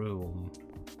have room...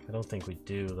 I don't think we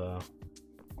do, though.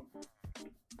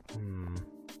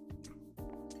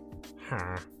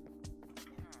 Huh.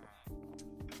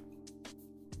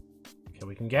 Okay,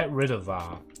 we can get rid of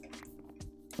that.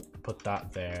 Put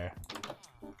that there.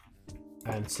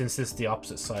 And since this is the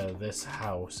opposite side of this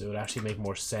house, it would actually make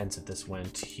more sense if this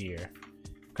went here.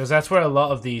 Because that's where a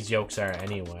lot of these yolks are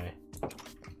anyway.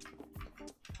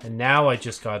 And now I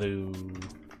just got to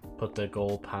put the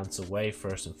gold pants away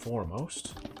first and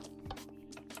foremost.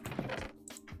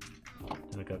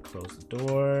 Then I gotta close the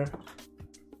door.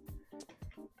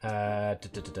 I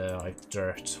have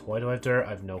dirt. Why do I have dirt? I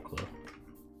have no clue.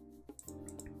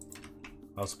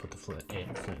 I'll also put the flint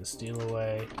and steel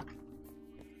away.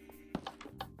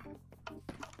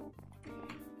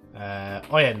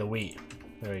 Oh yeah, and the wheat.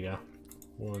 There we go.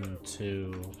 1,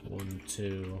 2, 1,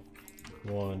 2,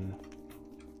 1.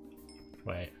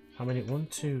 Wait, how many? 1,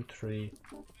 2, 3.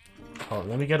 Oh,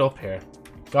 let me get up here.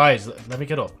 Guys, let me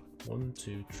get up. 1,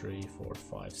 2, 3, 4,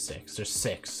 5, 6. There's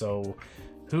 6, so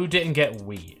who didn't get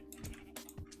wheat?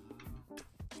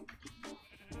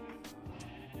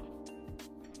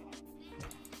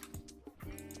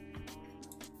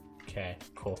 Okay,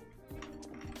 cool.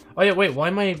 Oh yeah, wait, why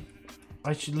am I...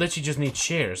 I should literally just need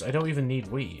shears. I don't even need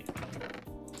wheat.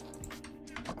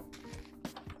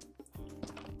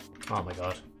 Oh my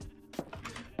god.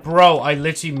 Bro, I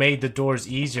literally made the doors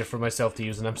easier for myself to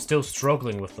use and I'm still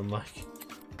struggling with them, like...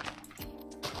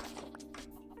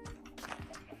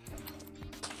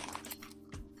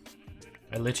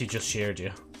 I literally just sheared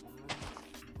you.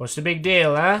 What's the big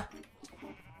deal, huh?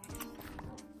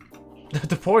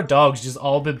 The poor dog's just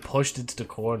all been pushed into the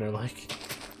corner, like...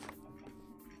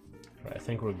 Right, I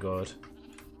think we're good.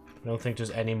 I don't think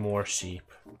there's any more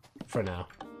sheep. For now.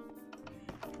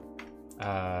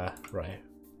 Right.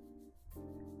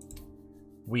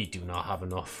 We do not have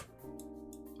enough.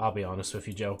 I'll be honest with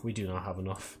you, Joe. We do not have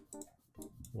enough.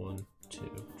 1,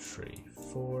 2, 3,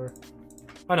 4.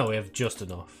 Oh no, we have just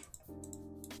enough.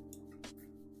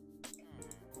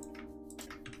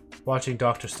 Watching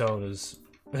Dr. Stone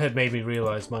had made me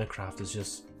realize Minecraft is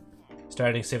just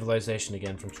starting civilization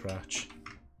again from scratch.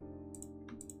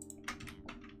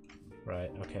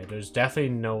 Right, okay, there's definitely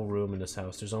no room in this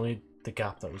house. There's only the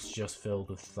gap that was just filled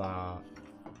with that.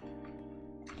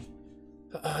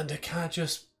 And I can't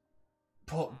just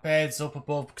put beds up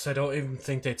above because I don't even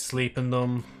think they'd sleep in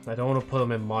them. I don't want to put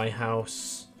them in my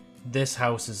house. This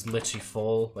house is literally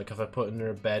full. Like, if I put in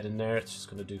a bed in there, it's just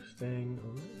going to do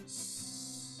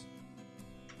things.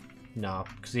 No,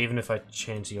 because even if I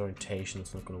change the orientation,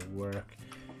 it's not going to work.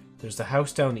 There's the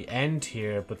house down the end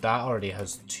here, but that already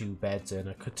has 2 beds in.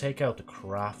 I could take out the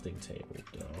crafting table,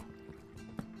 though.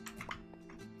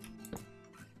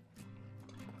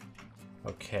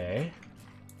 Okay.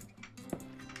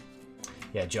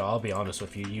 Yeah, Joe, I'll be honest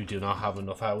with you. You do not have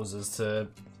enough houses to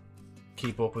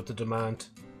keep up with the demand.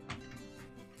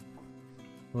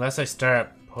 Unless I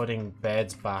start putting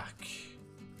beds back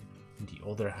in the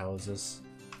other houses.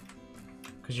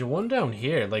 Because your one down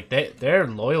here, like, they're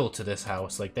loyal to this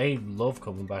house. Like, they love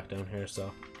coming back down here,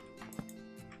 so.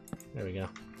 There we go.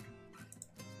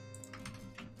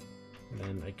 And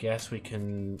then I guess we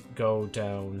can go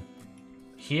down.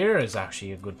 Here is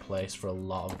actually a good place for a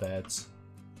lot of beds.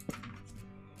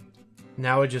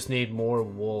 Now I just need more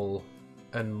wool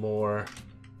and more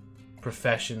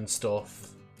profession stuff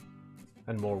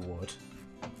and more wood.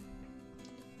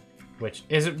 Which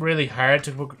isn't really hard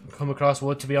to come across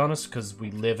wood, to be honest, because we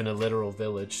live in a literal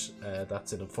village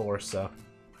that's in a forest, so.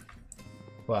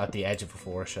 Well, at the edge of a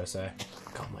forest, should I say.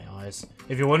 God, my eyes.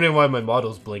 If you're wondering why my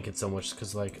model's blinking so much, it's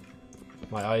because, like,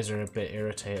 my eyes are a bit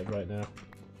irritated right now.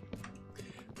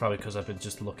 Probably because I've been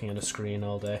just looking at a screen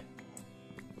all day.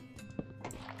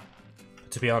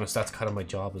 To be honest, that's kind of my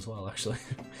job as well, actually.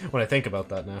 When I think about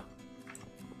that now.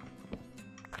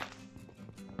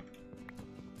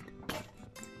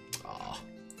 Oh.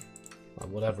 Well,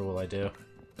 whatever will I do?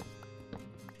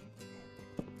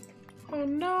 Oh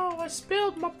no, I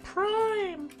spilled my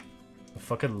prime! I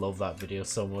fucking love that video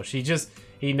so much.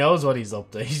 He knows what he's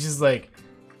up to. He's just like,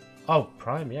 oh,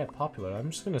 prime, yeah, popular.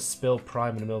 I'm just gonna spill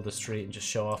prime in the middle of the street and just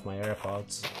show off my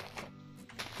AirPods.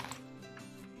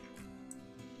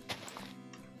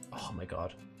 Oh my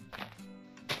god.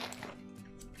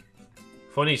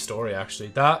 Funny story, actually.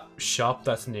 That shop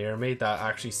that's near me that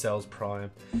actually sells prime,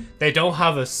 they don't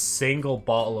have a single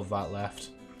bottle of that left.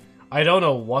 I don't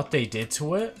know what they did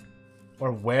to it.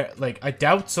 Or where, like, I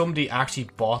doubt somebody actually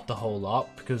bought the whole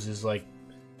lot because it's like,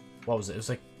 what was it? It was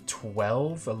like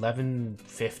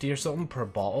 11.50 or something per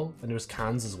bottle, and there was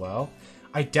cans as well.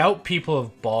 I doubt people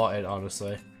have bought it,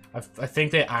 honestly. I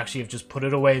think they actually have just put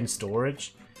it away in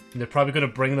storage, and they're probably going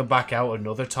to bring them back out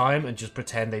another time and just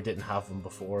pretend they didn't have them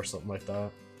before or something like that.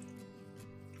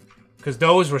 Because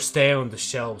those were staying on the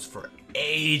shelves for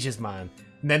ages, man.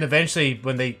 And then eventually,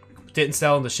 when they didn't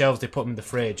sell on the shelves, they put them in the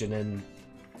fridge, and then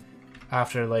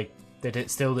after, like, they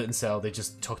still didn't sell, they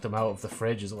just took them out of the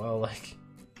fridge as well, like.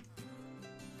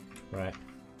 Right.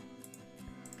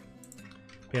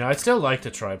 You know, I'd still like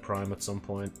to try Prime at some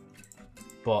point.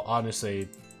 But honestly,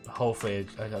 hopefully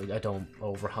I don't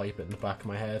overhype it in the back of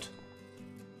my head.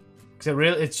 Because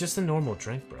it's just a normal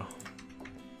drink, bro.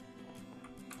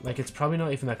 Like, it's probably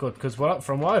not even that good. Because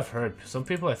from what I've heard, some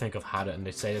people I think have had it and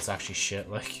they say it's actually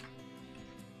shit, like.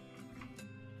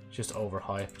 Just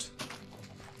overhyped.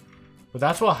 But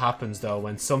that's what happens, though,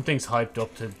 when something's hyped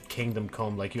up to Kingdom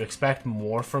Come. Like, you expect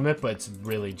more from it, but it's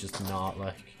really just not,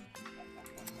 like.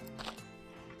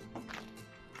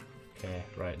 Okay,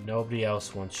 right. Nobody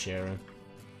else wants sharing.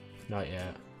 Not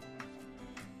yet.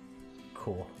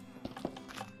 Cool.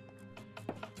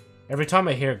 Every time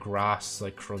I hear grass,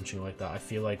 like, crunching like that, I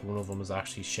feel like one of them has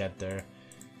actually shed their...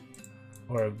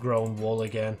 or grown wool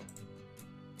again.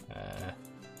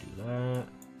 Do that.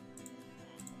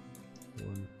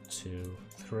 1, 2,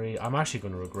 3. I'm actually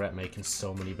going to regret making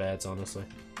so many beds, honestly.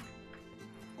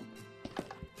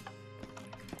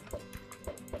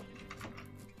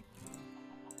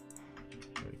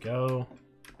 There we go.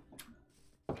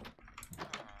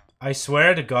 I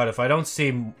swear to God, if I don't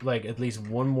see, like, at least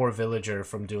one more villager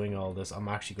from doing all this, I'm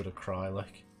actually going to cry,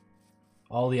 like.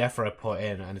 All the effort I put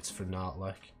in, and it's for naught,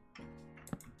 like.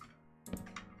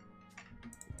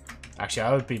 Actually,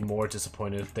 I would be more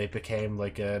disappointed if they became,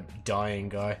 like, a dying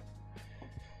guy.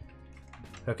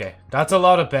 Okay, that's a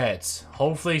lot of beds.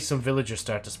 Hopefully some villagers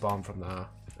start to spawn from that.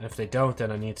 And if they don't,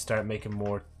 then I need to start making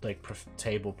more, like,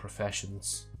 table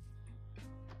professions.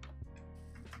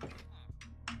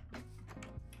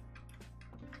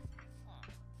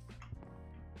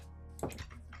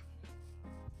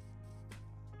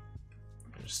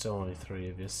 There's still only 3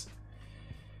 of us.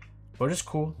 But it's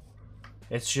cool.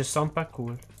 It's just something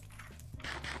cool.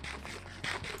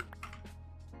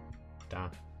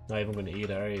 Damn. Not even going to eat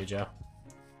it, are you, Joe?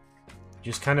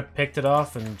 Just kind of picked it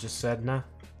off and just said, nah.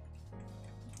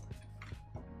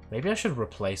 Maybe I should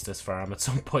replace this farm at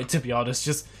some point, to be honest.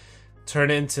 Just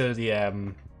turn it into the,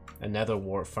 a nether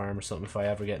wart farm or something if I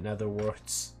ever get nether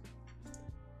warts.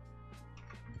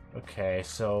 Okay,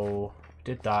 so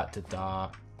did that.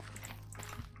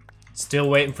 Still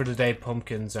waiting for the day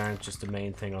pumpkins aren't just the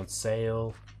main thing on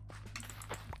sale.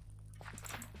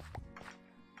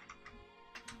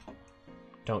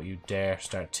 Don't you dare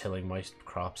start tilling my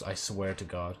crops. I swear to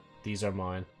God. These are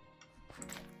mine.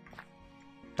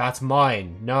 That's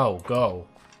mine. No, go.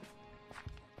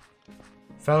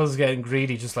 Fella's getting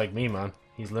greedy just like me, man.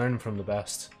 He's learning from the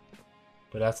best.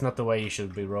 But that's not the way you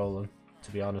should be rolling.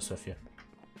 to be honest with you.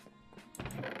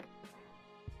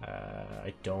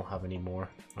 I don't have any more.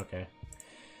 Okay.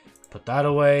 Put that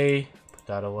away. Put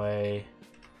that away.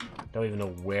 Don't even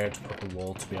know where to put the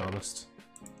wool, to be honest.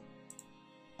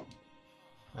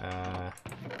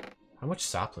 How much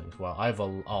saplings? Well, I have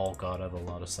a... Oh god, I have a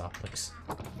lot of saplings.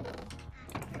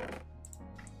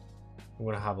 I'm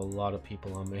gonna have a lot of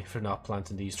people on me for not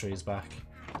planting these trees back.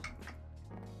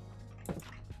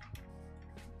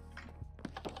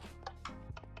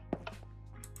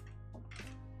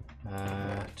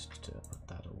 Put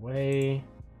that away.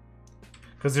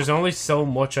 Because there's only so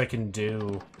much I can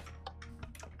do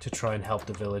to try and help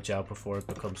the village out before it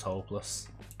becomes hopeless.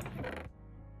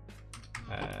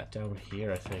 Down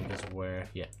here, I think, is where...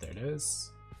 Yeah, there it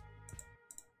is.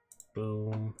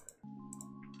 Boom.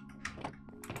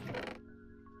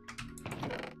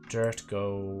 Dirt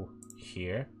go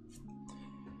here.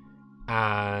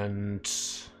 And...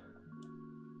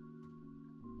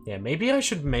 yeah, maybe I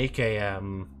should make a,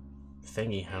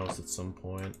 thingy house at some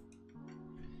point.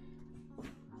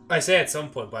 I say at some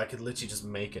point, but I could literally just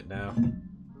make it now.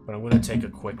 But I'm gonna take a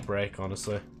quick break,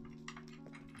 honestly.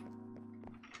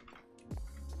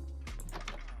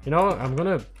 You know what? I'm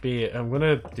gonna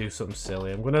do something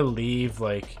silly. I'm gonna leave,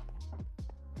 like...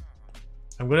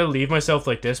 I'm gonna leave myself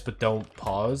like this, but don't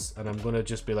pause. And I'm gonna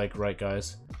just be like, right,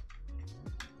 guys.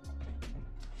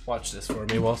 Watch this for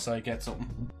me whilst I get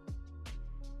something.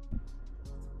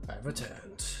 I've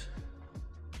returned.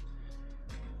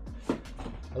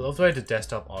 I love the way the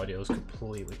desktop audio is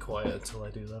completely quiet until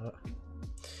I do that.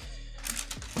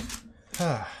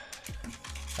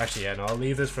 Actually, yeah, no, I'll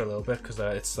leave this for a little bit because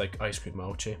it's like ice cream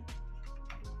mochi.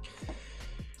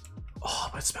 Oh,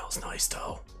 but it smells nice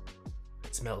though.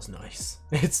 It smells nice.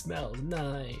 It smells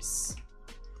nice.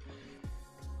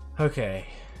 Okay.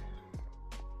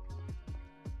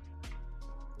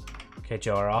 Okay,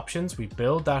 Joe, our options. We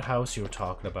build that house you were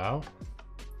talking about.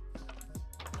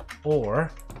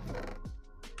 Or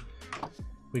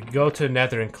we could go to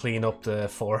Nether and clean up the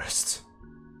forest.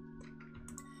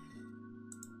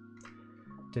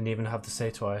 Didn't even have to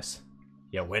say twice.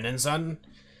 Yeah, winning, son.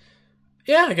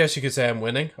 Yeah, I guess you could say I'm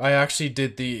winning. I actually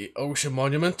did the ocean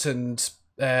monument and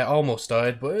almost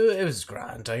died, but it was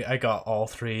grand. I got all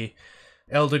 3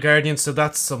 Elder Guardians, so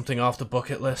that's something off the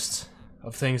bucket list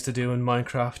of things to do in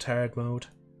Minecraft hard mode.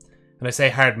 And I say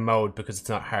hard mode because it's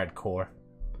not hardcore.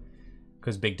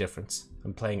 Because big difference.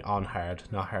 I'm playing on hard,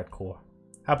 not hardcore.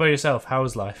 How about yourself?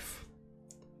 How's life?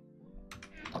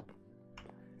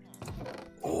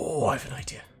 Oh, I have an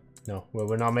idea. No, well,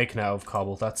 we're not making it out of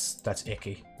cobble. That's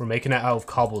icky. We're making it out of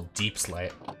cobble deep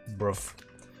slate, bruv.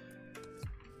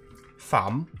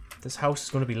 Fam, this house is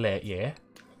going to be lit, yeah?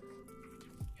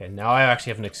 Okay, now I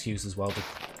actually have an excuse as well to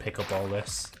pick up all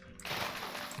this.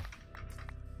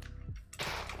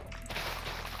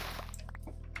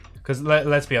 Because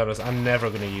let's be honest, I'm never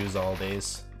going to use all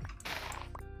these.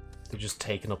 They're just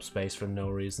taking up space for no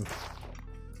reason.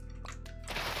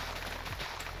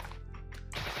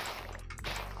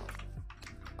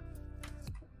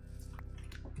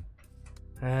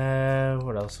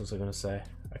 What else was I gonna say?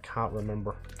 I can't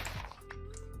remember.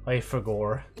 I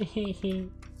forgot.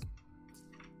 You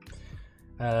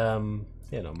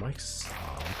know, Mike's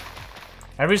on.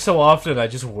 Every so often I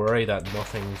just worry that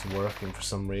nothing's working for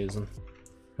some reason.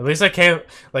 At least I can't,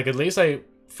 like, at least I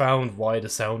found why the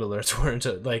sound alerts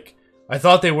weren't, like, I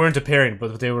thought they weren't appearing,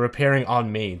 but they were appearing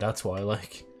on me, that's why,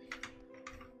 like.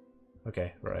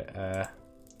 Okay, right,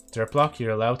 Dirt Block,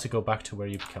 you're allowed to go back to where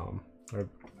you come. Or,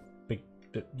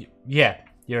 yeah,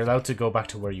 you're allowed to go back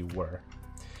to where you were.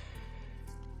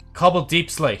 Cobble Deep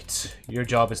Slate, your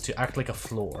job is to act like a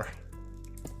floor.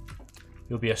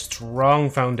 You'll be a strong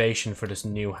foundation for this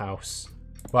new house.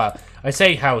 Well, I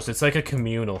say house, it's like a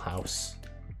communal house.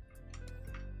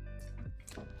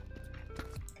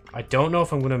 I don't know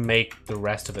if I'm going to make the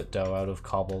rest of it, though, out of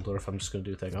cobbled, or if I'm just going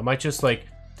to do a thing. I might just, like...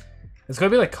 It's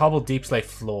going to be like cobbled deep slate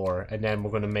floor, and then we're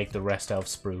going to make the rest out of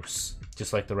spruce.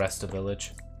 Just like the rest of the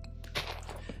village.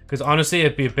 Because honestly,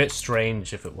 it'd be a bit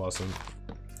strange if it wasn't.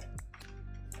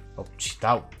 Oh, gee,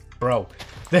 that... Bro.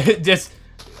 Just...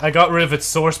 I got rid of its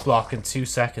source block in 2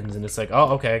 seconds, and it's like,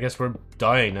 oh, okay, I guess we're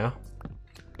dying now.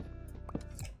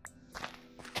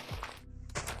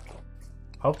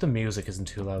 I hope the music isn't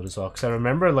too loud as well, because I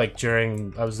remember, like,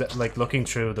 during... I was, like, looking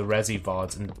through the Resi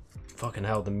VODs, and fucking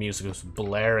hell, the music was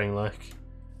blaring, like.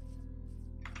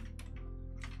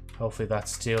 Hopefully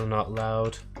that's still not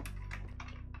loud.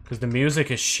 Because the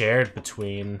music is shared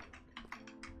between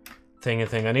thing and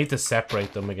thing. I need to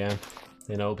separate them again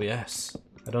in OBS.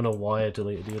 I don't know why I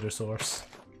deleted the other source.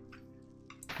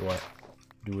 Do I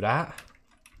do that?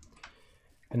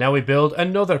 And now we build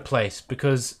another place,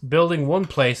 because building one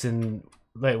place in,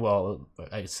 like, well,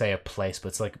 I say a place, but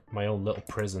it's like my own little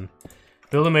prison.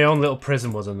 Building my own little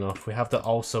prison was enough. We have to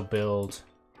also build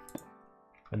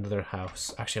another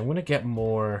house. Actually, I'm going to get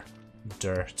more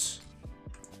dirt.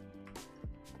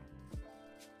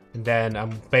 And then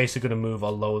I'm basically going to move a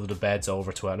load of the beds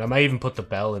over to it. And I might even put the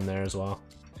bell in there as well.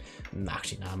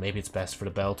 Actually, no, maybe it's best for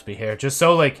the bell to be here. Just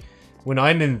so, like, when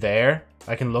I'm in there,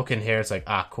 I can look in here. It's like,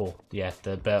 ah, cool. Yeah,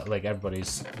 the bell, like,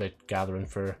 everybody's, like, gathering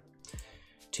for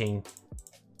ting.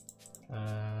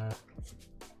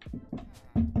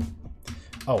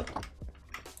 Oh.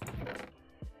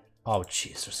 Oh,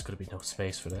 jeez, there's going to be no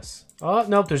space for this. Oh,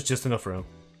 nope, there's just enough room.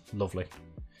 Lovely.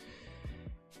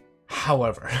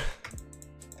 However,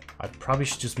 I probably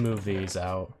should just move these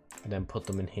out and then put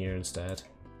them in here instead.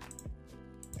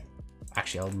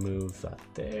 Actually, I'll move that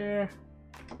there.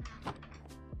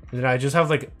 And then I just have,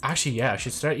 like... Actually, yeah, I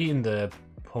should start eating the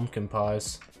pumpkin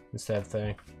pies instead of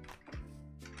thing.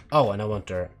 Oh, and I want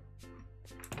dirt.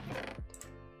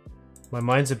 My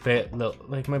mind's a bit...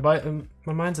 Like, my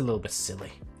mind's a little bit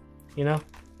silly. You know?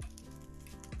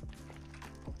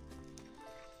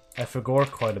 I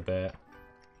forgot quite a bit.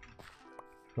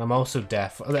 And I'm also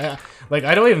deaf. Like,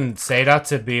 I don't even say that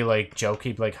to be, like,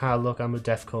 jokey. Like, ha, look, I'm a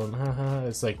deaf cunt. Haha.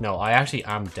 It's like, no, I actually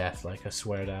am deaf. Like, I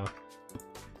swear down.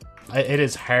 It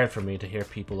is hard for me to hear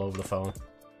people over the phone.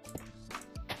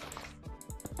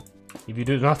 If you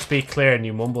do not speak clear and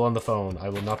you mumble on the phone, I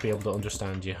will not be able to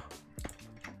understand you.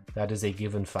 That is a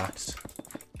given fact.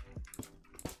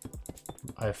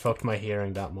 I fucked my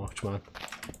hearing that much, man.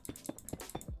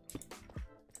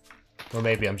 Or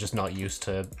maybe I'm just not used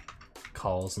to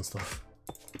calls and stuff.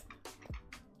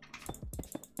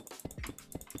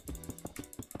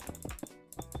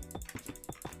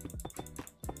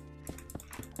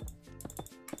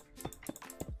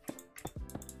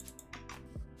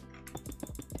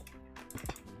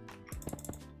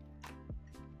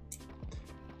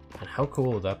 And how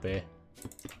cool would that be?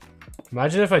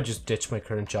 Imagine if I just ditched my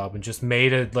current job and just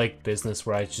made a, like, business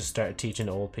where I just started teaching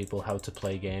old people how to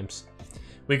play games.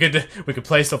 We could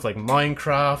play stuff like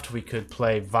Minecraft, we could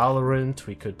play Valorant,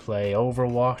 we could play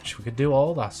Overwatch, we could do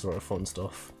all that sort of fun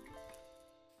stuff.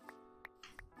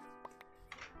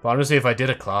 But honestly, if I did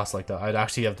a class like that, I'd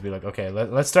actually have to be like, okay,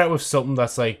 let's start with something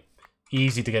that's, like,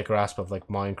 easy to get grasp of, like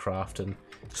Minecraft and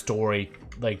story,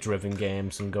 like, driven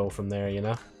games, and go from there, you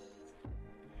know?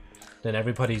 Then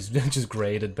everybody's just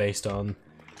graded based on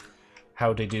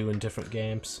how they do in different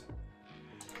games.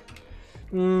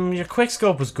 Your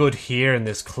quickscope was good here in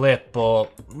this clip, but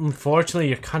unfortunately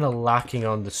you're kind of lacking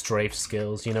on the strafe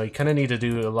skills. You know, you kind of need to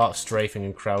do a lot of strafing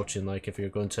and crouching, like, if you're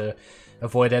going to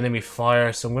avoid enemy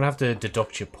fire. So I'm going to have to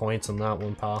deduct your points on that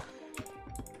one, pal.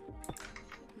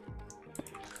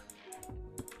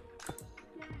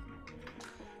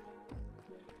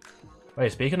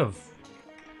 Wait, speaking of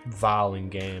Val in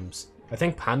games, I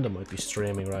think Panda might be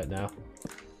streaming right now.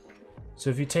 So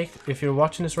if you're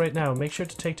watching this right now, make sure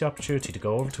to take the opportunity to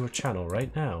go over to her channel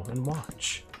right now and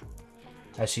watch.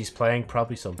 As she's playing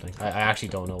probably something. I actually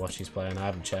don't know what she's playing, I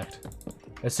haven't checked.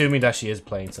 Assuming that she is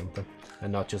playing something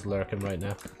and not just lurking right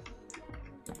now.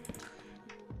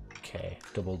 Okay,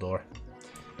 double door.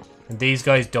 And these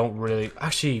guys don't really...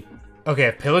 Actually, okay,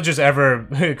 if pillagers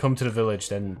ever come to the village,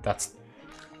 then that's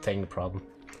the problem.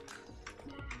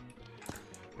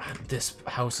 Man, this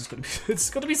house is gonna be it's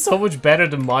gonna be so much better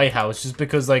than my house, just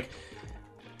because, like,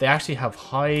 they actually have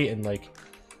height and, like,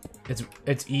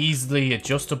 it's easily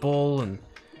adjustable, and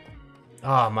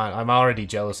oh man, I'm already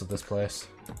jealous of this place.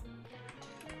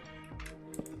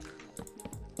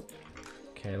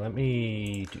 Okay, let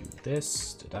me do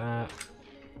this, do that,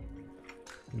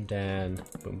 and then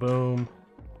boom boom.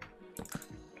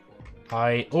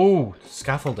 Oh,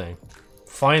 scaffolding.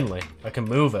 Finally, I can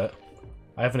move it.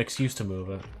 I have an excuse to move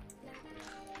it.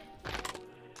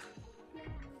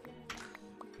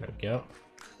 There we go.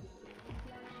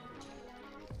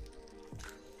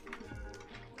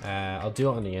 I'll do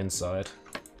it on the inside.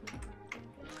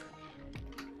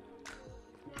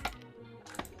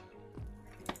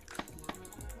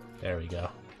 There we go.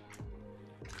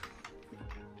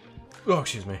 Oh,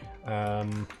 excuse me.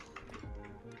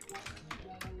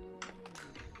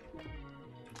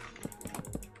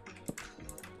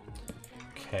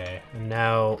 Okay, and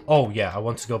now... Oh, yeah, I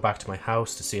want to go back to my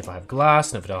house to see if I have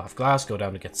glass, and if I don't have glass, go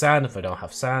down to get sand. If I don't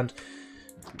have sand...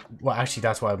 Well, actually,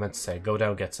 that's what I meant to say. Go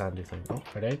down, get sand, do you think? Oh,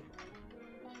 are they?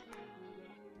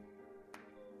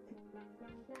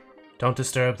 Don't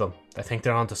disturb them. I think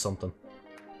they're onto something.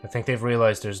 I think they've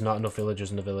realized there's not enough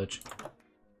villagers in the village.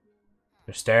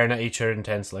 They're staring at each other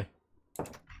intensely.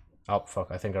 Oh, fuck,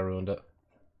 I think I ruined it.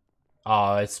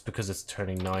 Oh, it's because it's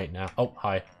turning night now. Oh,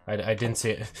 hi. I didn't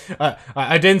see it.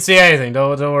 I didn't see anything.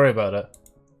 Don't worry about it.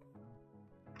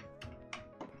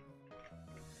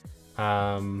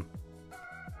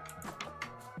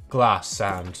 Glass,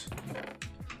 sand.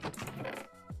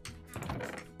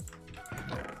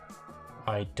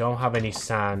 I don't have any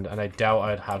sand, and I doubt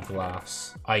I'd have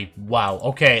glass. Wow.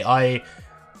 Okay,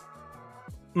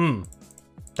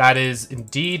 that is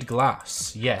indeed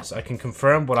glass. Yes, I can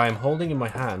confirm what I am holding in my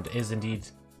hand is indeed,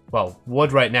 well,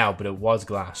 wood right now, but it was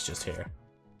glass just here.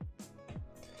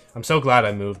 I'm so glad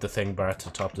I moved the thing bar to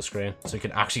the top of the screen, so you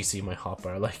can actually see my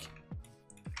hotbar, like.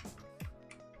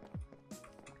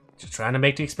 Just trying to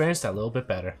make the experience that little bit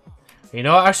better. You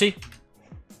know what, actually?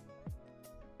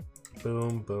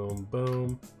 Boom, boom,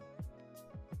 boom.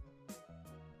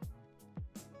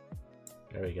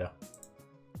 There we go.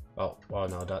 Oh,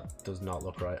 no, that does not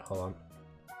look right. Hold on.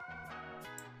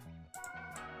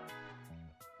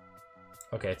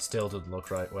 Okay, it still doesn't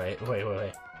look right. Wait.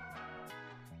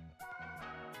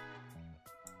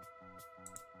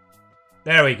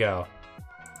 There we go.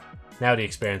 Now the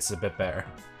experience is a bit better.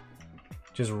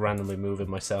 Just randomly moving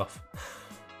myself.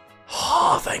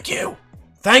 Oh, thank you!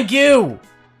 Thank you!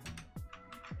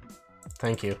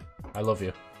 Thank you. I love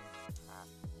you.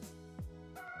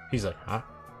 He's like, huh?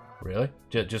 Really?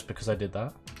 Just because I did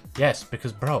that? Yes,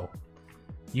 because, bro,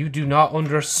 you do not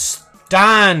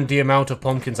understand the amount of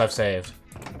pumpkins I've saved.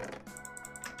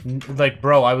 Like,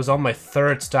 bro, I was on my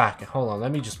 3rd stack. Hold on,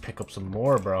 let me just pick up some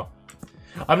more, bro.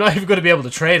 I'm not even going to be able to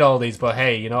trade all these, but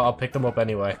hey, you know, I'll pick them up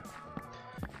anyway.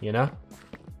 You know?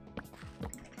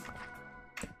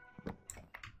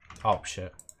 Oh,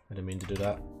 shit. I didn't mean to do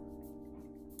that.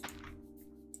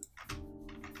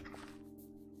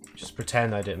 Just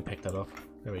pretend I didn't pick that up.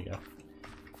 There we go.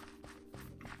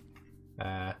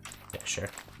 Yeah, sure.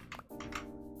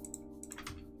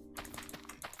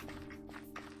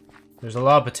 There's a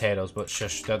lot of potatoes, but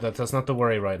shush, that's not the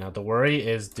worry right now. The worry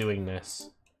is doing this.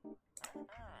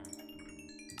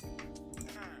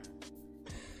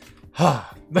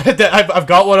 I've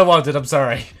got what I wanted, I'm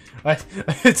sorry. I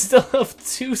still have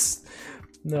 2...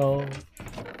 No.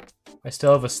 I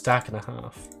still have a stack and a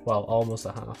half. Well, almost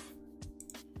a half.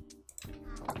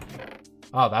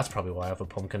 Oh, that's probably why I have a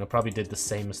pumpkin. I probably did the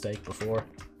same mistake before.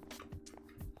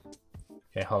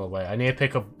 Okay, hold on, wait. I need to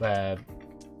pick up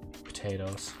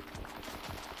potatoes.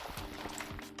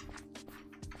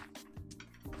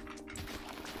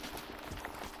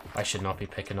 I should not be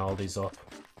picking all these up.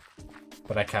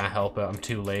 But I can't help it. I'm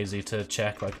too lazy to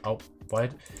check. Like, oh,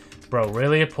 what? Bro,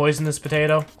 really? A poisonous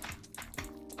potato?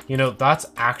 You know, that's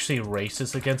actually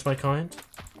racist against my kind.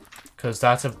 Because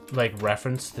that's a, like,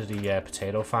 reference to the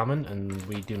potato famine, and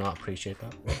we do not appreciate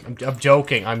that. I'm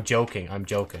joking.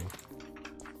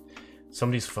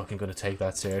 Somebody's fucking gonna take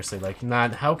that seriously. Like,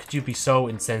 man, how could you be so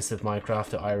insensitive, Minecraft,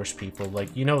 to Irish people?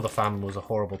 Like, you know the famine was a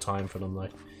horrible time for them,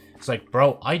 like. It's like,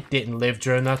 bro, I didn't live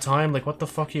during that time. Like, what the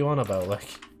fuck are you on about? Like.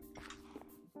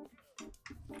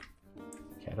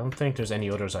 Okay, I don't think there's any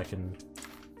others I can...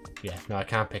 Yeah, no, I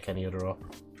can't pick any other up.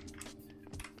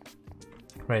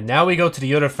 Right, now we go to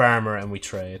the other farmer and we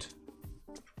trade.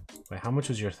 Wait, how much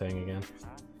was your thing again?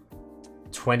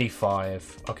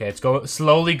 25. Okay, it's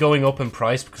slowly going up in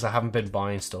price because I haven't been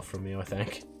buying stuff from you, I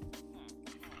think.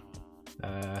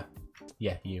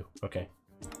 Yeah, you. Okay.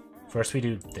 First we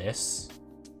do this.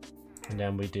 And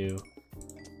then we do...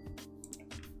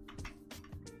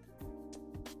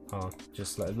 Oh,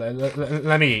 just let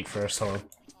me eat first, hold on.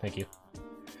 Thank you.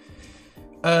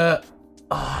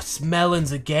 Oh, it's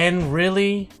melons again,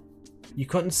 really? You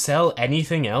couldn't sell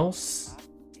anything else?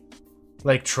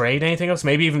 Like, trade anything else?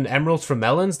 Maybe even emeralds for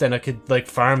melons? Then I could, like,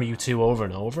 farm you two over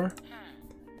and over?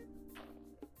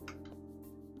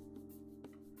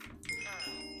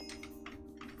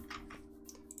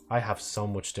 I have so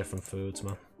much different foods,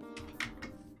 man.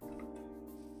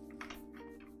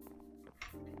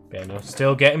 Yeah, no,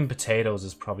 still getting potatoes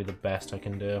is probably the best I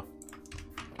can do.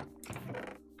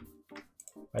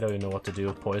 I don't even know what to do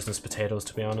with poisonous potatoes,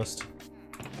 to be honest.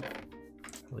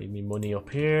 Leave me money up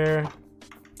here.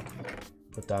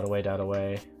 Put that away, that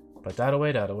away. Put that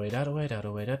away, that away, that away, that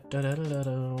away.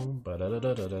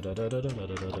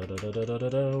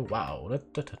 Wow.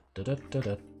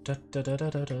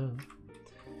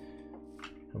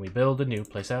 And we build a new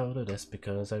place out of this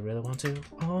because I really want to.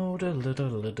 Oh,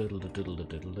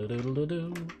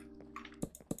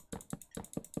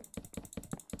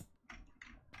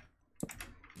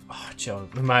 oh, Joe,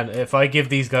 man, if I give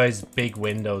these guys big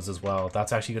windows as well,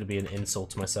 that's actually going to be an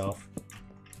insult to myself.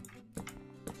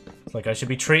 It's like I should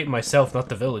be treating myself, not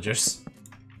the villagers.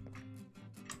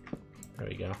 There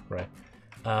we go. Right.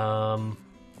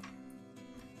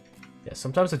 Yeah,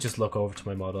 sometimes I just look over to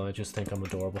my model and I just think I'm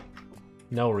adorable.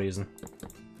 No reason.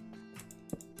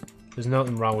 There's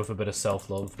nothing wrong with a bit of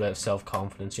self-love, a bit of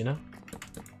self-confidence, you know?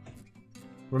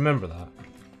 Remember that.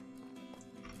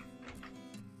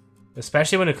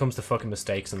 Especially when it comes to fucking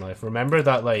mistakes in life. Remember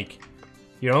that, like,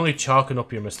 you're only chalking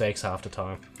up your mistakes half the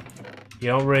time. You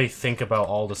don't really think about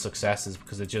all the successes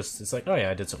because it's like, oh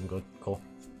yeah, I did something good, cool.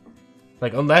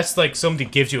 Like, unless, like, somebody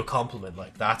gives you a compliment,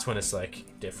 like, that's when it's,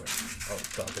 like, different. Oh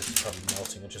god, this is probably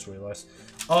melting, I just realized.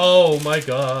 Oh my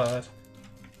god.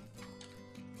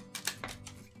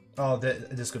 Oh,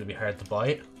 this is going to be hard to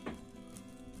bite.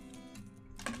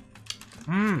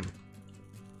 Mmm.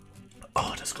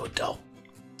 Oh, that's good, though.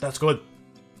 That's good.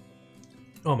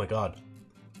 Oh my god.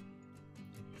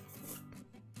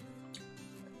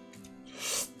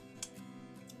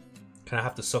 Kind of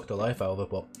have to suck the life out of it,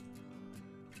 but...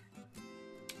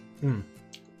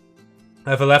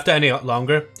 If I left it any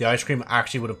longer, the ice cream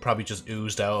actually would have probably just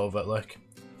oozed out of it, like...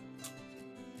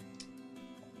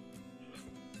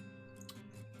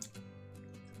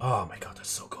 Oh my god,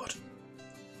 that's so good.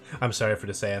 I'm sorry for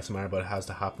this ASMR, but it has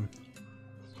to happen.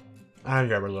 And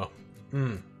there we go.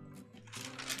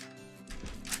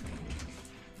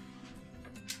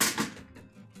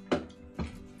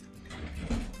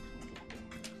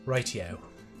 Rightio.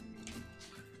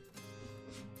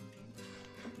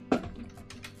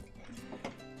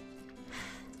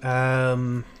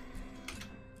 I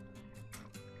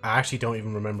actually don't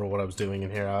even remember what I was doing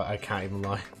in here. I can't even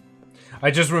lie.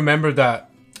 I just remembered that...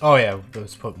 Oh yeah, I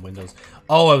was putting windows.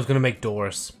 Oh, I was gonna make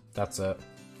doors. That's it.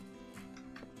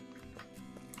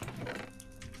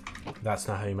 That's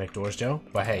not how you make doors, Joe.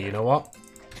 But hey, you know what?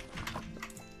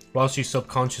 Whilst you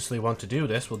subconsciously want to do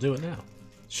this, we'll do it now.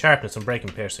 Sharpness and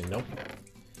breaking piercing. Nope.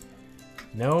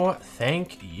 No,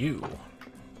 thank you.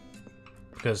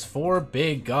 Because 4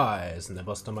 big guys and they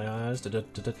bust on my eyes.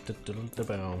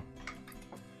 Da-da-da-da-da-da-da-boom.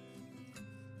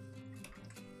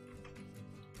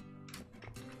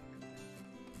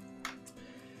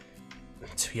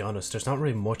 To be honest, there's not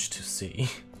really much to see.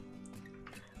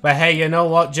 But hey, you know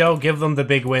what, Joe? Give them the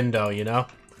big window, you know?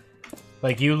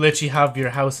 Like, you literally have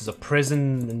your house as a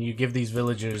prison and you give these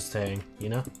villagers thing, you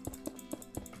know?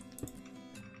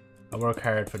 I work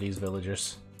hard for these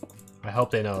villagers. I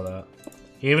hope they know that.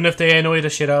 Even if they annoy the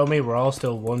shit out of me, we're all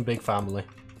still one big family.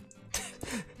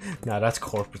 Nah, that's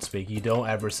corporate speak. You don't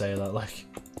ever say that, like...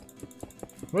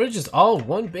 We're just all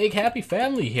one big happy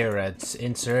family here at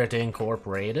Insert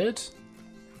Incorporated.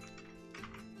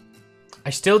 I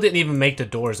still didn't even make the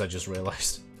doors, I just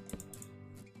realized.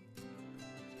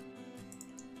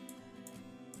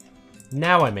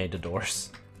 Now I made the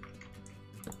doors.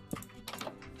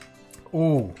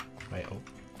 Ooh. Wait, oh.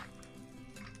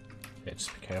 Yeah,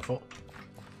 just be careful.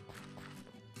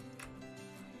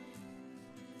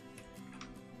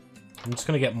 I'm just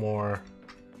gonna get more...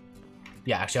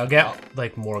 Yeah, actually, I'll get,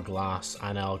 like, more glass,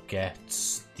 and I'll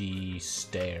get the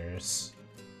stairs.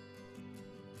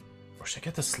 Or should I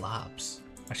get the slabs?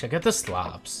 Actually, I'll get the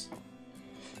slabs.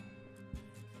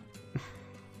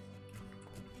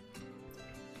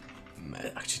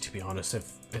 Actually, to be honest,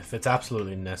 if it's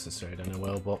absolutely necessary, then I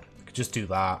will, but I could just do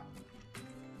that.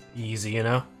 Easy, you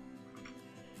know?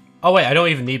 Oh, wait, I don't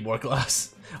even need more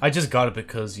glass. I just got it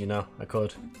because, you know, I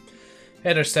could.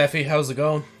 Hey there, Steffi, how's it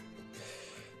going?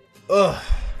 Ugh,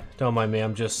 don't mind me,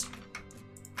 I'm just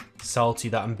salty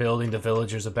that I'm building the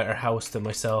villagers a better house than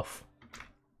myself.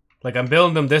 Like, I'm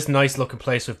building them this nice looking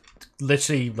place with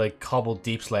literally, like, cobbled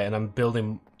deep slate, and I'm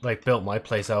building, like, built my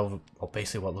place out of, well,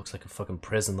 basically what looks like a fucking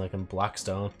prison, like in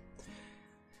Blackstone.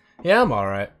 Yeah, I'm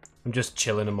alright. I'm just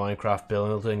chilling in Minecraft,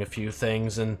 building a few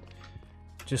things, and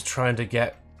just trying to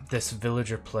get this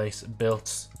villager place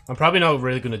built. I'm probably not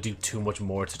really going to do too much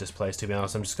more to this place, to be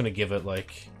honest. I'm just going to give it,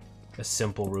 like, a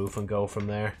simple roof and go from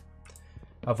there.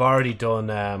 I've already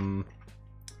done,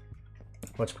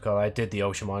 whatchamacallit, I did the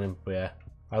ocean mining, but yeah.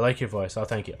 I like your voice. Oh,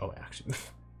 thank you. Oh, actually.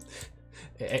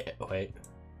 Wait.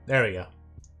 There we go.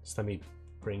 Just let me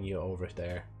bring you over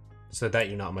there. So that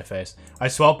you're not on my face. I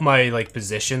swapped my, like,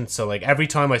 position. So, like, every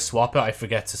time I swap it, I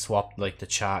forget to swap, like, the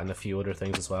chat and a few other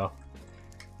things as well.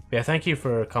 But yeah, thank you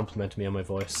for complimenting me on my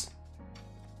voice.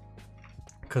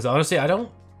 Because, honestly, I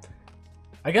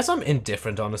guess I'm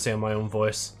indifferent, honestly, on my own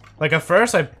voice. Like, at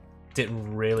first, I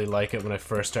didn't really like it when I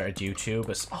first started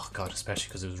YouTube. Oh, God, especially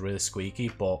because it was really squeaky,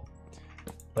 but...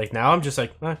 Like, now I'm just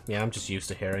like, yeah, I'm just used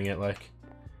to hearing it, like...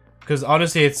 Because,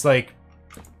 honestly, it's like...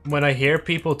 When I hear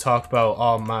people talk about,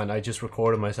 oh, man, I just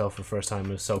recorded myself for the first time,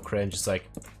 it was so cringe, it's like,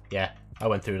 yeah, I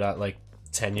went through that, like,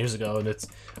 10 years ago, and it's...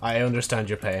 I understand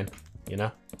your pain, you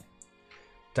know?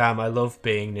 Damn, I love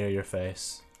being near your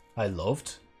face. I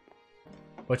loved?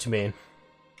 What you mean?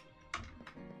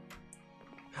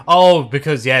 Oh,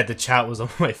 because, yeah, the chat was on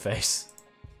my face.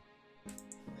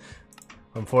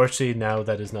 Unfortunately, now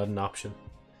that is not an option.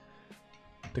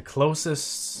 The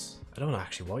closest... I don't know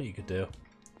actually what you could do.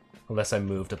 Unless I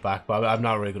moved it back. But I'm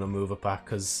not really going to move it back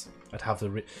because I'd have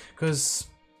to... Because...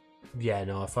 Yeah,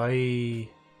 no, if I...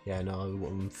 Yeah, no, it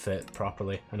wouldn't fit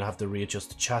properly. And I have to readjust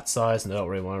the chat size, and I don't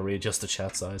really want to readjust the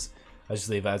chat size. I just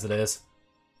leave it as it is.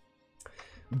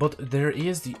 But there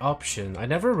is the option... I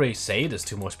never really say this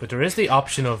too much, but there is the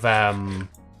option of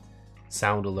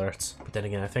sound alerts. But then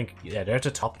again, I think... Yeah, they're at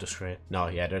the top of the screen. No,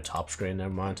 yeah, they're top screen, never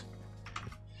mind.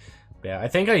 Yeah, I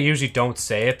think I usually don't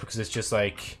say it because it's just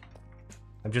like...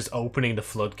 I'm just opening the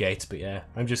floodgates, but yeah.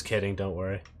 I'm just kidding, don't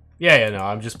worry. Yeah, no,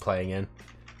 I'm just playing in.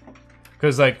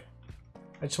 Because, like...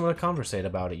 I just want to conversate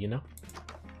about it, you know?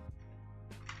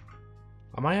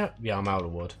 Am I out? Yeah, I'm out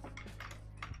of wood.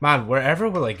 Man, wherever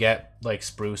will I get, like,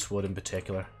 spruce wood in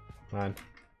particular? Man.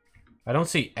 I don't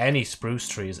see any spruce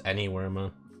trees anywhere,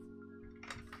 man.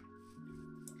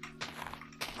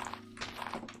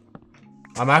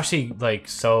 I'm actually, like,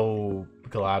 so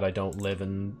glad I don't live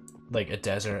in, like, a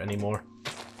desert anymore.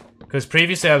 Because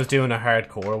previously I was doing a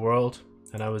hardcore world,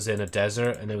 and I was in a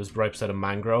desert, and it was right beside a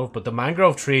mangrove, but the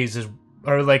mangrove trees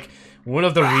are like one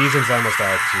of the reasons I almost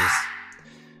died. Jeez.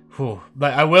 Whew.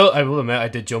 Like I will admit I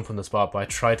did jump on the spot, but I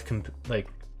tried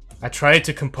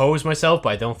to compose myself, but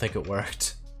I don't think it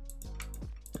worked.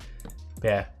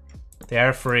 Yeah, they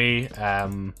are free. I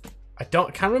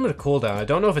can't remember the cooldown. I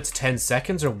don't know if it's 10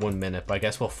 seconds or 1 minute, but I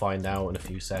guess we'll find out in a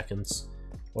few seconds,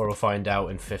 or we'll find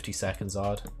out in 50 seconds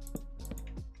odd.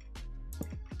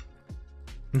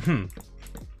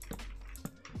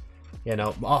 You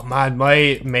know, oh man,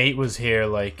 my mate was here,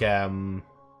 like, and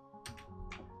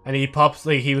he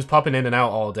was popping in and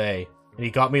out all day, and he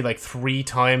got me, like, 3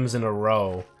 times in a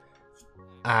row,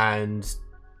 and,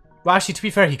 well, actually, to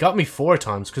be fair, he got me 4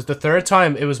 times, because the 3rd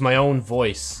time, it was my own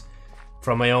voice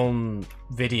from my own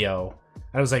video,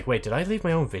 and I was like, wait, did I leave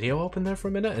my own video open there for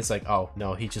a minute? It's like, oh,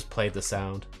 no, he just played the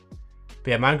sound.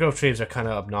 But yeah, mangrove trees are kind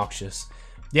of obnoxious.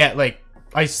 Yeah, like,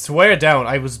 I swear down,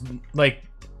 I was, like,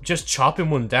 just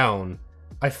chopping one down.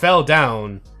 I fell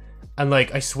down, and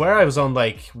like I swear I was on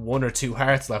like 1 or 2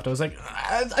 hearts left. I was like,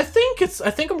 I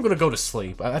think I'm gonna go to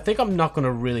sleep. I think I'm not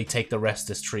gonna really take the rest of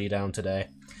this tree down today.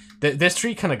 This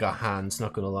tree kind of got hands,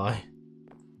 not gonna lie.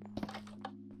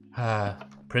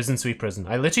 Prison, sweet prison.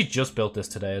 I literally just built this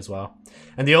today as well,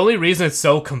 and the only reason it's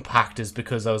so compact is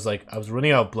because I was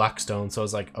running out of blackstone, so I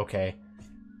was like, okay,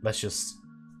 let's just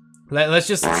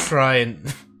try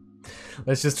and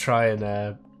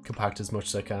compact as much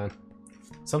as I can.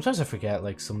 Sometimes I forget,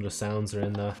 like, some of the sounds are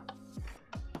in there.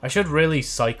 I should really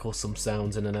cycle some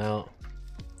sounds in and out.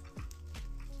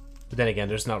 But then again,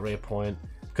 there's not really a point.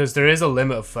 Because there is a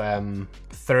limit of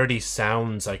 30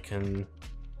 sounds I can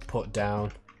put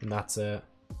down. And that's it.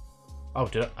 Oh,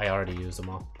 I already used them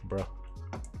all, bro.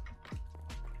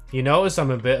 You notice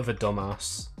I'm a bit of a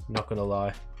dumbass. Not gonna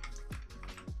lie.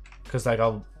 Because, like,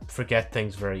 I'll forget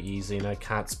things very easy and I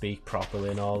can't speak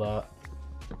properly and all that.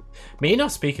 Me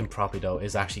not speaking properly though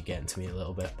is actually getting to me a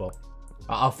little bit, but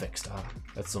I'll fix that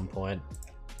at some point.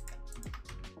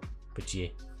 But yeah,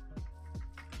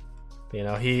 you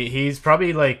know, he's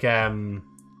probably like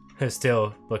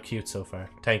still but cute so far.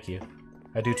 Thank you.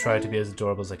 I do try to be as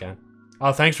adorable as I can.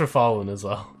 Oh, thanks for following as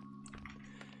well.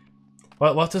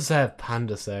 What does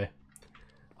Panda say?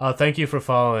 Oh, thank you for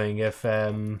following.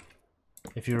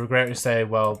 If you regret to say,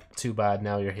 well, too bad,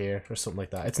 now you're here, or something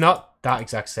like that. It's not that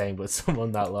exact saying, but it's something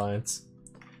on that lines.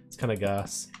 It's kind of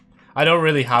gas. I don't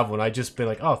really have one. I just be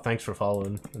like, oh, thanks for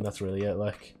following, and that's really it,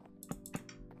 like.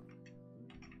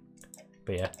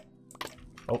 But yeah.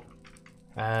 Oh.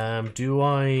 Do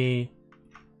I...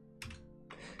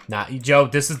 Nah, Joe,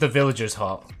 this is the villager's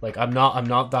hut. Like, I'm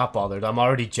not that bothered. I'm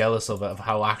already jealous of it, of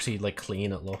how actually, like,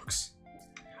 clean it looks.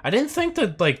 I didn't think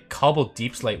that, like, cobbled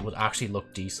deep slate would actually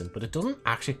look decent, but it doesn't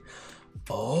actually...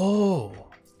 Oh!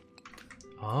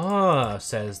 Ah,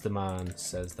 says the man,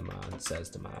 says the man, says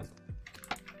the man.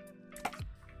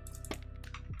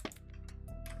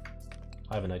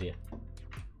 I have an idea.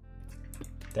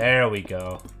 There we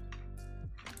go.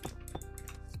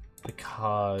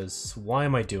 Because... Why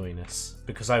am I doing this?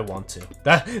 Because I want to.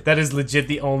 That is legit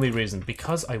the only reason.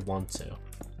 Because I want to.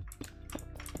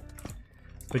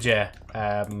 But yeah,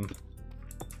 I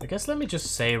guess let me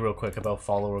just say real quick about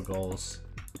follower goals.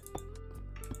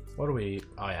 What are we...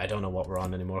 I don't know what we're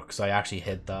on anymore, because I actually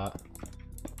hid that.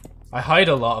 I hide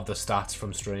a lot of the stats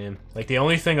from stream. Like, the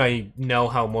only thing I know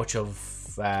how much of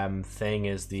thing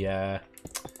is the,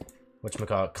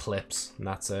 whatchamacallit, clips, and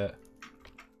that's it.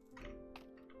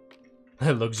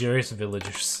 Luxurious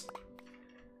villagers.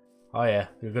 Oh yeah,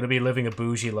 you're gonna be living a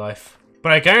bougie life.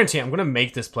 But I guarantee I'm gonna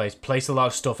make this place a lot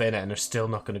of stuff in it, and they're still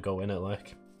not gonna go in it,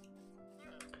 like.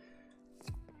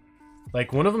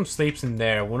 Like, one of them sleeps in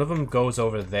there, one of them goes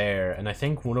over there, and I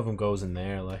think one of them goes in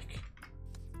there, like.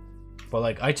 But,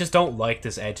 like, I just don't like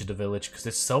this edge of the village, because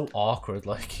it's so awkward,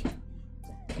 like.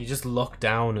 You just look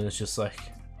down, and it's just like,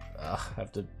 ugh, I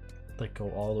have to, like, go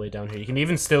all the way down here. You can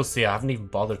even still see, I haven't even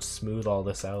bothered to smooth all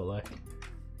this out, like.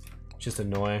 It's just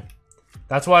annoying.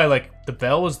 That's why, like, the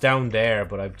bell was down there,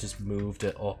 but I've just moved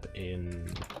it up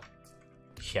in...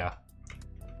 yeah.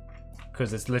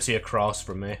 Because it's literally across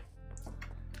from me.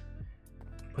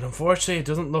 But unfortunately, it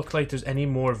doesn't look like there's any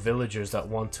more villagers that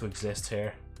want to exist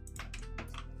here.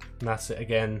 And that's,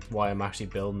 again, why I'm actually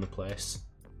building the place.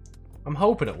 I'm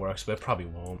hoping it works, but it probably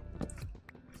won't.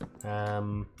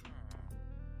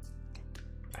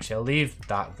 Actually, I'll leave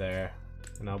that there.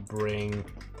 And I'll bring...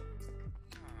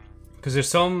 because there's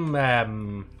some,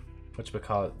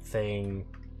 whatchamacallit thing.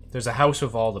 There's a house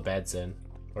with all the beds in.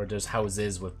 Or there's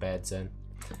houses with beds in.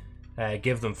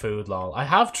 Give them food, lol. I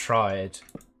have tried,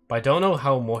 but I don't know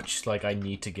how much, like, I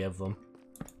need to give them.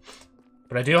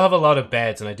 But I do have a lot of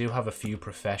beds, and I do have a few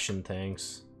profession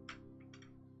things.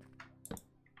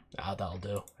 Ah, that'll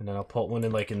do. And then I'll put one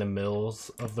in, like, in the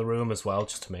mills of the room as well,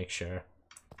 just to make sure.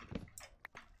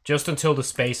 Just until the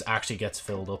space actually gets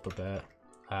filled up a bit.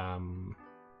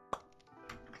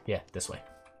 Yeah, this way.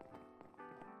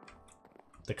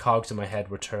 The cogs in my head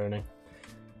were turning.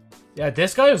 Yeah,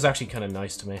 this guy was actually kind of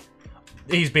nice to me.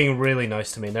 He's being really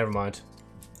nice to me, never mind.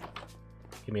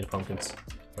 Give me the pumpkins.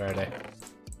 Where are they?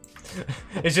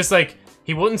 It's just like,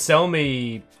 he wouldn't sell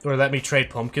me or let me trade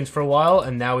pumpkins for a while,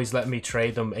 and now he's letting me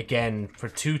trade them again for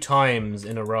 2 times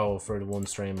in a row for the one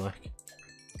stream, like.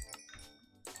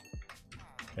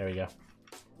 There we go.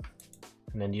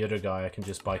 And then the other guy I can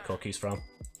just buy cookies from.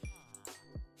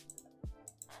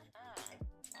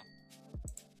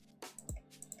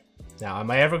 Now,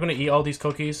 am I ever going to eat all these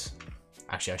cookies?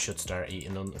 Actually, I should start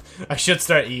eating them. I should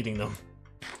start eating them.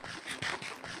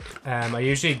 I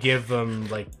usually give them,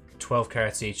 like, 12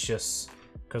 carrots each just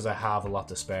because I have a lot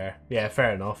to spare. Yeah,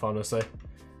 fair enough, honestly.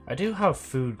 I do have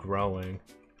food growing.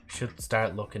 Should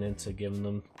start looking into giving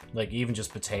them, like, even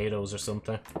just potatoes or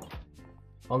something.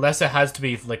 Unless it has to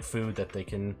be, like, food that they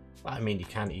can... I mean, you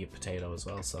can eat potato as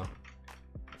well, so...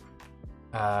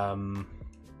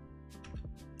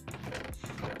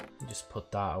 just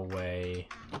put that away.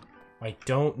 I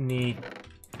don't need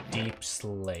deep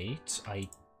slate. I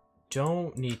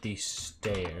don't need these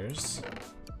stairs.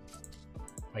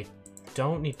 I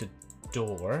don't need the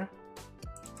door.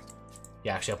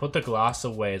 Yeah, actually, I'll put the glass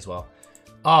away as well.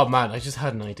 Oh man, I just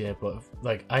had an idea, but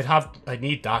like, I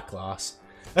need that glass.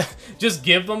 Just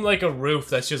give them like a roof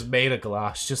that's just made of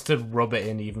glass, just to rub it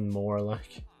in even more,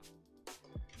 like.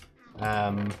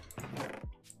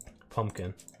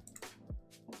 Pumpkin.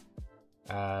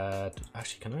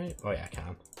 Actually, can I? Oh yeah, I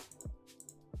can.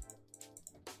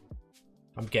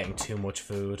 I'm getting too much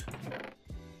food.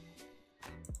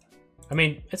 I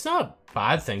mean, it's not a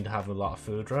bad thing to have a lot of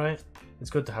food, right? It's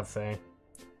good to have thing.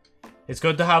 It's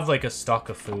good to have, like, a stock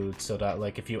of food so that,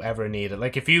 like, if you ever need it.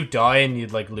 Like, if you die and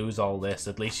you'd, like, lose all this,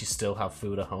 at least you still have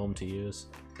food at home to use.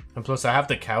 And plus, I have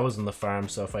the cows on the farm,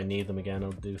 so if I need them again,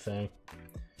 I'll do thing.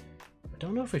 I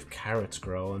don't know if we've carrots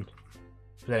growing.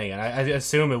 But then again, I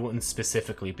assume it wouldn't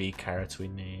specifically be carrots we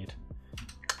need.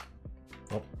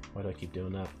 Oh, why do I keep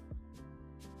doing that?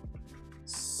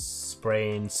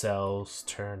 Spraying cells,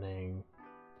 turning...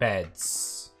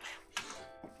 Beds.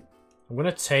 I'm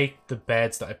gonna take the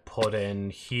beds that I put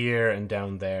in here and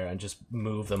down there and just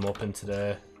move them up into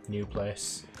the new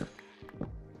place.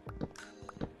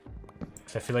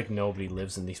 Because I feel like nobody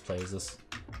lives in these places.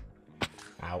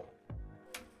 Ow.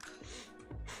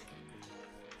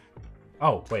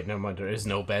 Oh, wait, never mind. There is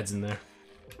no beds in there.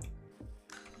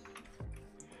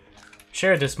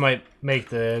 Sure, this might make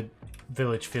the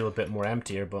village feel a bit more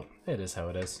emptier, but it is how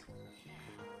it is.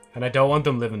 And I don't want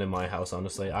them living in my house,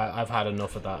 honestly. I've had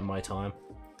enough of that in my time.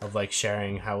 Of, like,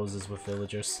 sharing houses with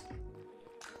villagers.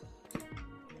 And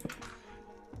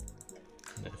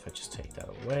then if I just take that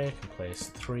away, I can place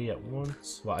 3 at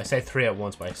once. Well, I say 3 at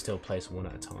once, but I still place 1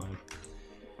 at a time.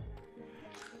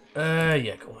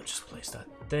 Yeah, go on, just place that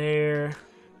there.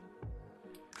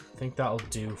 I think that'll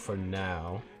do for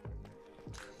now.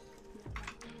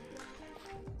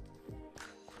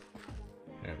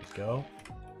 There we go.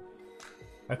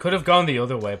 I could have gone the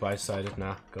other way, but I decided,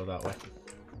 nah, go that way.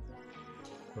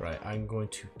 Right, I'm going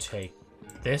to take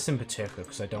this in particular,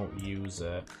 because I don't use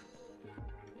it.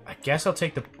 I guess I'll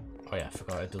take the... Oh yeah, I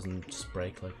forgot it doesn't just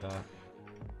break like that.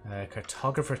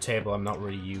 Cartographer table I'm not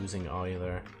really using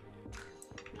either.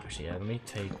 Actually, yeah, let me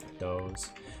take those.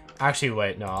 Actually,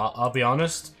 wait, no, I'll be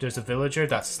honest. There's a villager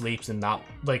that sleeps in that,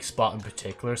 like, spot in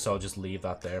particular, so I'll just leave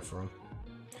that there for him.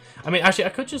 I mean, actually, I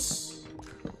could just...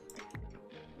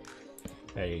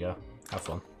 There you go. Have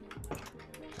fun.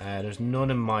 There's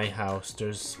none in my house.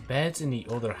 There's beds in the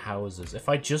other houses. If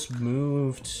I just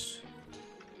moved...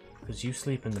 Because you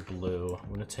sleep in the blue. I'm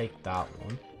going to take that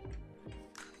one.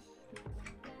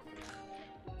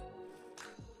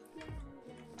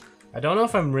 I don't know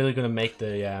if I'm really going to make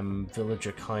the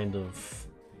villager kind of...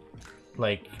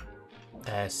 Like...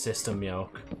 system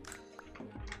yoke.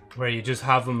 Where you just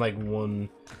have them like one...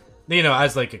 You know,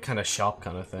 as like a kind of shop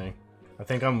kind of thing. I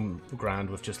think I'm grand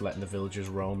with just letting the villagers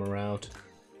roam around.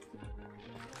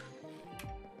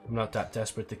 I'm not that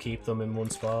desperate to keep them in one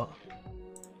spot.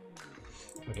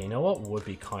 Okay, you know what would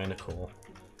be kind of cool?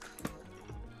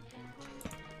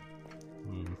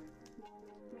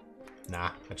 Nah,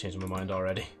 I changed my mind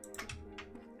already.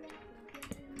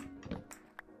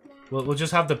 We'll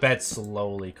just have the bed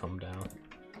slowly come down.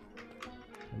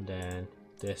 And then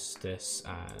this,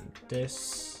 and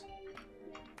this.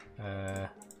 I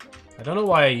don't know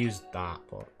why I used that,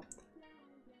 but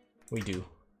we do.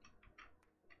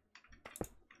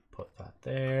 Put that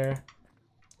there.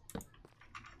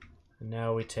 And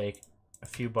now we take a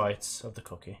few bites of the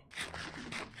cookie.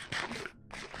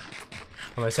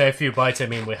 When I say a few bites, I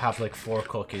mean we have like 4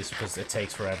 cookies because it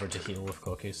takes forever to heal with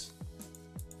cookies.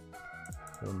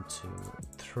 1, 2,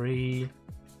 3.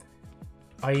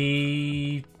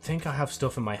 I think I have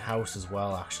stuff in my house as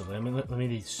well, actually. I mean, let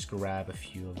me just grab a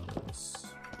few of those.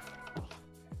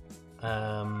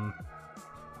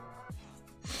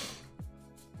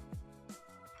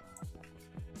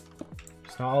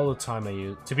 It's not all the time I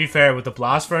use... To be fair, with the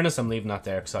blast furnace, I'm leaving that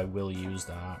there because I will use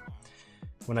that.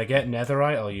 When I get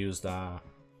netherite, I'll use that.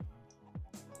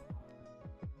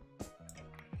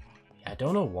 Yeah, I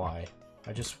don't know why.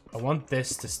 I want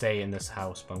this to stay in this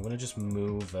house, but I'm going to just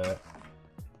move it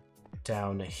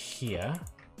down here.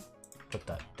 Put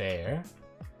that there.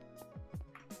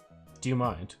 Do you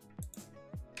mind?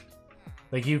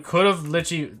 Like, you could have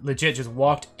legit just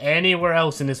walked anywhere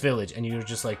else in this village, and you were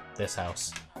just like, this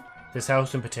house. This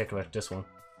house in particular, this one.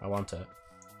 I want it.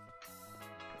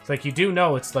 It's like, you do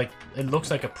know it's like, it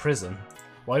looks like a prison.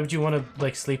 Why would you want to,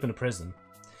 like, sleep in a prison?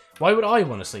 Why would I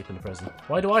want to sleep in a prison?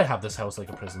 Why do I have this house like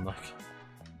a prison, like?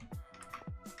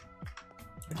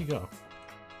 Where'd you go?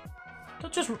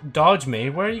 Don't just dodge me.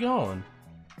 Where are you going?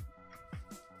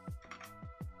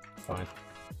 Fine.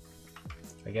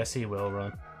 I guess he will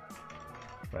run.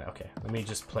 Right, okay. Let me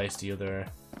just place the other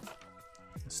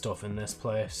stuff in this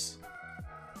place.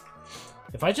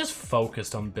 If I just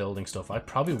focused on building stuff, I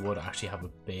probably would actually have a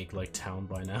big, like, town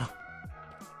by now.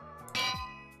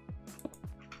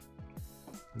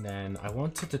 And then I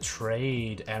wanted to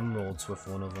trade emeralds with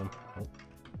one of them. Oh,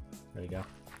 there you go.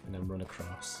 And then run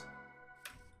across.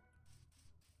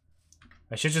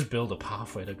 I should just build a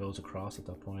pathway that goes across at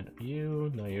that point.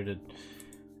 You? No, you're the...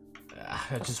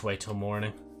 I'll just wait till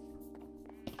morning.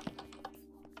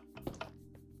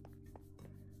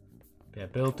 Yeah,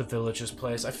 build the villager's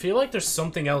place. I feel like there's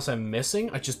something else I'm missing.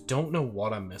 I just don't know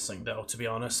what I'm missing, though, to be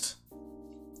honest.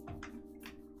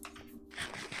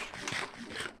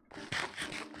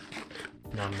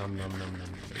 Nom nom nom nom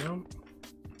nom nom.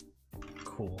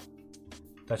 Cool.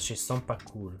 That's just something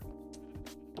cool.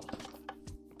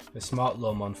 It's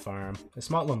Motlum on farm. It's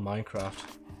Motlum Minecraft.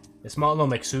 It's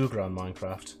Motlum Exugra on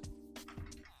Minecraft.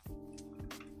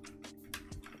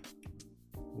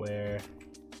 Where?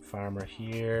 Farmer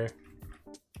here.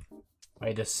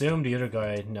 I'd assume the other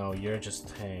guy... No, you're just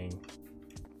thing.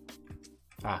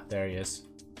 Ah, there he is.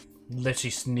 Literally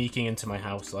sneaking into my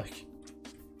house, like.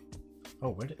 Oh,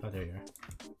 where did... Oh, there you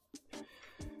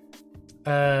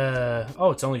are.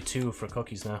 Oh, it's only 2 for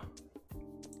cookies now.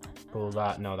 Pull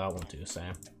that. No, that won't do,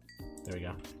 Sam. There we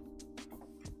go.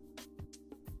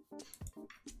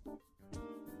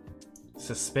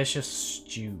 Suspicious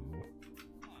stew.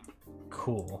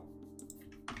 Cool.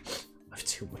 I have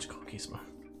too much cookies, man.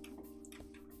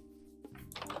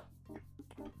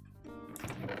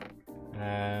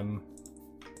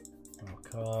 Oh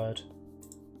god.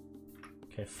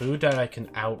 Okay, food that I can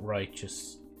outright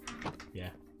just... Yeah,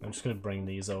 I'm just gonna bring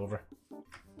these over.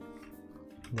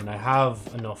 And then I have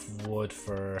enough wood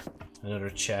for another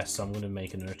chest, so I'm gonna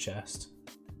make another chest.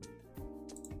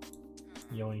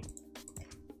 Yoink.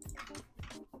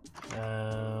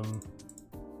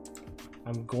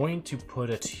 I'm going to put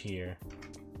it here.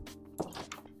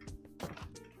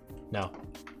 No.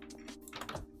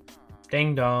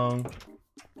 Ding dong.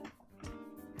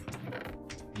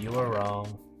 You are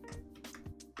wrong.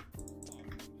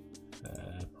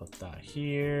 Put that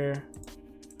here.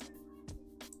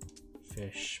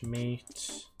 Fish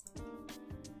meat.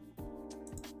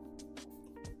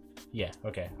 Yeah,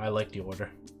 okay. I like the order.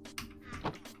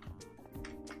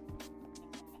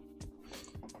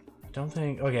 I don't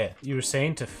think... Okay, you were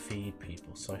saying to feed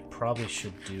people, so I probably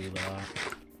should do that.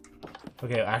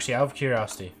 Okay, actually, out of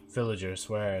curiosity, villagers,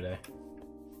 where are they?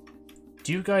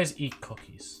 Do you guys eat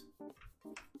cookies?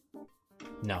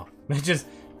 No. Just...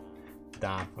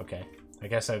 Damn, okay. I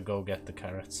guess I'll go get the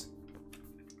carrots.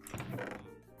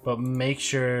 But make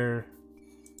sure...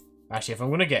 Actually, if I'm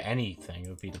gonna get anything, it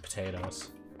would be the potatoes.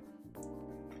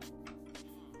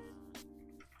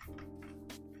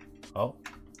 Oh.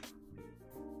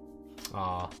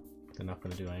 Aw, they're not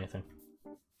gonna do anything.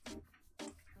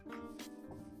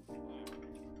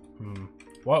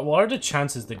 What are the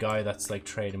chances the guy that's like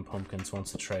trading pumpkins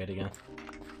wants to trade again?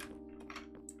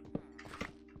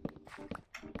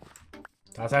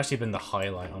 That's actually been the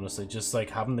highlight, honestly. Just like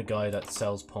having the guy that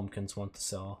sells pumpkins want to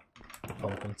sell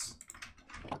pumpkins.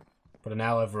 But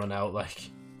now I've run out,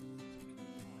 like...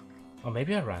 Oh,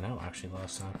 maybe I ran out actually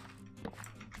last time.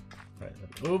 Right.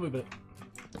 Oh,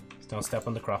 don't step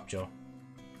on the crop, Joe.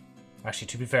 Actually,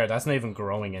 to be fair, that's not even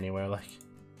growing anywhere, like...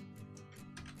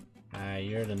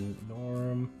 You're the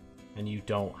norm, and you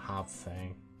don't have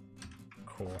thing.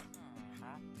 Cool.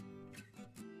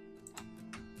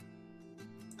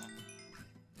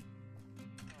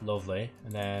 Lovely,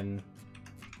 and then...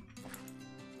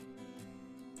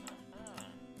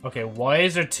 Okay, why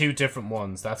is there two different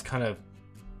ones? That's kind of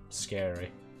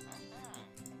scary.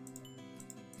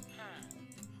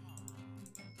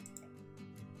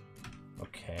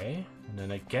 Okay, and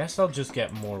then I guess I'll just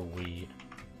get more wheat.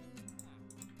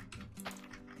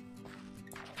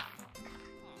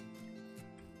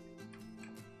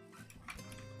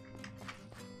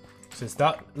 Since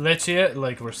that, literally,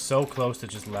 like, we're so close to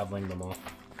just leveling them up.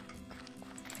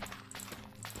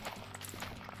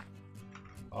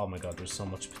 Oh my god, there's so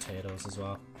much potatoes as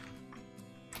well.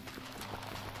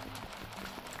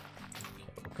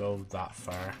 Okay, we'll go that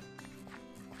far.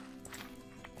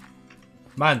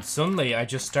 Man, suddenly I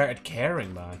just started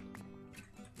caring, man.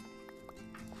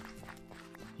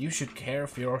 You should care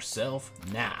for yourself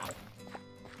now.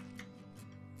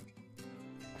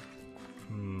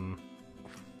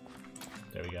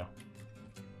 There we go.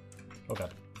 Oh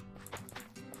god.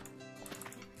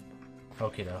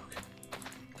 Okie doke.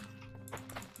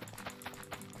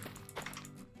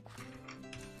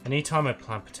 Anytime I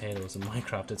plant potatoes in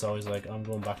Minecraft, it's always like, I'm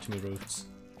going back to my roots.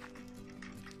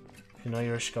 If you know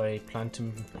Irish guy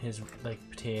planting his, like,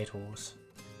 potatoes.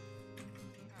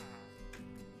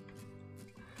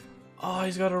 Oh,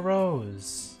 he's got a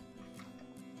rose.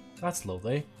 That's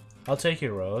lovely. I'll take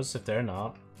your rose if they're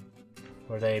not.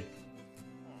 Or they...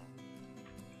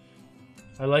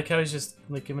 I like how he's just,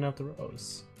 like, giving out the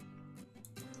rose.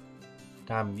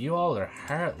 Damn, you all are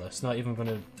heartless. Not even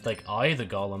gonna, like, eye the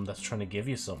golem that's trying to give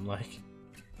you something, like.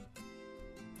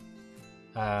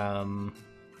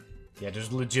 Yeah,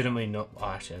 there's legitimately no... Oh,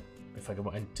 actually, if I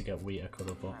went to get wheat, I could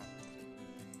have, but...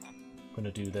 I'm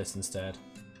gonna do this instead.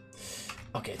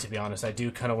 Okay, to be honest, I do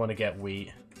kind of want to get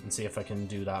wheat and see if I can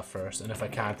do that first. And if I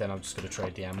can't, then I'm just gonna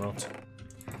trade the emerald.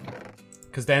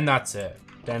 Because then that's it.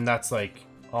 Then that's, like,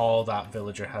 all that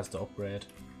villager has to upgrade.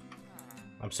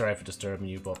 I'm sorry for disturbing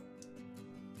you, but...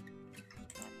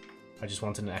 I just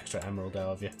wanted an extra emerald out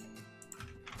of you.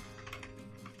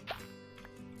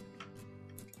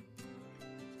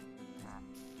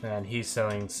 And he's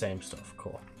selling the same stuff.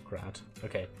 Cool. Grand.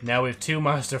 Okay, now we have two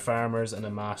master farmers and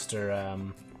a master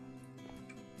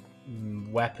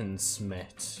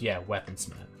weaponsmith. Yeah,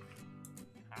 weaponsmith.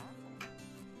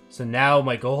 So now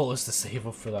my goal is to save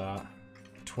up for that.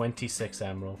 26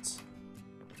 emeralds.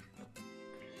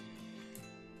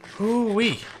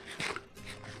 Hoo-wee!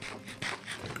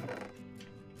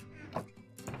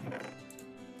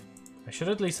 I should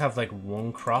at least have like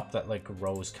one crop that like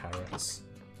grows carrots.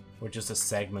 Or just a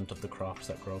segment of the crops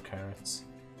that grow carrots.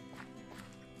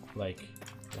 Like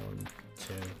 1,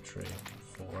 2, 3,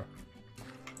 4,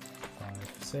 5,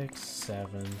 6,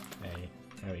 7, 8.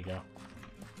 There we go.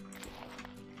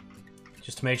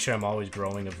 Just to make sure I'm always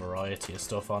growing a variety of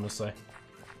stuff, honestly.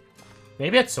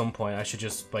 Maybe at some point I should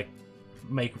just like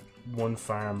make one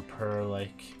farm per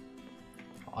like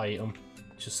item.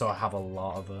 Just so I have a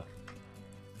lot of it.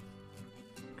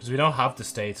 Because we don't have to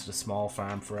stay to the small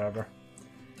farm forever.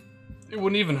 It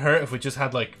wouldn't even hurt if we just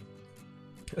had, like,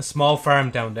 a small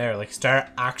farm down there. Like, start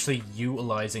actually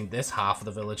utilizing this half of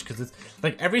the village. Because it's,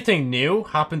 like, everything new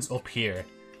happens up here.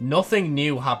 Nothing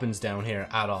new happens down here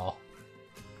at all.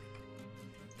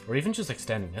 Or even just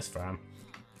extending this farm.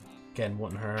 Again,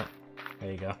 wouldn't hurt.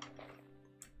 There you go.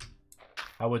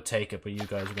 I would take it, but you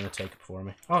guys are going to take it for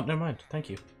me. Oh, never mind. Thank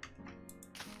you.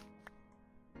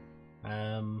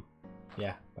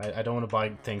 Yeah, I don't want to buy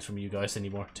things from you guys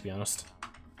anymore, to be honest.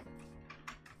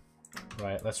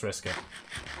 Right, let's risk it.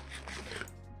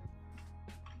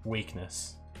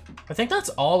 Weakness. I think that's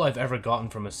all I've ever gotten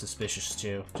from a suspicious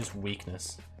stew. Just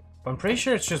weakness. But I'm pretty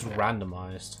sure it's just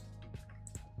randomized.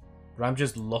 But I'm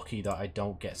just lucky that I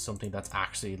don't get something that's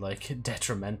actually, like,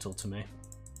 detrimental to me.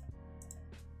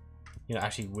 You know,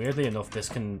 actually, weirdly enough, this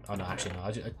can... Oh, no, actually,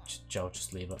 no. Joe,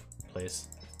 just leave it, please.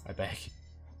 I beg.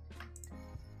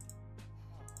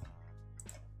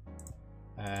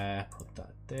 Put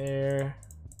that there.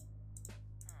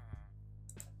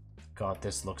 God,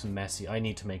 this looks messy. I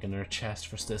need to make another chest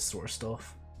for this sort of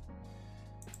stuff.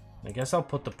 I guess I'll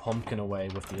put the pumpkin away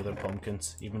with the other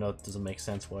pumpkins, even though it doesn't make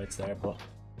sense why it's there, but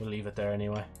we'll leave it there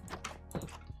anyway.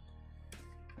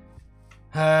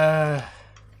 Yeah,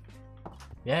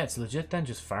 it's legit then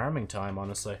just farming time,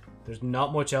 honestly. There's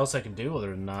not much else I can do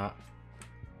other than that.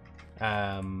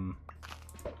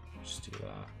 Just do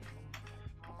that.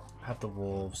 Have the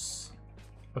wolves.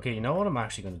 Okay, you know what I'm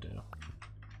actually going to do?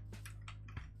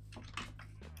 I'm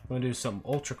going to do something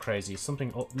ultra crazy.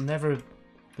 Something never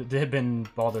been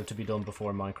bothered to be done before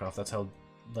in Minecraft. That's how,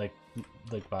 like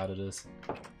bad it is.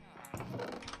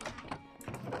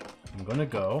 I'm going to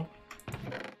go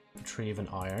retrieve an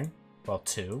iron. Well,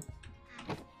 2.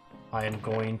 I am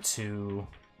going to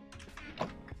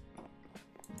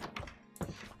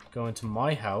go into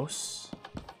my house.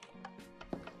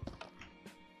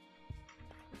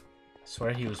 I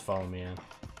swear he was following me in.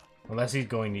 Unless he's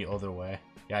going the other way.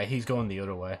 Yeah, he's going the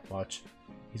other way. Watch.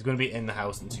 He's going to be in the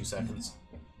house in 2 seconds.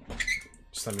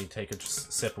 Just let me take a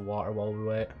sip of water while we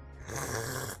wait.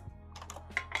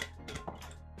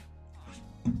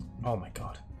 Oh my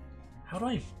god. How do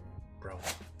I... Bro.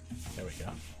 There we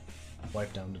go.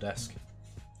 Wipe down the desk.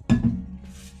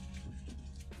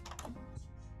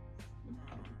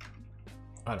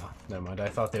 Oh no, never mind. I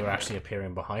thought they were actually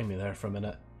appearing behind me there for a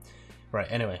minute. Right,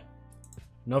 anyway.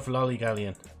 Enough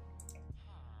lollygallying.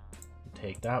 We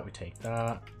take that, we take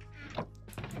that.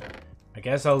 I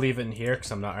guess I'll leave it in here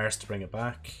because I'm not arsed to bring it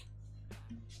back.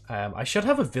 I should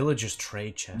have a villager's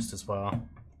trade chest as well.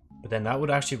 But then that would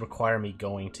actually require me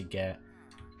going to get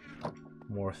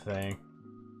more thing.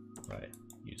 Right.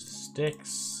 Use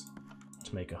sticks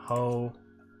to make a hoe.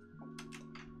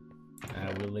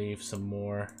 We'll leave some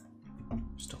more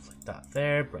stuff like that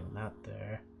there. Bring that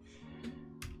there.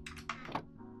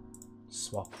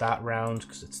 Swap that round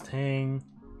because it's thing.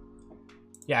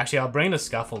 Yeah, actually, I'll bring the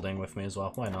scaffolding with me as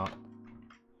well. Why not?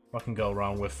 What can go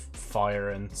wrong with fire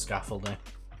and scaffolding?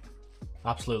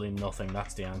 Absolutely nothing.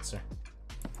 That's the answer.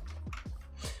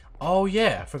 Oh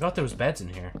yeah, I forgot there was beds in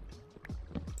here.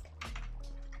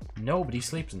 Nobody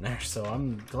sleeps in there, so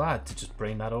I'm glad to just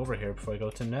bring that over here before I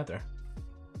go to Nether.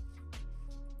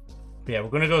 But yeah, we're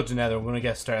gonna go to Nether. We're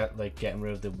gonna start like getting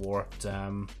rid of the warped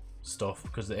stuff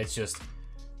because it's just.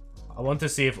 I want to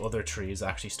see if other trees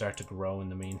actually start to grow in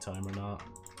the meantime or not.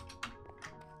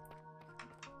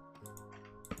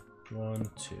 1,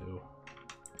 2.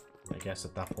 I guess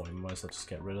at that point, we might as well just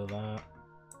get rid of that.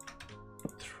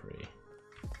 3.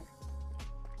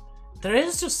 There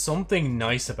is just something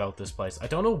nice about this place. I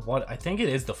don't know what. I think it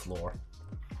is the floor.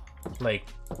 Like,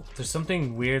 there's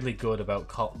something weirdly good about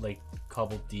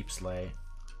cobbled deep slate.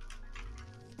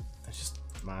 It's just,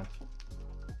 man.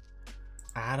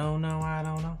 I don't know. I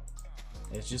don't know.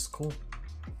 It's just cool.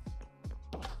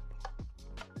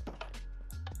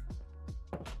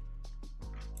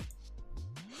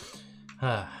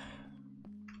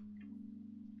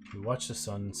 We watch the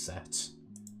sun set.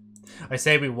 I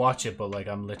say we watch it, but like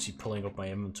I'm literally pulling up my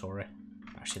inventory.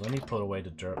 Actually, let me put away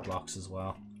the dirt blocks as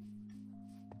well.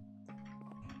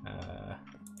 You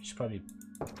should probably...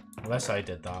 Unless I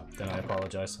did that, then I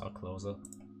apologize. I'll close it.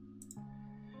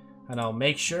 And I'll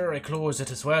make sure I close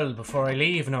it as well before I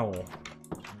leave now.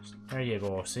 There you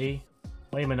go, see?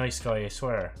 I'm a nice guy, I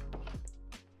swear.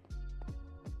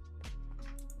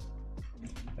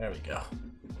 There we go.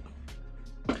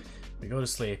 We go to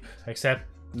sleep. Except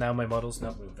now my model's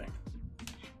not moving.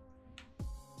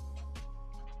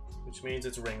 Which means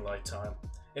it's ring light time.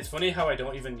 It's funny how I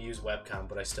don't even use webcam,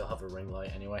 but I still have a ring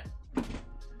light anyway.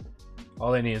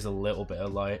 All I need is a little bit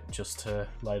of light just to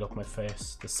light up my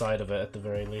face. The side of it at the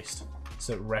very least.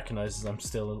 So it recognizes I'm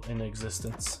still in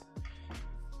existence.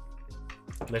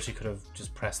 Literally could have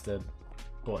just pressed the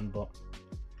button, but...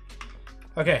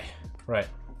 Okay, right.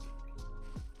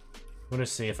 I'm gonna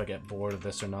see if I get bored of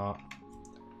this or not.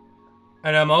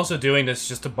 And I'm also doing this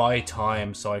just to buy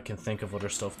time so I can think of other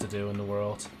stuff to do in the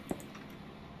world.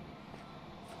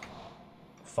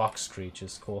 Fox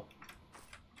screeches, cool.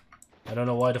 I don't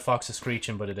know why the fox is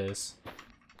screeching, but it is.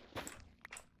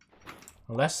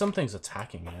 Unless something's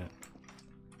attacking it.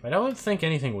 I don't think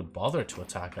anything would bother to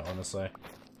attack it, honestly.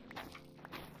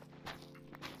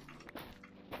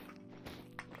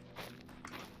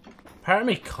 Part of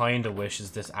me kind of wishes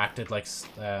this acted like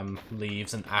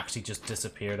leaves and actually just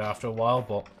disappeared after a while,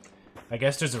 but I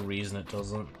guess there's a reason it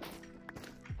doesn't.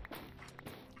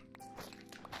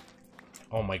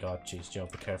 Oh my god, jeez, Joe,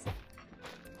 be careful.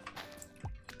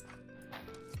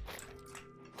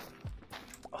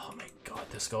 Oh my god,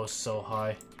 this goes so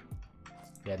high.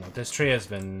 Yeah, no, this tree has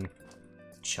been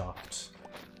chopped.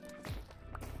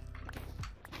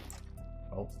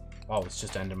 Oh, it's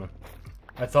just Enderman.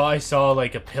 I thought I saw,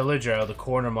 like, a pillager out of the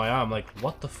corner of my eye. I'm like,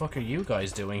 what the fuck are you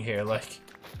guys doing here? Like,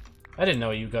 I didn't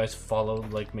know you guys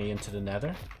followed, like, me into the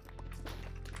nether.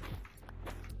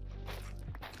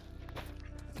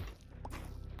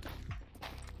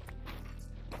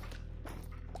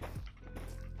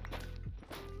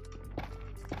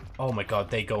 Oh my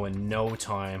god, they go in no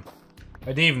time. I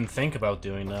didn't even think about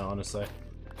doing that, honestly.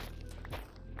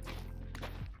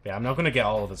 Yeah, I'm not gonna get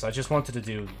all of this. I just wanted to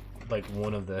do, like,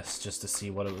 one of this just to see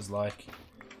what it was like.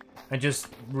 And just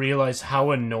realize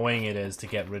how annoying it is to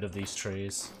get rid of these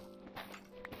trees.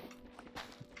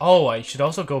 Oh, I should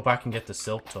also go back and get the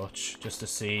Silk Touch just to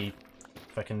see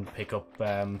if I can pick up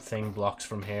thing blocks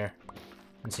from here.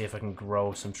 And see if I can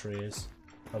grow some trees.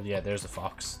 Oh yeah, there's a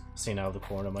fox. Seen out of the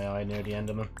corner of my eye near the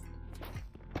Enderman.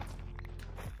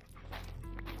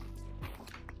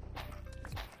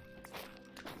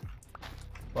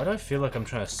 Why do I feel like I'm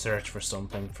trying to search for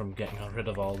something from getting rid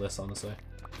of all this, honestly?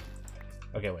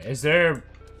 Okay, wait. Is there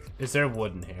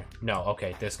wood in here? No,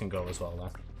 okay, this can go as well then.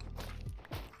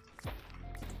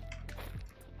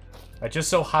 I just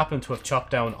so happen to have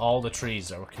chopped down all the trees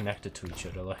that were connected to each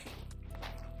other, like.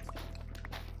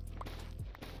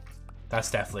 That's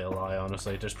definitely a lie,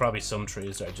 honestly. There's probably some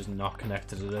trees that are just not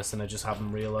connected to this and I just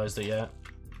haven't realized it yet.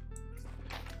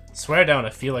 Swear down, I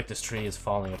feel like this tree is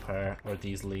falling apart, or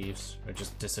these leaves are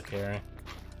just disappearing.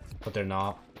 But they're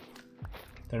not.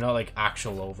 They're not like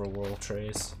actual overworld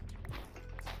trees.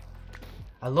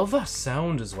 I love that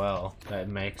sound as well that it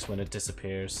makes when it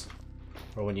disappears.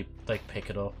 Or when you, like, pick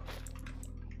it up.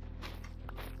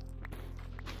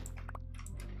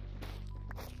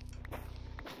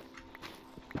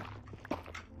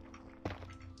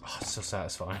 Oh, it's so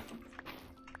satisfying.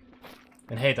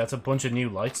 And hey, that's a bunch of new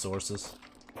light sources.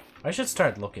 I should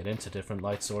start looking into different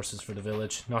light sources for the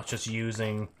village, not just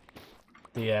using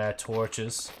the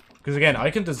torches. Because again, I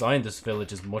can design this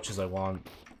village as much as I want.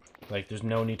 Like, there's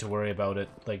no need to worry about it,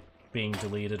 like, being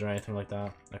deleted or anything like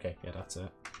that. Okay, yeah, that's it.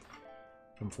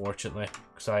 Unfortunately,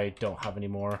 because I don't have any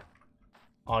more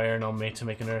iron on me to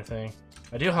make another thing.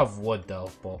 I do have wood, though,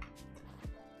 but,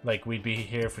 like, we'd be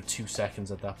here for 2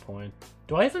 seconds at that point.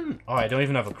 Do I even... Oh, I don't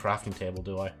even have a crafting table,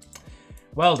 do I?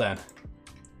 Well, then.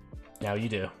 Now you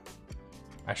do.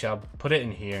 Actually, I'll put it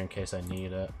in here in case I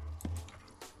need it.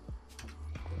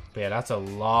 But yeah, that's a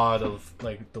lot of,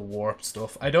 like, the warp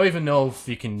stuff. I don't even know if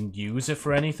you can use it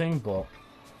for anything, but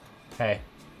hey.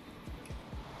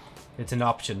 It's an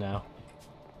option now.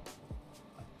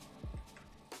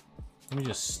 Let me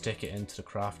just stick it into the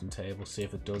crafting table, see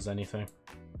if it does anything.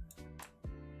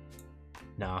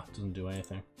 Nah, it doesn't do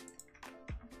anything.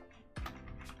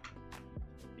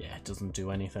 Yeah, it doesn't do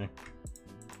anything.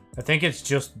 I think it's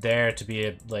just there to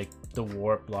be, like, the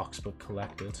warp blocks, but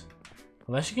collected.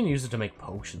 Unless you can use it to make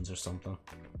potions or something.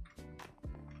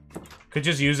 Could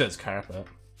just use it as carpet.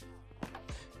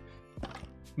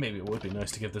 Maybe it would be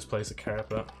nice to give this place a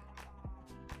carpet.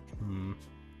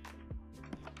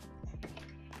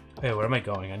 Hey, where am I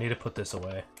going? I need to put this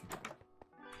away.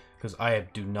 Because I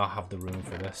do not have the room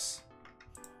for this.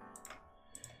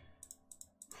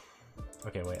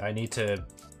 Okay, wait. I need to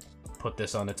put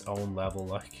this on its own level,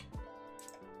 like.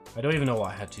 I don't even know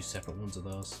why I had 2 separate ones of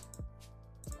those.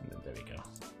 And then there we go.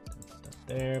 Put that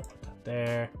there, put that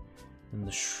there. And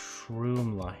the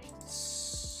shroom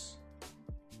lights.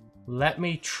 Let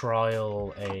me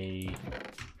trial a...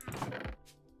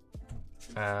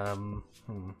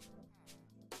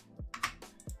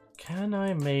 Can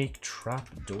I make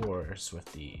trapdoors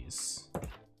with these?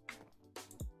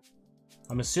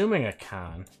 I'm assuming I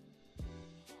can.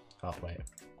 Oh, wait.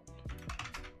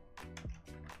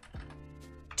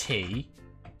 T.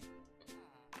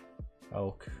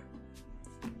 Oak.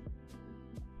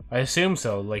 I assume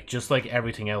so. Like, just like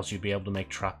everything else, you'd be able to make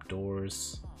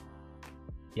trapdoors.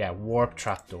 Yeah, warp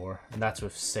trapdoor. And that's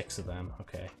with 6 of them.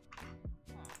 Okay.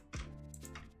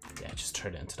 Yeah, just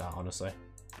turn it into that, honestly.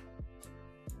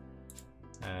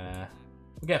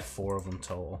 We'll get 4 of them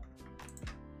total.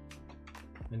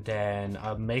 And then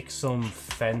I'll make some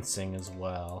fencing as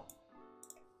well.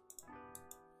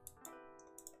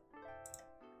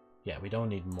 Yeah, we don't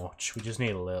need much. We just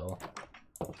need a little.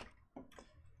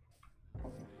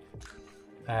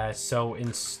 So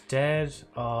instead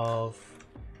of...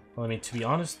 Well, I mean, to be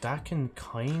honest, that can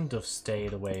kind of stay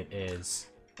the way it is.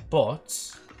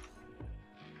 But...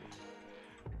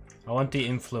 I want the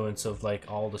influence of, like,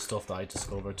 all the stuff that I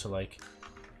discovered to, like,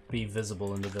 be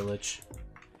visible in the village.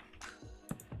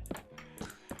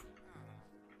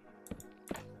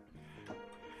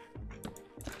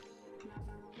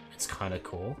 It's kind of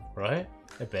cool, right?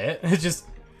 A bit. It's just...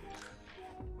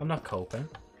 I'm not coping.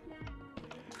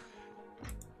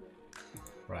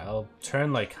 Right, I'll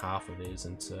turn, like, half of these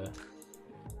into...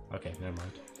 Okay, never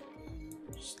mind.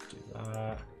 Just do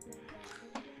that.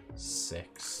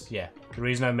 6. Yeah, the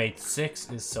reason I made 6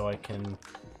 is so I can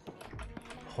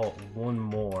put one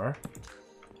more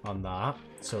on that,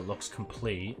 so it looks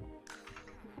complete.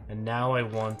 And now I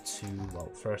want to, well,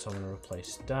 first I'm going to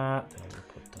replace that, then I'm going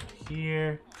to put that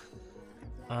here.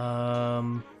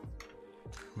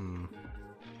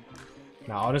 Now,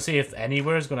 honestly, if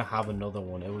anywhere is going to have another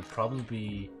one, it would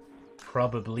probably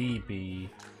be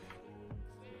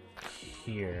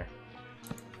here.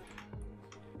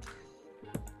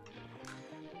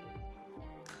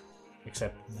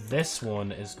 Except this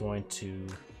one is going to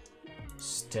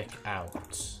stick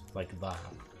out like that.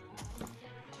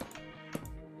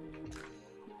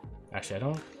 Actually, I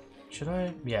don't... Should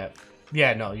I? Yeah.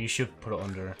 Yeah, no, you should put it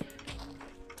under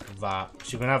that.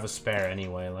 You're going to have a spare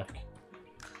anyway, like.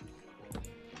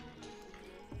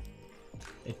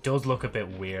 It does look a bit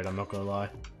weird, I'm not going to lie.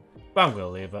 But I'm going to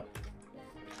leave it.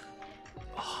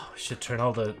 Oh, I should turn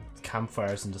all the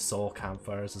campfires into soul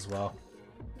campfires as well.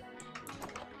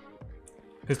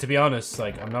 Because to be honest,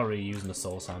 like, I'm not really using the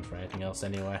soul sand for anything else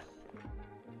anyway.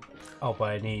 Oh, but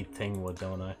I need thing wood,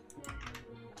 don't I?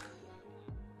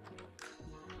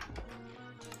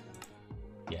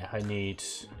 Yeah, I need...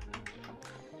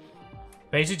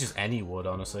 basically just any wood,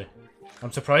 honestly.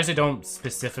 I'm surprised I don't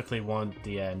specifically want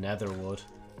the nether wood.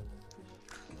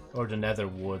 Or the nether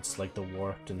woods, like the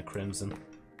warped and the crimson.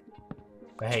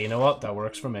 But hey, you know what? That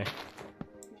works for me.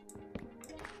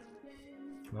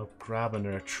 I'll grab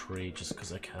another tree just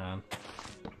because I can.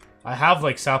 I have,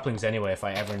 like, saplings anyway if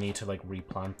I ever need to, like,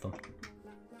 replant them.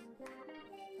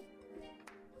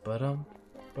 Ba-dum,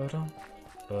 ba-dum,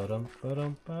 ba-dum,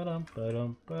 ba-dum, ba-dum,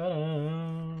 ba-dum,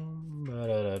 ba-dum,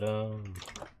 ba-da-da-dum.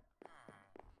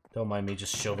 Don't mind me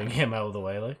just shoving him out of the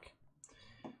way, like.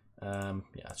 Yeah,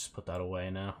 let's just put that away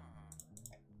now.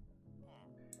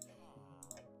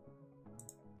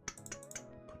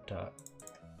 Put that...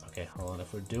 Okay, hold on,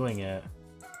 if we're doing it...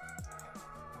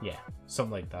 Yeah,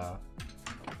 something like that.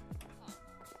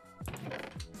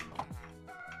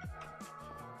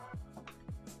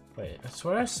 Wait, I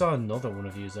swear I saw another one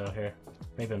of yous out here.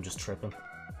 Maybe I'm just tripping.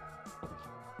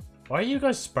 Why are you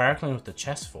guys sparkling with the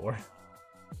chest for?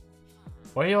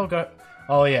 Why y'all got...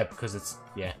 Oh yeah, because it's...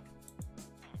 Yeah.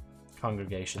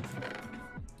 Congregation.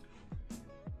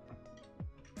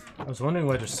 I was wondering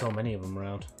why there's so many of them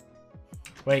around.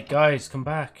 Wait, guys, come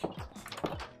back.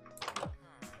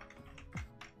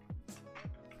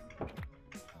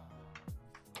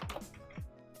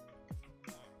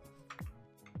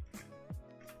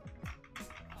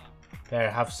 There,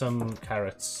 have some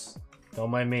carrots.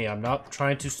 Don't mind me, I'm not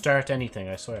trying to start anything,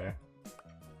 I swear.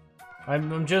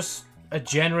 I'm just a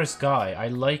generous guy. I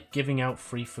like giving out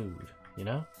free food, you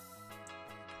know?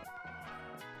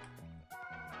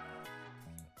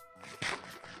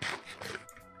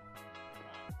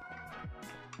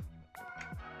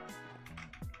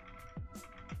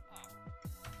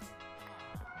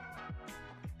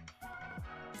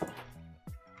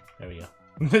 There we go.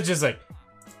 It's just like...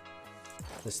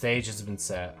 The stage has been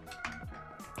set.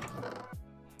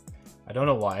 I don't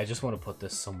know why, I just want to put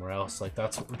this somewhere else. Like,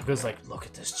 that's... Because, like, look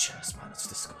at this chest, man. It's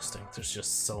disgusting. There's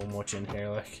just so much in here,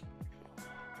 like...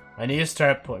 I need to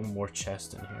start putting more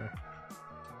chests in here.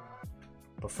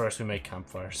 But first we make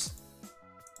campfires.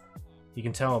 You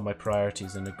can tell my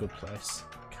priorities in a good place.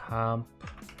 Camp...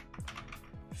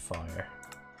 Fire.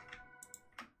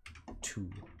 2.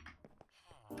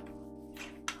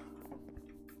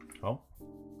 Oh.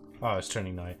 Oh, it's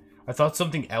turning night. I thought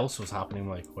something else was happening. I'm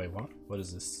like, wait, what? What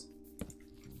is this?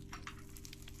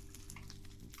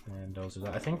 And those are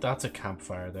that. I think that's a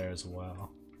campfire there as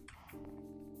well.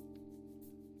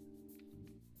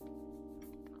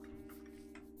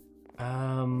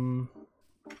 I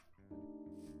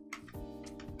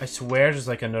swear there's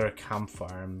like another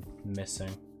campfire I'm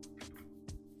missing.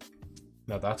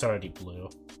 No, that's already blue.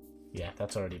 Yeah,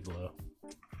 that's already blue.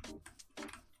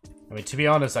 I mean, to be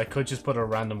honest, I could just put a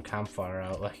random campfire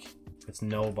out, like, it's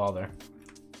no bother.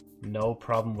 No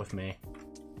problem with me.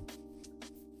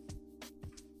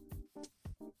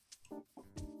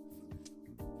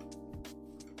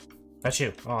 That's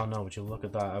you. Oh no, would you look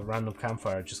at that? A random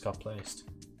campfire just got placed.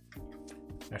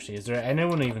 Actually, is there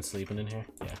anyone even sleeping in here?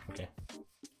 Yeah, okay.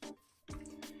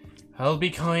 I'll be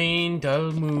kind,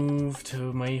 I'll move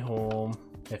to my home.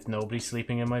 If nobody's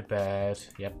sleeping in my bed.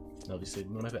 Yep, nobody's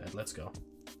sleeping in my bed. Let's go.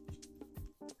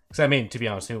 Because I mean, to be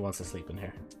honest, who wants to sleep in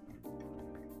here?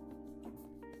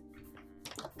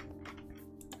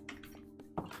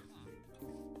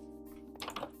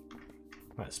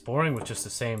 Right, it's boring with just the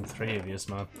same three of yous,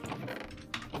 man.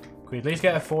 Could we at least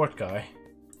get a fourth guy?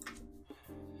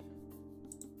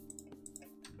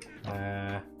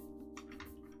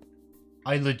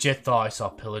 I legit thought I saw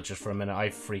pillagers for a minute. I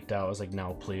freaked out. I was like,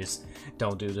 no, please,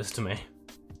 don't do this to me.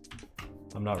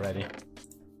 I'm not ready.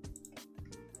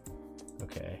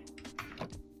 Okay.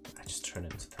 I just turned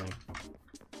it into thing.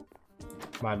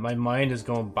 My mind is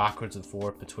going backwards and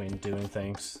forth between doing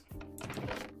things.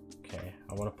 Okay,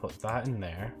 I want to put that in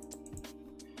there.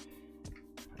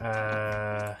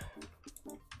 Now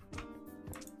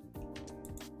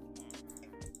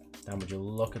would you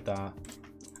look at that?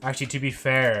 Actually, to be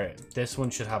fair, this one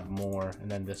should have more,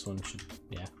 and then this one should,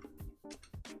 yeah,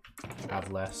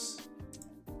 have less.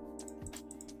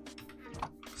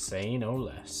 Say no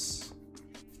less.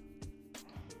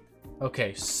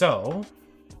 Okay, so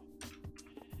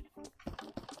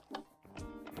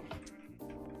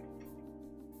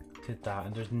did that,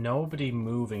 and there's nobody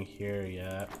moving here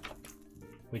yet,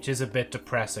 which is a bit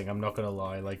depressing, I'm not gonna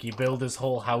lie. Like, you build this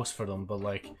whole house for them, but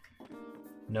like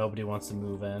nobody wants to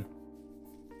move in.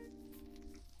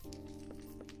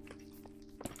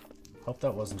 Hope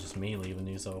that wasn't just me leaving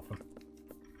these open.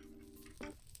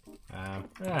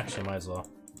 Actually, might as well.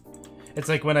 It's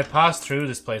like when I pass through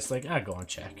this place, like, go on,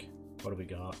 check. What do we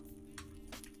got?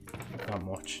 Not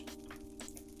much.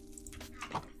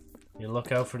 You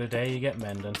look out for the day you get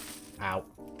mending. Ow.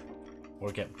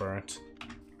 Or get burnt.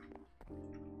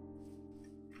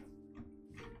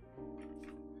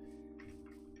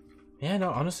 Yeah,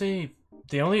 no, honestly,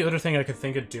 the only other thing I could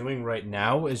think of doing right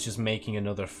now is just making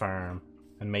another farm.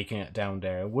 And making it down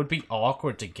there. It would be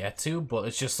awkward to get to, but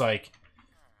it's just like...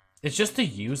 It's just to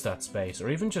use that space,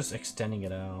 or even just extending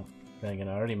it out. Then again,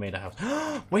 I already made a house.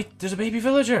 Wait, there's a baby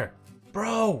villager!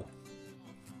 Bro!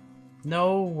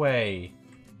 No way.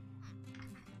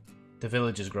 The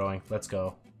village is growing. Let's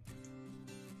go.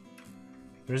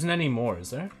 There isn't any more,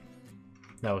 is there?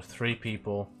 No, 3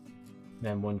 people.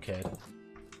 Then 1 kid.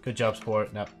 Good job,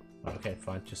 sport. No. Okay,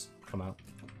 fine. Just come out.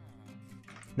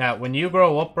 Now, when you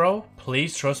grow up, bro,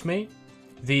 please trust me.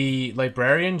 The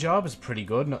librarian job is pretty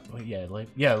good. No,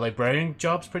 yeah, librarian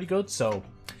job's pretty good. So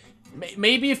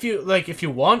maybe if you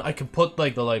want, I could put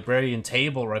like the librarian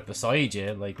table right beside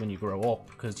you, like when you grow up,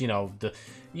 because you know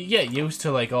you get used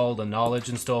to like all the knowledge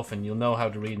and stuff, and you'll know how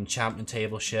to read enchantment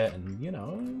table shit, and you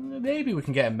know maybe we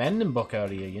can get a mending book out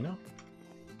of you, you know.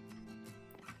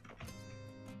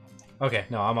 Okay,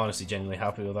 no, I'm honestly genuinely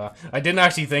happy with that. I didn't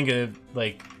actually think of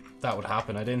like that would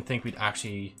happen. I didn't think we'd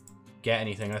actually get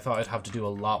anything. I thought I'd have to do a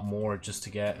lot more just to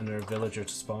get another villager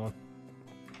to spawn.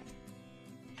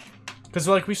 Because,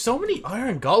 like, we've so many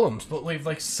iron golems, but we've,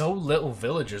 like, so little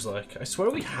villagers. Like, I swear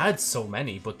we had so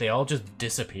many, but they all just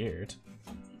disappeared.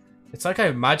 It's like I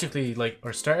magically, like,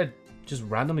 or started just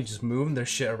randomly just moving their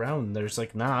shit around. And there's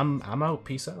like, nah, I'm out.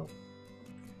 Peace out.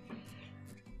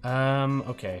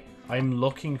 Okay. I'm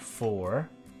looking for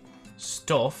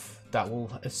stuff that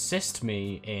will assist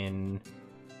me in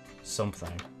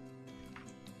something.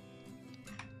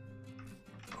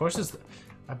 Of course,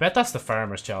 I bet that's the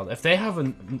farmer's child. If they have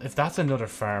if that's another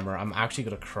farmer, I'm actually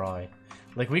gonna cry.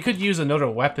 Like, we could use another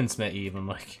weaponsmith even,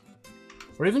 like,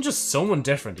 or even just someone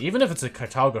different. Even if it's a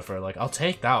cartographer, like, I'll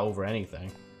take that over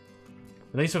anything.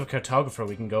 At least with a cartographer,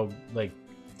 we can go like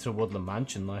to Woodland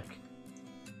Mansion, like.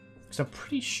 Because I'm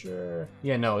pretty sure.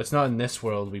 Yeah, no, it's not in this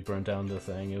world we burned down the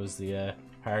thing. It was the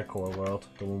hardcore world,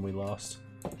 the one we lost.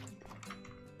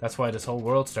 That's why this whole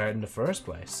world started in the first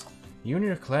place. You and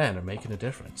your clan are making a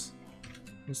difference.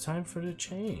 It's time for the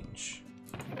change.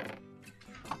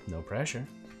 No pressure.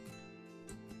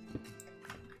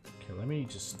 Okay, let me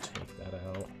just take that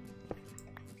out.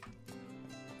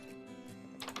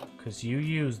 Because you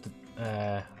used...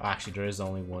 actually, there is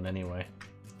only one anyway.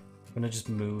 I'm gonna just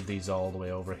move these all the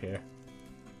way over here.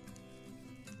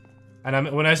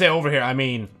 And when I say over here, I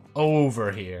mean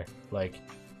over here. Like,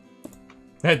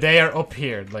 they are up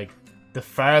here, like, the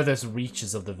farthest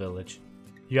reaches of the village.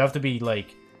 You have to be,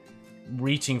 like,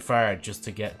 reaching far just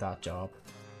to get that job.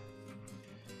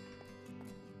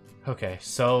 Okay,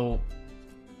 so...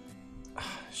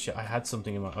 Shit, I had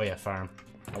something in my... Oh yeah, farm.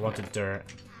 I wanted dirt.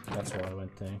 That's why I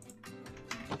went thing.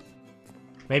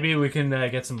 Maybe we can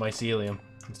get some mycelium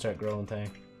and start growing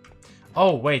thing.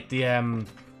 Oh, wait, the,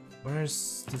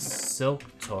 where's the silk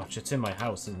touch? It's in my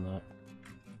house, isn't it?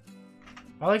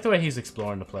 I like the way he's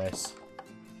exploring the place.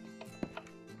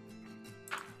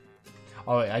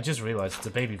 Oh, wait, I just realized it's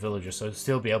a baby villager, so I'd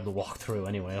still be able to walk through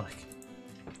anyway, like.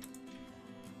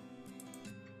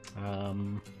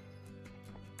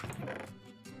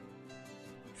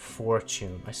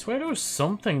 Fortune. I swear there was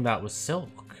something that was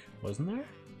silk, wasn't there?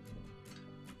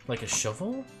 Like a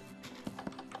shovel?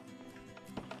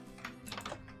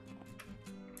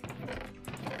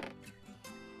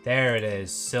 There it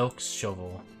is, silk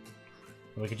shovel.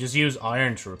 We could just use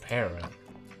iron to repair it.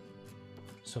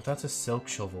 So if that's a silk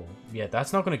shovel, yeah,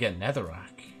 that's not going to get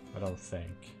netherrack, I don't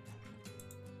think.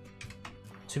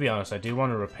 To be honest, I do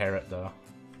want to repair it though,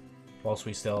 whilst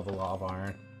we still have a lot of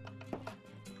iron.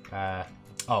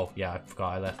 Oh yeah, I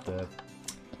forgot I left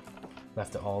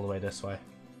it all the way this way.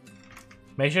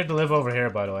 Make sure to live over here,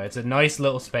 by the way. It's a nice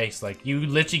little space. Like, you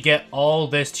literally get all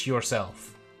this to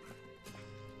yourself.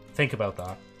 Think about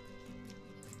that.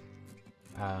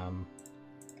 Oh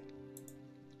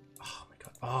my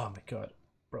god. Oh my god.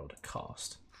 Bro, the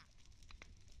cost.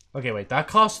 Okay, wait. That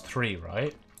cost 3,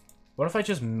 right? What if I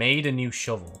just made a new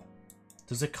shovel?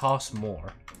 Does it cost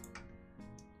more?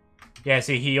 Yeah,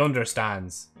 see, he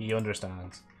understands. He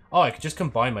understands. Oh, I could just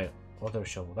combine my other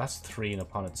shovel. That's 3 in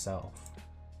upon itself.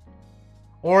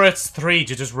 Or it's 3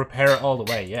 to just repair it all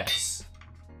the way, yes.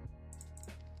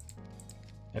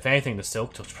 If anything, the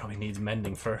silk touch probably needs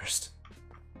mending first.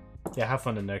 Yeah, have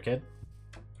fun in there, kid.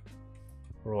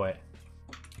 Right.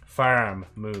 Farm,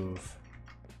 move.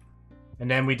 And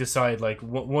then we decide, like,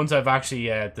 once I've actually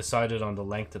decided on the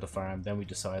length of the farm, then we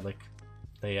decide, like,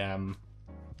 the,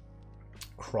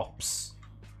 crops.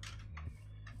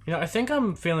 You know, I think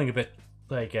I'm feeling a bit,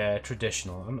 like,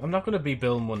 traditional. I'm not going to be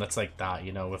building one that's like that,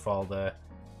 you know, with all the,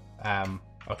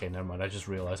 okay, never mind. I just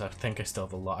realized I think I still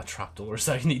have a lot of trapdoors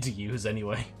that I need to use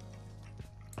anyway.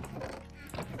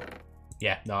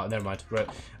 Yeah, no, never mind. Right.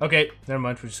 Okay, never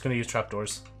mind. We're just going to use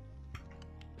trapdoors.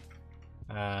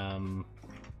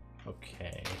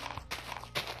 Okay.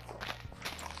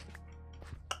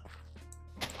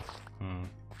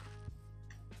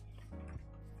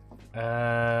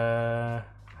 Huh.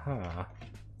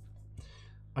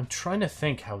 I'm trying to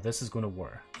think how this is going to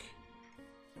work.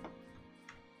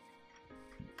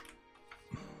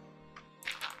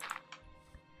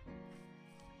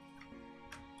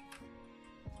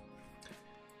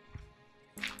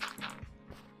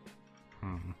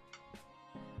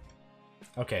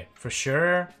 Okay, for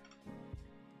sure,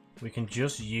 we can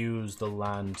just use the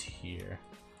land here.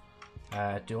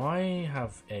 Do I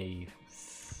have a...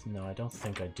 No, I don't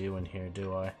think I do in here,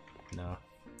 do I? No.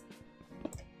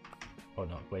 Oh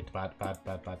no, wait, bad.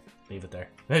 Leave it there.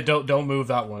 Don't move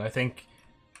that one. I think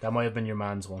that might have been your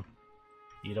man's one.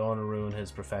 You don't want to ruin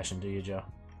his profession, do you, Joe?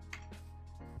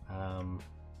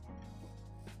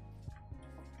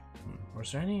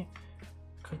 Was there any...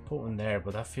 I could put one there,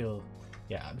 but I feel...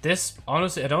 Yeah, this...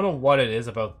 Honestly, I don't know what it is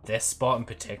about this spot in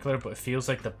particular, but it feels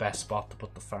like the best spot to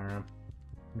put the farm.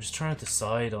 I'm just trying to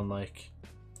decide on, like...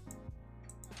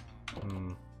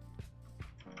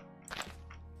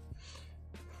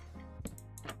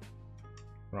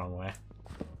 Wrong way.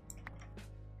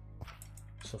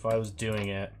 So if I was doing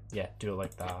it... Yeah, do it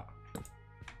like that.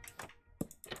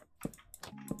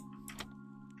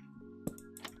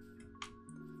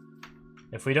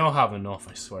 If we don't have enough,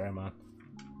 I swear, man.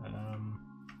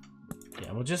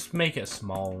 Yeah, we'll just make it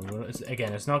small.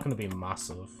 Again, it's not going to be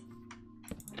massive.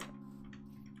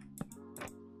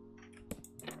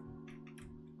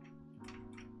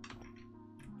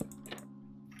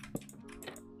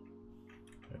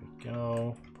 There we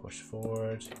go. Push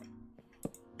forward.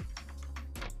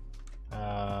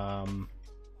 Nah,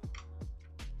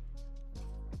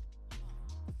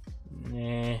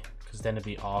 because then it'd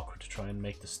be awkward to try and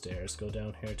make the stairs go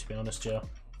down here, to be honest, Joe.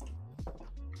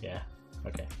 Yeah,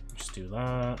 okay. Just do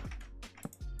that.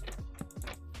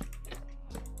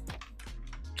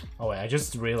 Oh wait, I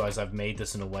just realized I've made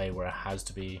this in a way where it has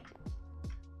to be...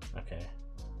 Okay.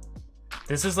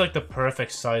 This is like the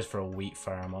perfect size for a wheat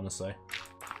farm, honestly.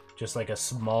 Just like a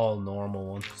small, normal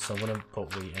one. So I'm gonna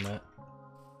put wheat in it.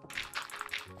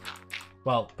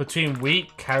 Well, between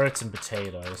wheat, carrots, and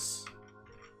potatoes.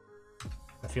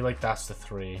 I feel like that's the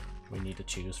 3 we need to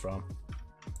choose from.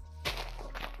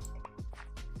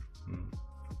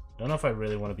 Don't know if I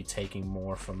really want to be taking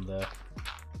more from the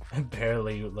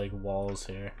barely, like, walls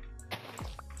here.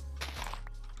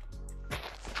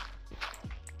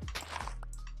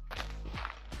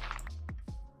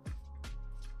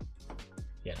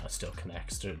 it still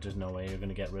connects. There's no way you're going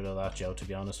to get rid of that, Joe, to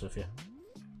be honest with you.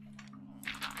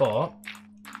 But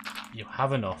you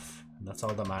have enough, and that's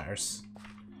all that matters.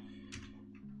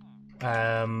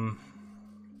 Okay,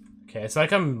 it's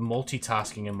like I'm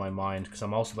multitasking in my mind, because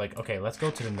I'm also like, okay, let's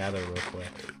go to the nether real quick.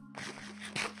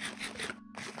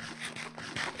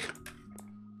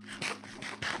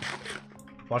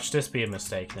 Watch this be a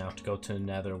mistake now, to go to the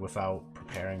nether without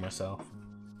preparing myself.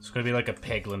 It's gonna be like a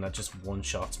piglin that just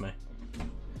one-shots me.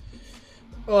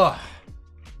 Ugh.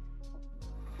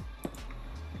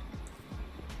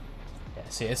 Yeah,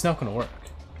 see, it's not gonna work.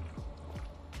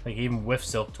 Like, even with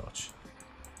Silk Touch.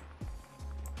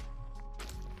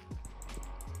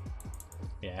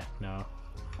 Yeah, no.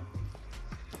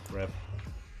 Rip.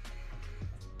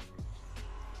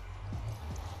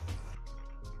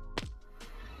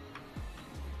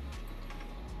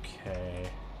 Okay.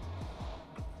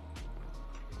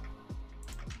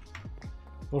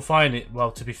 We'll find it.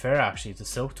 Well, to be fair, actually, the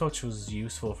Silk Touch was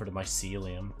useful for the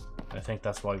mycelium. I think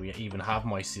that's why we even have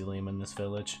mycelium in this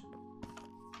village.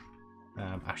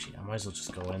 Actually, I might as well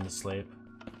just go in to sleep.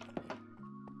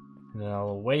 And then I'll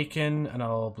awaken, and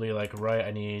I'll be like, right,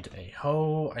 I need a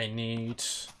hoe, I need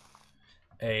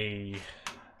a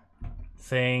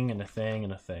thing, and a thing,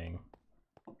 and a thing.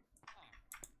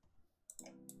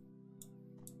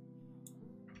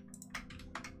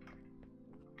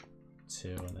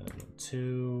 Two, and then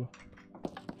two.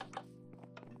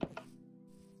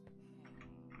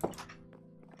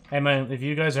 Hey man, if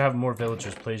you guys are having more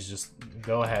villagers, please just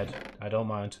go ahead. I don't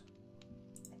mind.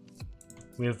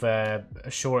 We have a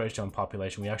shortage on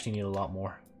population. We actually need a lot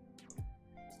more.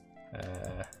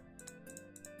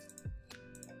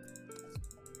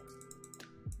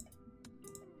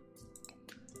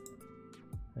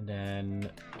 And then...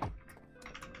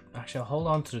 Actually, I'll hold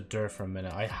on to the dirt for a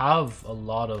minute. I have a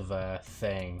lot of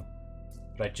thing,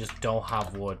 but I just don't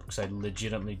have wood because I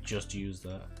legitimately just used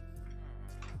that.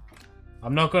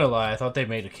 I'm not gonna lie, I thought they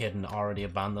made a kid and already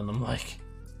abandoned them, like...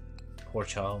 Poor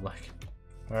child, like...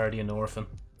 Already an orphan.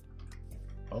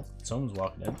 Oh, someone's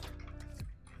walking in.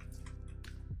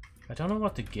 I don't know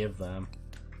what to give them.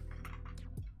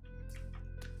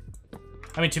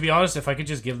 I mean, to be honest, if I could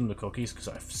just give them the cookies, because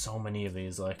I have so many of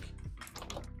these, like...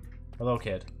 Hello,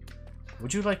 kid.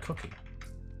 Would you like cookie?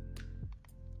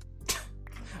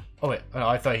 Oh, wait. Oh,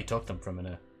 I thought he took them from a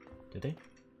minute. Did he?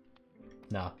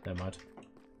 Nah, never mind.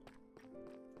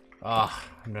 Ah,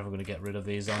 I'm never going to get rid of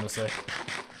these, honestly.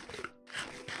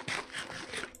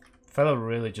 Fellow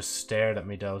really just stared at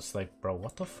me though. It's like, bro,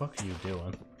 what the fuck are you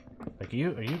doing? Like, are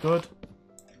you good?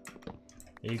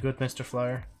 Are you good, Mr.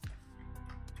 Flyer?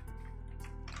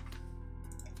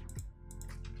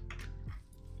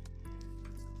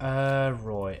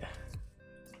 Right.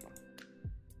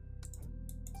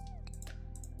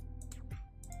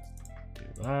 Do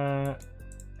that.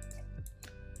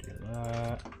 Do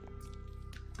that.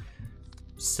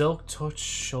 Silk Touch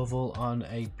shovel on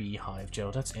a beehive, Joe.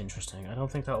 That's interesting. I don't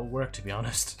think that will work, to be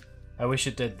honest. I wish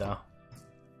it did, though.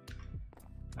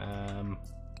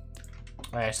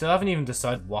 I still haven't even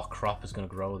decided what crop is going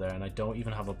to grow there, and I don't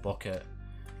even have a bucket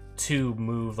to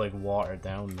move, like, water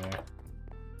down there.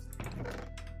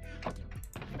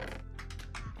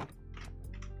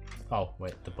 Oh,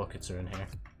 wait, the buckets are in here.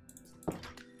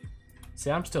 See,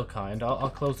 I'm still kind. I'll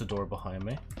close the door behind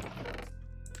me.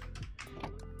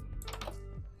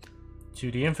 To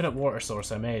the infinite water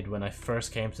source I made when I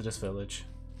first came to this village.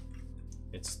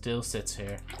 It still sits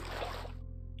here.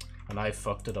 And I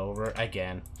fucked it over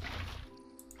again.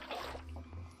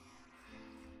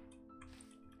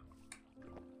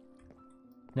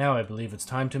 Now I believe it's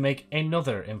time to make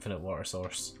another infinite water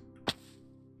source.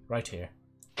 Right here.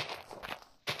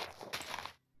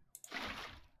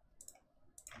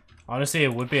 Honestly,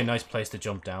 it would be a nice place to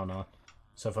jump down on.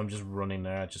 So if I'm just running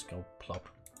there, I just go plop.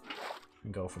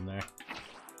 And go from there.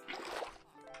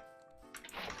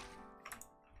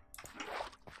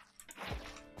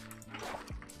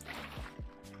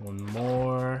 One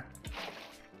more.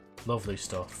 Lovely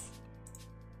stuff.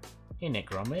 Ain't it,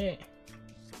 Gromit?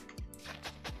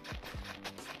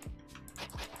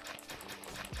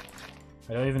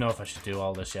 I don't even know if I should do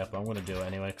all this yet, but I'm going to do it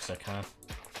anyway because I can.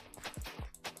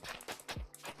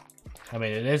 I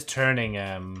mean, it is turning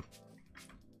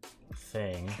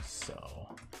thing,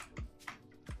 so...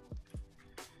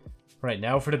 Right,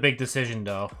 now for the big decision,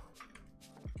 though.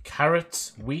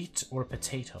 Carrots, wheat, or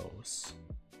potatoes?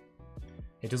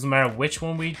 It doesn't matter which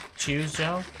one we choose,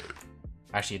 Joe.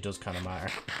 Actually, it does kind of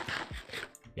matter.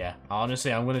 Yeah,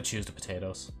 honestly, I'm going to choose the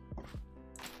potatoes.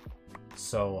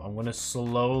 So, I'm going to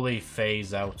slowly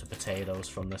phase out the potatoes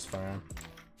from this farm.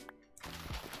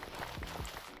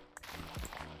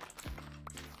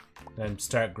 Then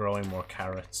start growing more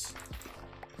carrots.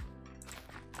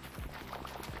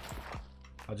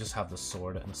 I'll just have the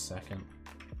sword in a second.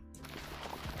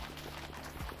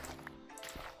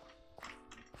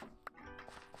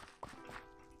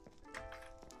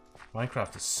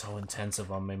 Minecraft is so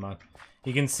intensive on me, man.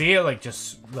 You can see it like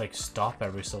just like stop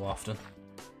every so often.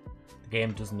 The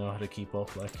game doesn't know how to keep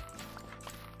up, like,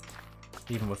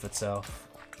 even with itself.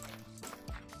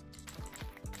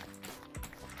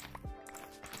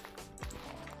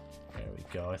 There we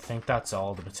go. I think that's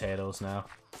all the potatoes now.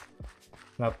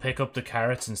 Now pick up the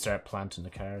carrots and start planting the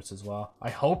carrots as well. I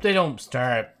hope they don't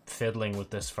start fiddling with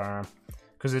this farm,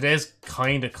 because it is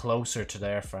kind of closer to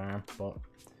their farm, but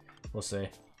we'll see.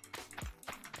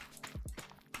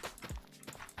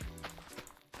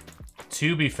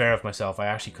 To be fair with myself, I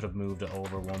actually could have moved it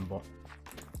over one, but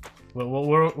we'll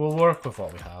work with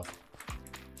what we have.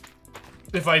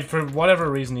 If I, for whatever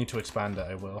reason, need to expand it,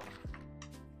 I will.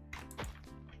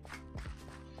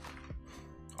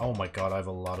 Oh my god, I have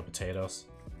a lot of potatoes.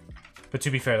 But to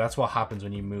be fair, that's what happens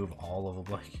when you move all of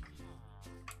them,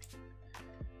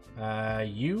 like.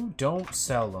 You don't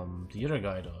sell them. The other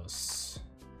guy does.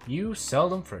 You sell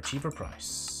them for a cheaper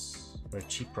price. For a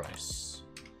cheap price.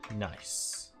 Nice.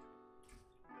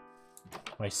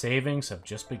 My savings have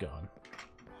just begun.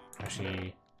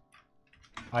 Actually,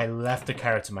 I left the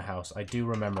carrots in my house. I do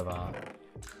remember that.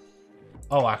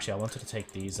 Oh, actually, I wanted to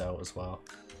take these out as well.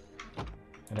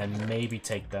 And then maybe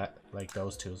take that, like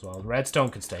those two as well. Redstone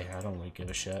can stay here. I don't really give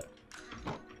a shit.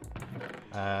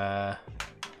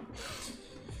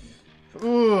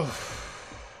 Ooh.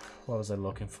 What was I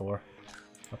looking for?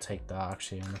 I'll take that,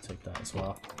 actually. I'm going to take that as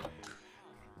well.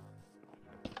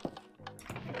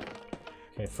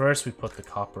 Okay, first we put the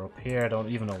copper up here. I don't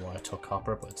even know why I took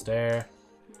copper, but it's there.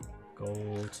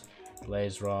 Gold,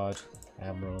 blaze rod,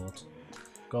 emerald,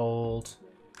 gold.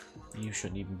 You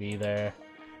shouldn't even be there.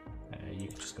 You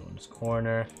can just go in this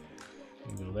corner.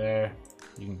 You can go there.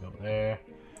 You can go there.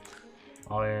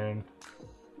 Iron.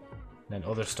 Then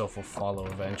other stuff will follow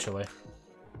eventually.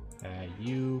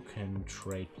 You can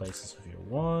trade places with your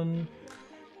one.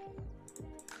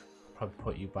 Probably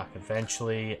put you back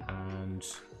eventually, and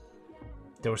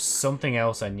there was something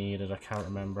else I needed, I can't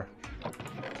remember.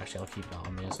 Actually, I'll keep that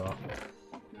on me as well.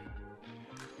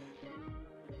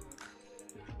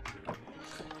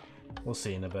 We'll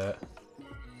see in a bit.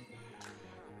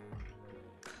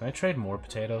 Can I trade more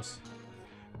potatoes?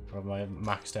 Or am I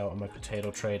maxed out on my potato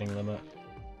trading limit?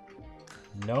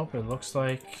 Nope, it looks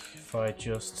like if I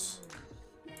just...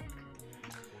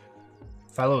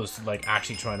 Fellow's like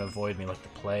actually trying to avoid me like the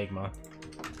plague, man.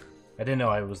 I didn't know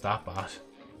I was that bad.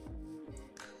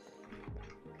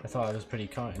 I thought I was pretty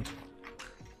kind.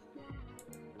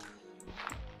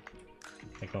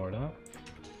 Ignore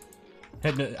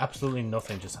that. Absolutely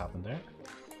nothing just happened there.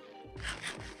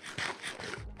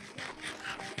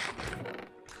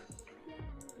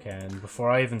 Okay, and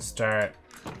before I even start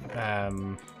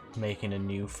making a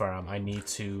new farm, I need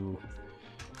to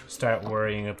start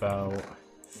worrying about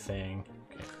thing.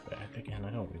 Okay, again, I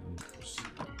don't really know.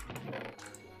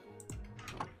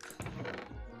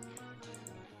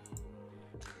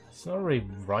 It's not really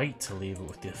right to leave it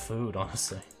with the food,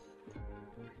 honestly.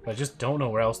 But I just don't know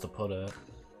where else to put it.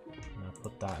 I'll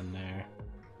put that in there.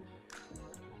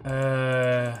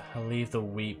 I'll leave the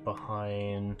wheat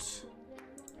behind.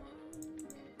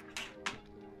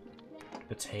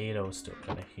 Potatoes still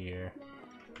kind of here.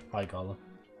 Hi, Gollum.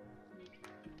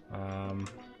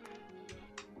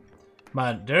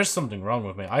 Man, there's something wrong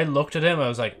with me. I looked at him, I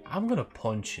was like, I'm gonna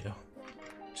punch you.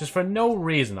 Just for no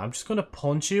reason. I'm just gonna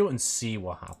punch you and see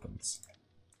what happens.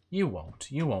 You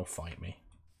won't. You won't fight me.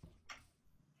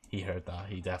 He heard that.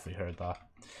 He definitely heard that.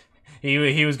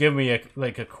 He was giving me a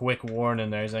quick warning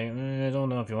there. He's like, I don't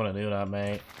know if you want to do that,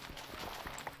 mate.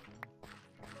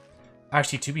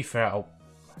 Actually, to be fair,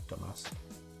 dumbass.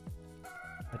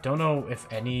 I don't know if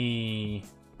any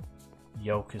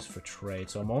yolk is for trade,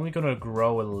 so I'm only gonna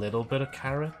grow a little bit of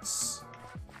carrots.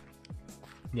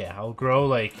 Yeah, I'll grow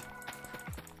like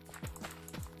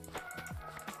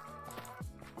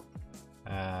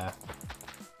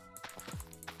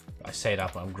I say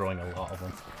that, but I'm growing a lot of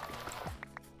them.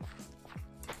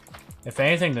 If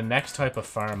anything, the next type of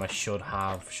farm I should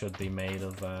have should be made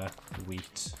of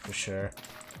wheat, for sure.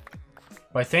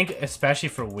 But I think, especially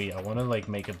for wheat, I want to like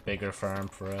make a bigger farm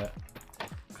for it.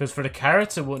 Because for the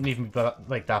carrots, it wouldn't even be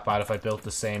like that bad if I built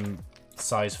the same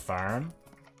size farm.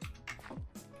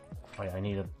 Oh yeah, I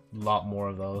need a lot more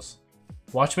of those.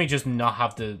 Watch me just not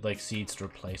have the like seeds to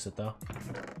replace it though.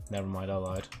 Never mind, I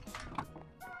lied.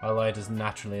 I lied as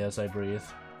naturally as I breathe.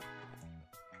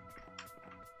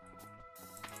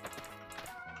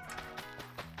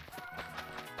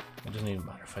 It doesn't even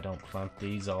matter if I don't plant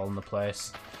these all in the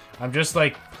place. I'm just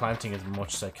like planting as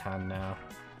much as I can now.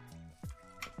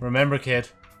 Remember, kid.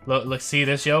 Look, see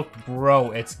this yoke?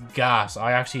 Bro, it's gas.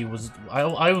 I actually was...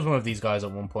 I was one of these guys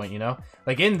at one point, you know?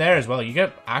 Like, in there as well, you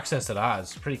get access to that.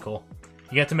 It's pretty cool.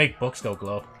 You get to make books go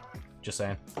glow. Just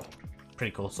saying.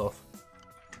 Pretty cool stuff.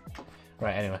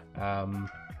 Right, anyway.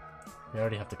 We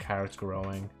already have the carrots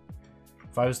growing.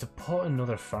 If I was to put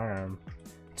another farm...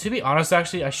 To be honest,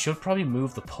 actually, I should probably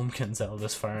move the pumpkins out of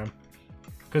this farm.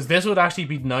 Because this would actually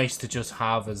be nice to just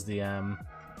have as the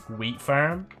wheat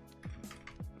farm.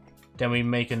 Then we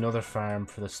make another farm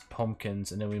for the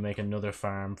pumpkins, and then we make another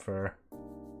farm for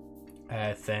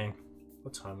thing.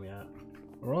 What time are we at?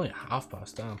 We're only at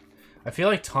 1/2 down. I feel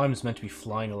like time's meant to be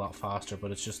flying a lot faster,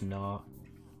 but it's just not.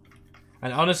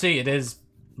 And honestly, it is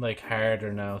like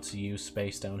harder now to use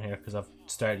space down here because I've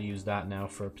started to use that now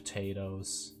for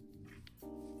potatoes.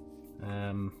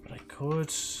 But I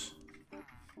could.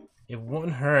 It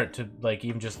wouldn't hurt to like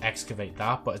even just excavate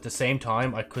that, but at the same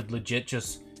time, I could legit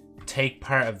just take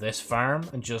part of this farm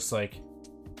and just like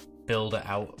build it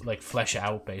out, like flesh it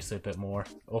out basically a bit more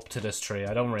up to this tree.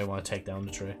 I don't really want to take down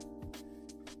the tree.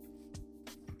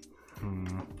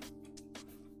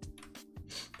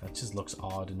 That just looks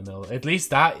odd in the middle. At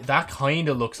least that kind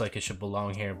of looks like it should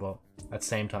belong here, but at the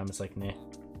same time it's like nah.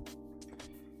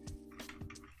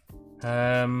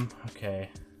 Okay,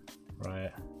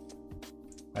 right.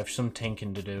 I have some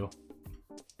thinking to do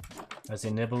as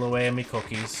they nibble away at me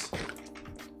cookies.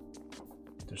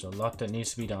 There's a lot that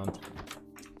needs to be done.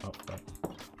 Oh,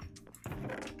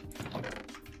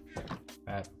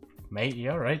 right. Mate, you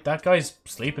alright? That guy's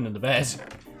sleeping in the bed.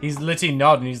 He's literally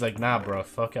nodding. He's like, nah, bro,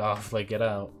 fuck off. Like, get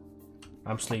out.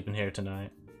 I'm sleeping here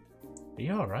tonight. Are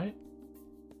you alright?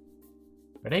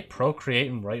 Are they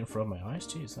procreating right in front of my eyes?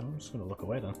 Jeez, I'm just gonna look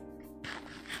away then.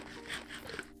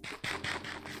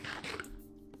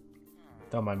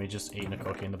 Don't mind me just eating a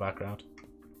cookie in the background.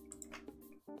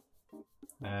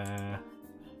 I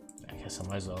guess I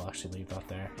might as well actually leave that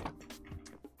there.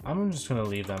 I'm just gonna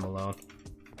leave them alone.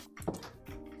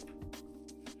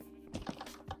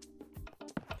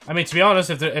 I mean, to be honest,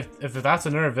 if that's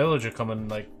another villager coming,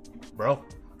 like, bro,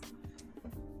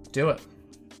 do it.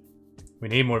 We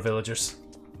need more villagers.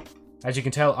 As you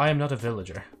can tell, I am not a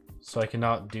villager, so I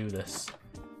cannot do this.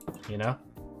 You know?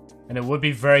 And it would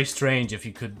be very strange if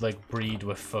you could, like, breed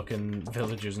with fucking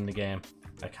villagers in the game.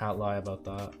 I can't lie about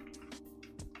that.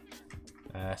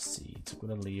 Seeds. I'm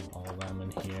gonna leave all of them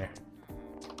in here.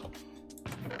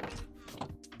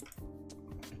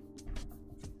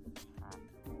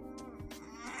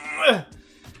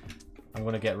 I'm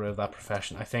gonna get rid of that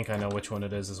profession. I think I know which one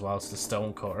it is as well. It's the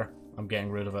stone cutter. I'm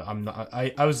getting rid of it. I'm not.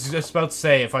 I was just about to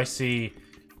say if I see.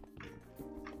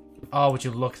 Oh, would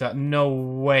you look at that? No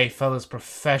way, fella's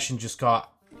profession just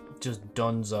got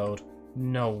donezoed.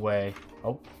 No way.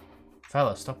 Oh,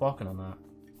 fella, stop walking on that.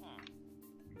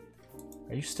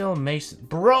 Are you still a mason?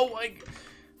 Bro, like...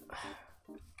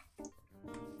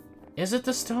 Is it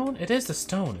the stone? It is the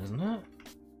stone, isn't it?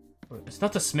 It's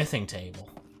not the smithing table.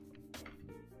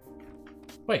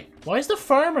 Wait, why is the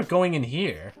farmer going in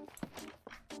here?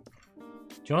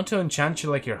 Do you want to enchant you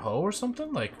like your hoe or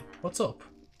something? Like, what's up?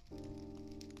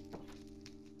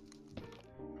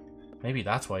 Maybe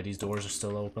that's why these doors are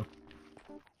still open.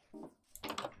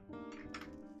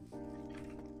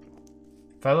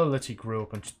 Fella literally grew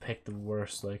up and just picked the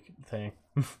worst, like, thing.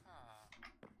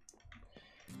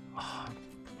 Oh,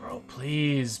 bro,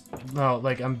 please. No,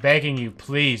 like, I'm begging you,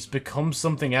 please, become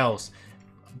something else.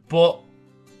 But,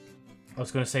 I was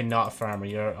going to say not a farmer.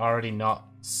 You're already not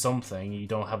something. You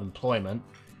don't have employment.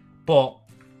 But,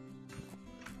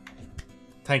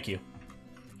 thank you.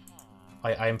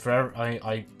 I am forever,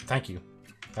 I thank you.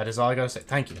 That is all I gotta say.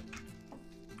 Thank you.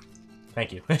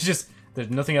 Thank you. It's just, there's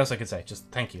nothing else I can say. Just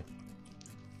thank you.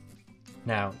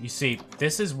 Now, you see,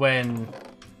 this is when,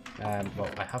 well,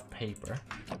 I have paper.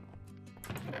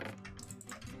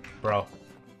 Bro.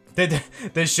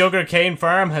 The sugarcane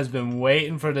farm has been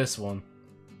waiting for this one.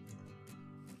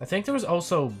 I think there was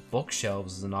also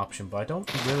bookshelves as an option, but I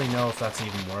don't really know if that's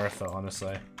even worth it,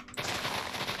 honestly.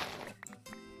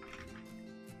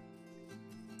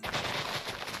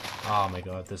 Oh my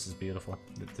god, this is beautiful.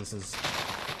 This is...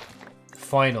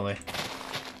 Finally.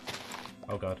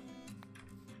 Oh god.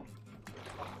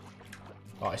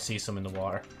 Oh, I see some in the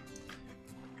water.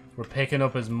 We're picking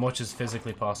up as much as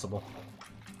physically possible.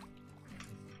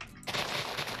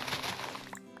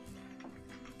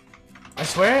 I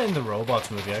swear in the Robots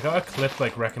movie, I got a clip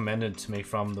like recommended to me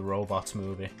from the Robots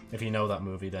movie. If you know that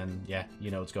movie, then yeah,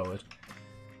 you know it's good.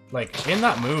 Like, in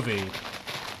that movie,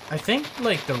 I think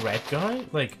like the red guy,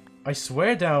 like, I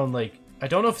swear down, like, I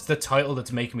don't know if it's the title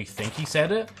that's making me think he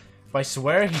said it, but I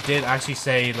swear he did actually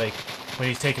say, like, when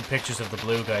he's taking pictures of the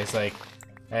blue guys, like,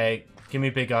 hey, give me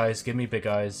big eyes, give me big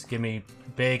eyes, give me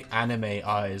big anime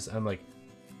eyes. I'm like,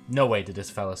 no way did this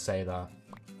fella say that.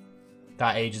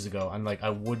 That ages ago. And, like, I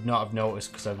would not have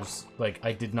noticed because I was, like,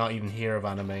 I did not even hear of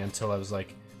anime until I was,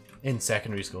 like, in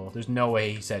secondary school. There's no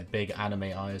way he said big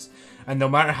anime eyes. And no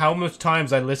matter how much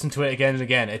times I listen to it again and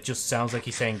again, it just sounds like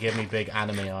he's saying give me big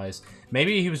anime eyes.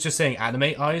 Maybe he was just saying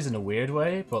anime eyes in a weird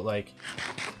way, but like,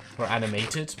 or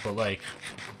animated, but like,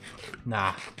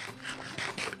 nah.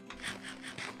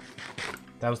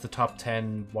 That was the top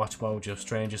 10 Watch Mojo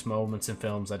strangest moments in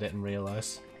films I didn't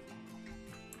realize.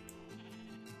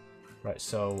 Right,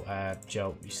 so,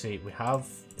 Joe, you see, we have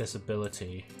this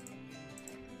ability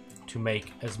to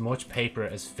make as much paper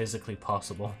as physically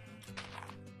possible.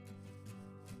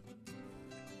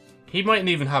 He mightn't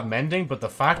even have mending, but the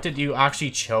fact that you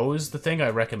actually chose the thing I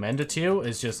recommended to you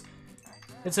is just...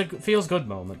 It's a feels good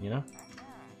moment, you know?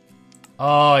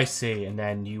 Oh, I see. And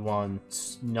then you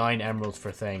want 9 emeralds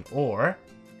for thing. Or...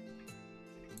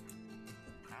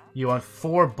 you want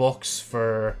 4 books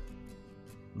for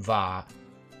that.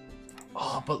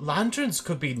 Oh, but lanterns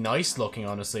could be nice looking,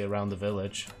 honestly, around the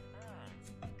village.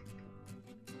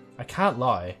 I can't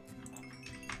lie.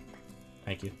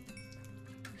 Thank you.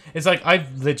 It's like,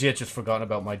 I've legit just forgotten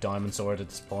about my diamond sword at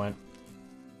this point.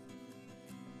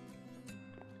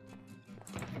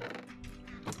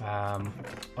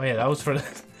 Oh yeah, that was for the...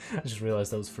 I just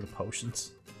realized that was for the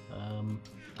potions.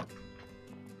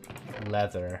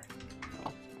 Leather.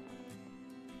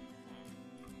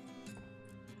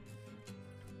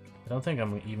 I don't think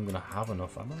I'm even gonna have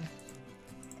enough, am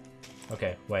I?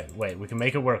 Okay, wait, we can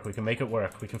make it work, we can make it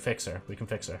work, we can fix her, we can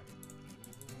fix her.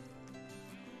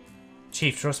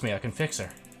 Chief, trust me, I can fix her.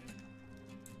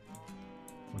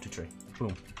 1, 2, 3,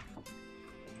 boom.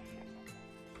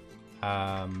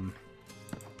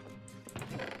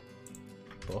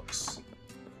 Books.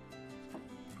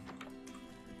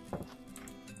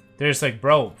 There's like,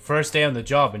 bro, first day on the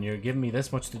job and you're giving me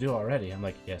this much to do already. I'm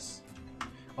like, yes.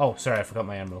 Oh, sorry, I forgot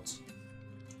my emeralds.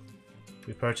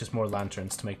 We purchased more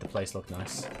lanterns to make the place look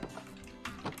nice.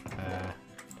 There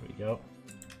we go.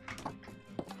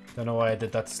 Don't know why I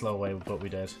did that the slow way, but we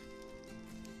did.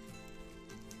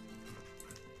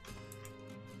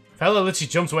 Fella literally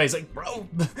jumps away. He's like, bro,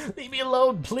 leave me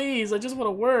alone, please. I just want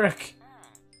to work.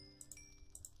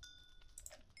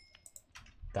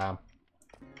 Damn.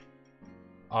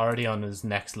 Already on his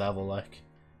next level, like.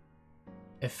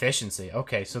 Efficiency.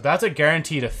 Okay, so that's a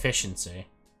guaranteed efficiency.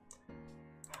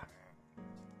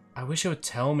 I wish it would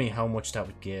tell me how much that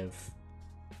would give.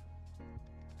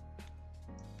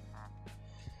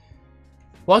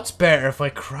 What's better, if I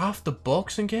craft the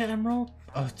books and get emerald?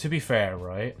 To be fair,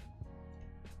 right?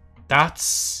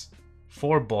 That's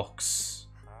 4 books.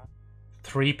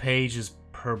 3 pages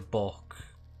per book.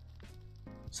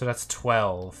 So that's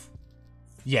 12.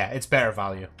 Yeah, it's better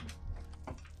value.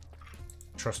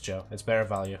 Trust Joe, it's better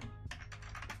value.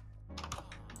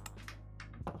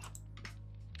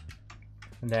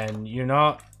 And then you're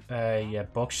not, yeah,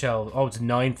 bookshelf. Oh, it's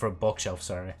 9 for a bookshelf,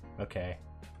 sorry. Okay.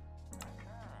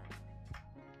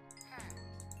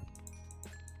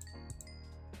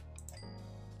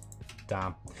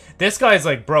 Damn. This guy's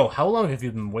like, bro, how long have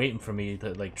you been waiting for me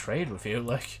to, like, trade with you?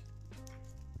 Like...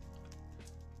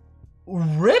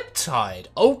 Riptide.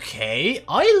 Okay,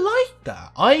 I like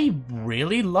that. I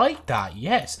really like that,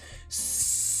 yes.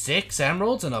 6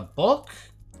 emeralds and a book.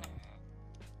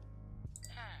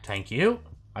 Thank you.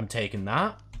 I'm taking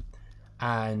that.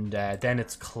 And then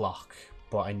it's clock.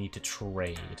 But I need to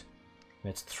trade. And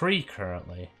it's 3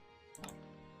 currently.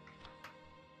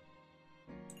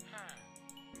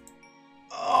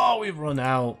 Oh, we've run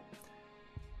out.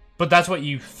 But that's what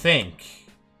you think.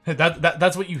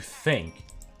 That's what you think.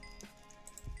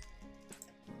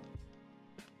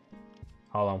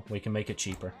 Hold on, we can make it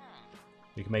cheaper.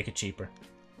 We can make it cheaper.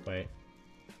 Wait.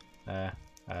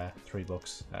 3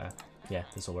 books. Yeah,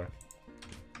 this'll work.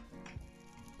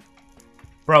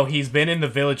 Bro, he's been in the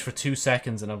village for 2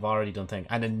 seconds and I've already done thing.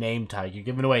 And a name tag. You're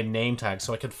giving away name tags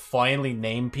so I could finally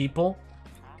name people.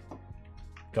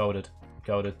 Goated.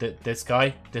 Goated. This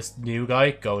guy, this new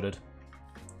guy, goated.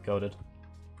 Goated.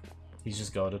 He's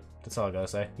just goated. That's all I gotta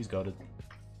say. He's goated.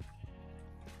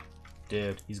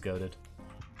 Dude, he's goated.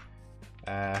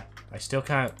 I still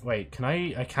can't... Wait, can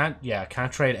I can't... Yeah, I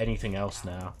can't trade anything else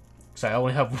now. Because I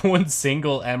only have 1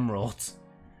 single emerald.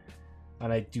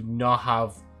 And I do not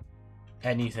have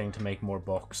anything to make more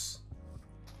books.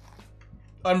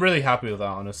 I'm really happy with that,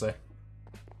 honestly.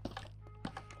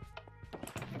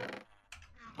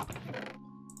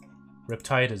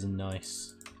 Riptide is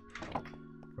nice.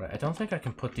 Right, I don't think I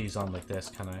can put these on like this,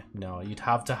 can I? No, you'd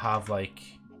have to have like...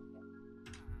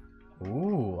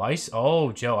 Ooh,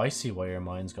 oh, Joe, I see where your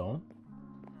mind's going.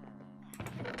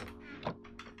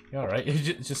 You alright?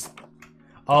 Just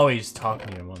always talking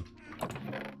to your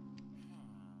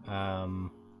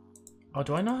mum. Oh,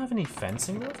 do I not have any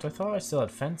fencing left? I thought I still had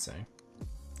fencing. I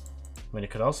mean, it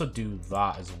could also do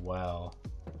that as well.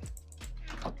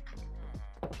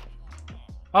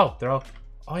 Oh, they're all...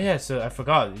 Oh, yeah, so I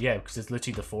forgot. Yeah, because it's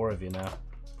literally the 4 of you now.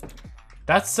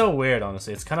 That's so weird,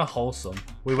 honestly. It's kind of wholesome.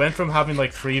 We went from having,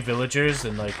 like, 3 villagers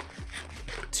and, like,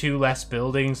 2 less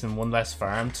buildings and 1 less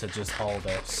farm to just all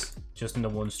this. Just in the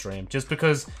one stream. Just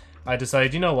because I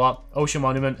decided, you know what? Ocean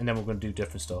Monument, and then we're going to do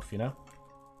different stuff, you know?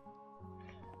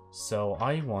 So,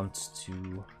 I want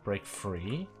to break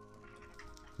free.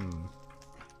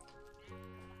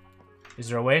 Is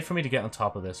there a way for me to get on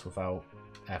top of this without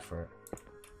effort?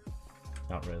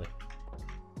 Not really.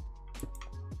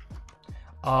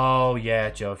 Oh, yeah,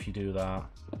 Joe, if you do that.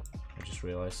 I just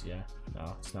realized, yeah.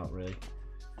 No, it's not really.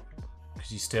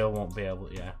 Because you still won't be able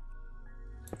to, yeah.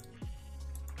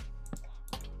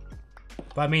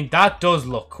 But, I mean, that does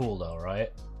look cool, though,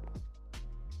 right?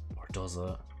 Or does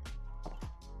it?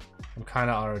 I'm kind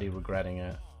of already regretting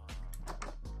it.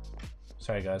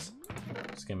 Sorry, guys.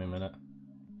 Just give me a minute.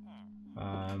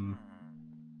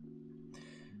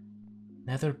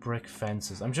 Nether brick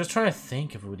fences. I'm just trying to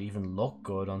think if it would even look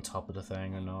good on top of the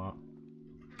thing or not.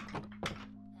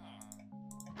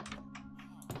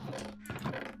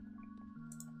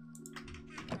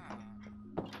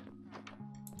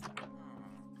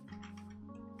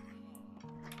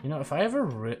 You know, if I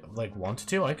ever like wanted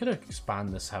to, I could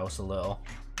expand this house a little.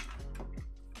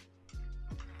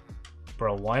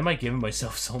 Bro, why am I giving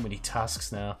myself so many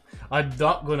tasks now? I'm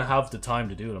not going to have the time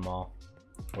to do them all.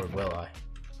 Or will I?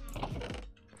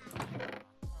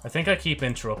 I think I keep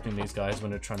interrupting these guys when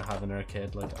they're trying to have an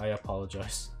arcade. Like, I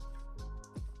apologize.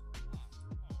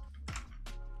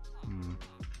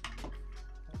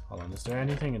 Hold on, is there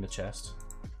anything in the chest?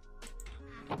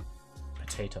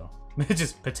 Potato.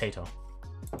 Just potato.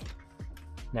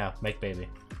 Now, make baby.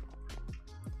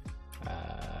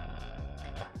 I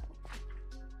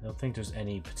don't think there's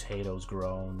any potatoes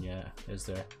grown yet, is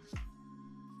there?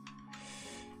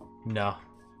 No.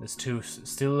 It's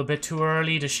still a bit too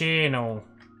early to share, no.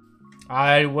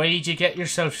 Why did you get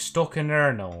yourself stuck in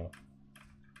there, no?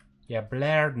 You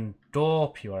blared and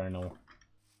dope you are, no.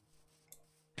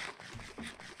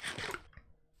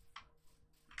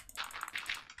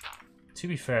 To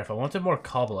be fair, if I wanted more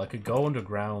cobble, I could go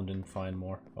underground and find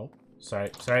more. Oh, sorry,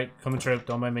 coming through,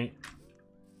 don't mind me.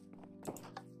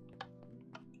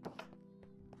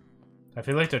 I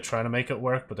feel like they're trying to make it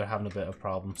work, but they're having a bit of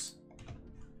problems.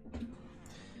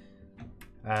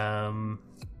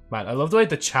 Man, I love the way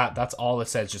the chat, that's all it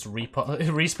says, just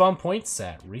respawn point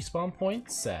set. Respawn point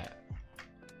set.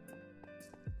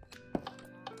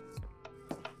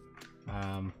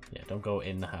 Yeah, don't go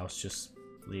in the house, just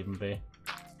leave them be.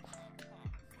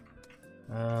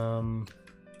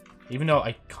 Even though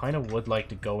I kind of would like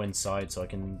to go inside so I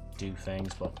can do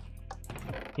things, but,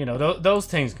 you know, those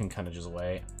things can kind of just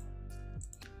wait.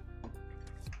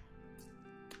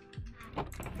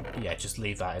 Yeah, just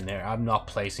leave that in there. I'm not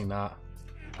placing that.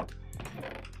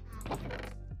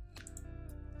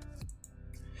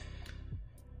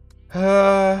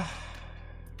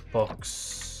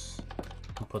 Books.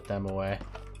 I'll put them away.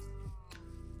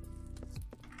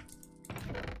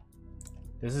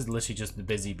 This is literally just the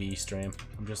busy bee stream.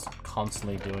 I'm just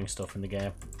constantly doing stuff in the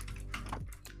game.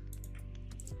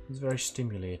 It's very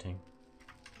stimulating.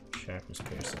 Sharpness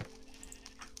piercing.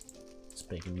 It's a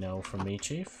big no from me,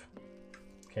 Chief.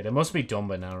 Okay, they must be done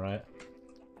by now, right?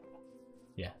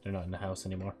 Yeah, they're not in the house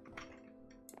anymore.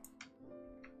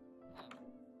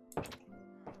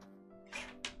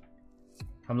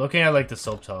 I'm looking at like the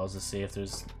subtitles to see if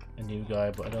there's a new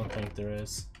guy, but I don't think there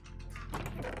is.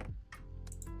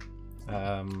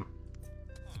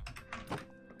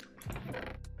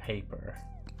 Paper.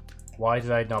 Why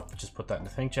did I not just put that in the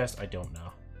thing chest? I don't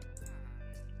know.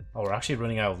 Oh, we're actually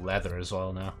running out of leather as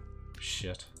well now.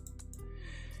 Shit.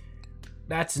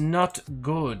 That's not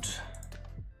good.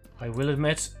 I will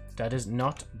admit, that is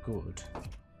not good.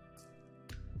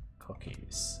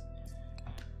 Cookies.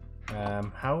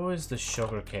 How is the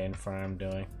sugarcane farm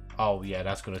doing? Oh yeah,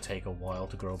 that's gonna take a while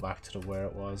to grow back to where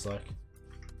it was like.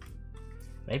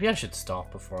 Maybe I should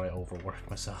stop before I overwork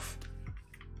myself.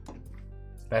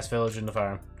 Best village in the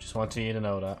farm. Just wanted you to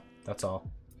know that. That's all.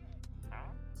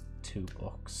 2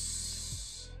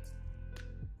 books.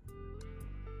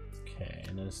 Okay,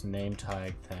 and this name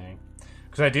tag thing.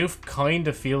 Because I do kind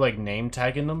of feel like name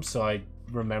tagging them so I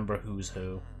remember who's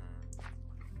who.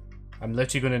 I'm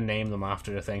literally going to name them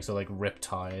after the thing. So like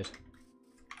Riptide,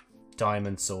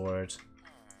 Diamond Sword,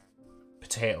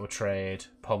 Potato Trade,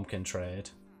 Pumpkin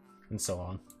Trade, and so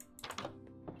on.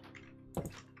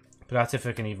 But that's if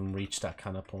I can even reach that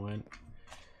kind of point.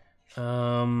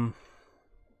 Damn,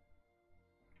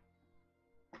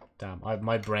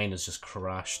 my brain has just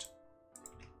crashed.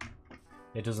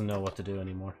 It doesn't know what to do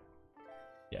anymore.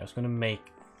 Yeah, I was going to make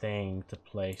thing to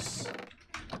place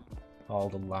all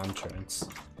the lanterns.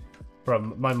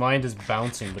 Bro, my mind is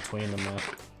bouncing between them now.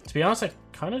 To be honest, I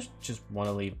kind of just want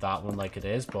to leave that one like it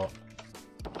is, but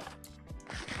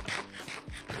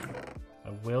I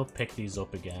will pick these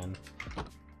up again.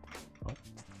 Oh.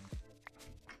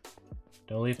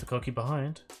 Don't leave the cookie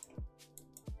behind.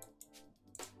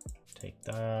 Take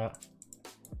that.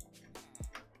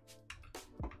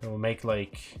 And we'll make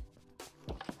like...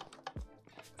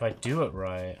 If I do it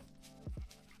right...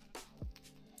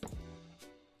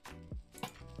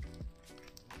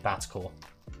 That's cool.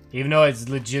 Even though it's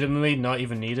legitimately not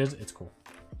even needed, it's cool.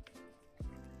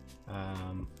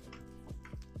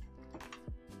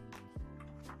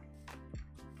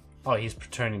 Oh, he's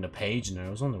turning the page now. I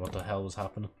was wondering what the hell was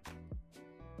happening.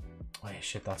 Oh yeah,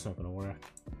 shit, that's not gonna work.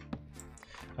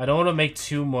 I don't want to make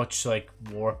too much like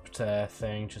warped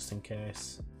thing just in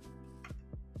case.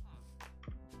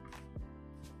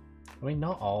 I mean,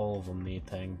 not all of them need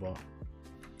thing, but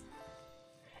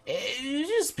it'd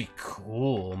just be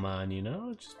cool, man, you know?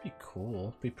 It'd just be cool.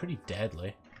 It'd be pretty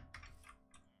deadly.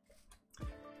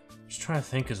 Just trying to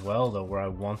think as well, though, where I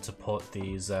want to put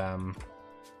these,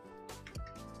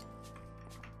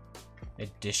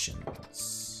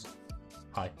 additions.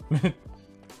 Hi.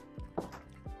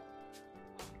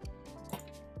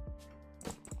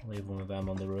 Leave one of them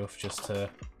on the roof just to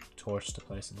torch the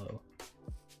place a little.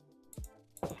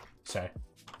 Sorry.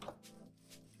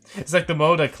 It's like the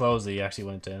mode I closed that he actually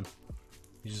went in.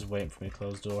 He's just waiting for me to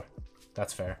close the door.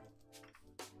 That's fair.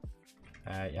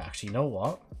 Yeah, actually, you know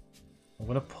what? I'm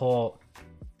gonna put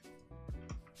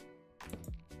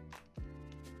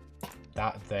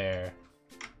that there.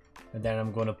 And then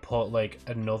I'm gonna put like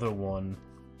another one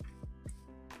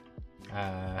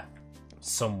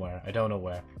somewhere. I don't know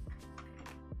where.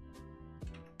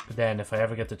 But then if I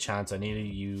ever get the chance, I need to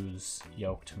use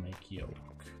yolk to make yolk.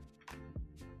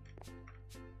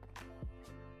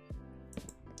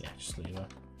 Yeah, just leave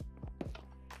it.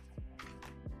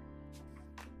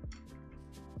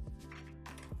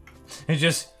 It's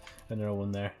just another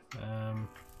one there. I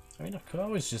mean, I could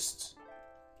always just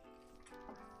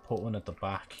put one at the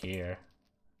back here.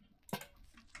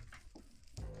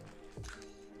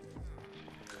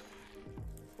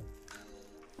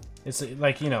 It's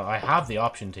like, you know, I have the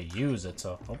option to use it,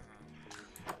 so... Oh.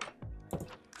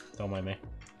 Don't mind me.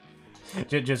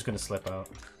 Just gonna slip out.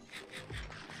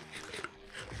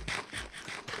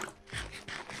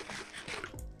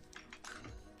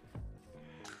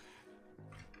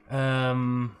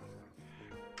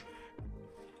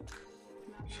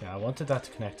 Yeah, I wanted that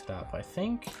to connect to that, but I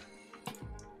think...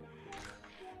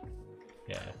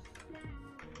 Yeah.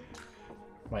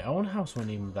 My own house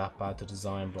wasn't even that bad to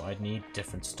design, but I'd need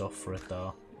different stuff for it,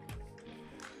 though.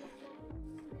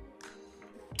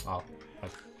 Oh.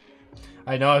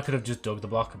 I know I could have just dug the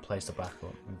block and placed it back,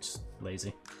 but I'm just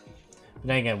lazy. But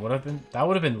then again, that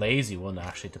would have been lazy, wouldn't it,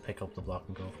 actually, to pick up the block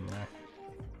and go from there.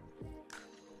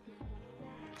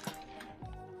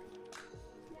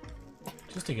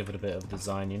 Just to give it a bit of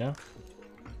design, you know?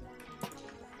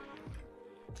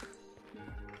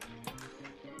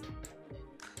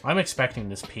 I'm expecting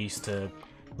this piece to,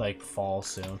 like, fall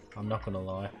soon. I'm not gonna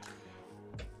lie.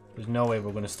 There's no way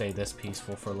we're gonna stay this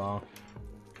peaceful for long.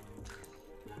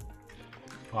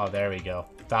 Oh, there we go.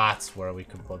 That's where we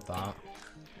could put that.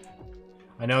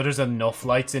 I know there's enough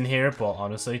lights in here, but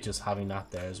honestly, just having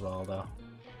that there as well, though.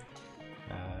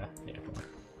 Yeah, come on.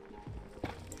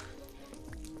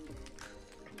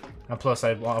 And plus,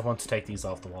 I want to take these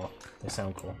off the wall. They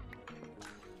sound cool.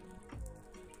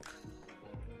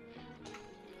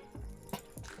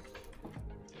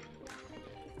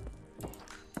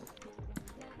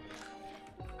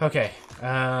 Okay,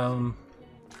 so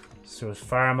there was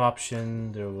farm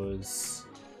option, there was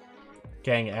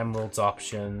getting emeralds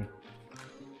option.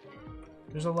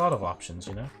 There's a lot of options,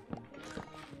 you know?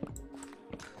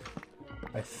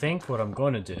 I think what I'm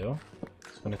going to do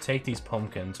is I'm going to take these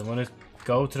pumpkins. I'm going to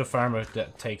go to the farmer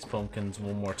that takes pumpkins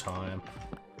one more time.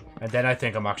 And then I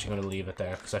think I'm actually going to leave it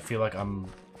there because I feel like I'm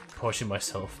pushing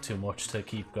myself too much to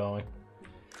keep going.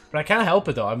 But I can't help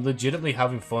it though. I'm legitimately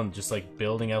having fun just like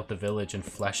building out the village and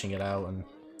fleshing it out and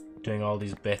doing all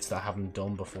these bits that I haven't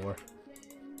done before.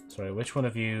 Sorry, which one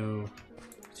of you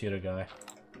is the other guy?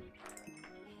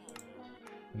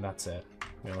 And that's it.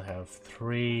 We only have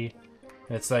 3.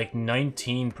 It's like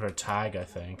 19 per tag, I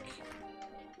think.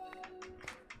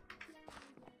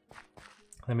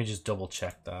 Let me just double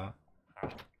check that.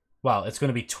 Well, it's going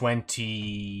to be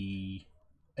 20...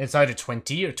 It's either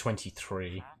 20 or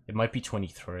 23. It might be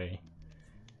 23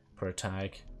 per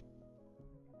tag.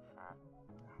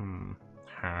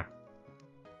 Huh.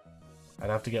 I'd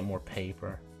have to get more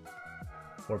paper.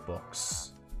 Or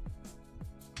books.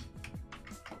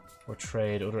 Or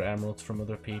trade other emeralds from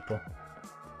other people.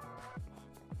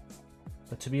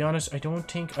 But to be honest, I don't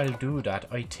think I'll do that.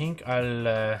 I think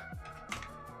I'll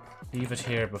leave it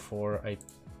here before I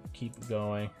keep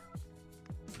going.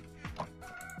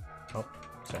 Oh,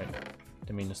 sorry.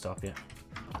 Didn't mean to stop you.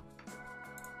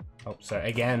 Oh, sorry.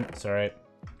 Again, sorry.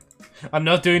 I'm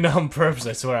not doing that on purpose,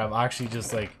 I swear. I'm actually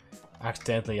just, like,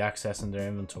 accidentally accessing their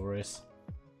inventories.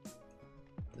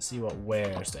 To see what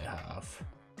wares they have.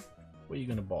 What are you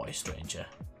gonna buy, stranger?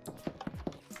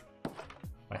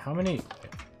 Wait, how many...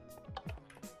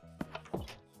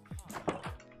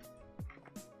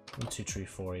 1, 2, 3,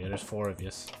 4. Yeah, there's 4 of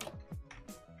you.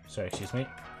 Sorry, excuse me.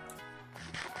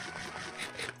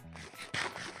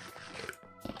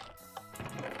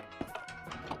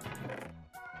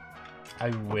 I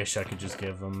wish I could just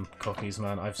give them cookies,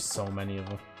 man. I have so many of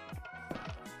them.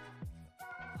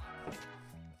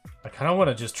 I kind of want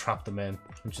to just trap them in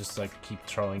and just like keep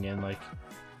throwing in like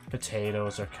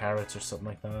potatoes or carrots or something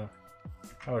like that.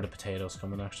 How are the potatoes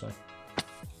coming actually?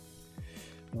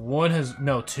 1 has...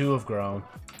 No, 2 have grown.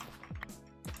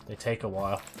 They take a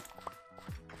while.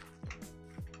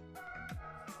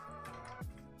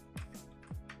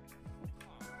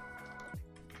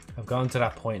 I've gotten to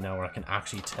that point now where I can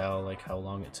actually tell like how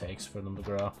long it takes for them to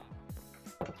grow.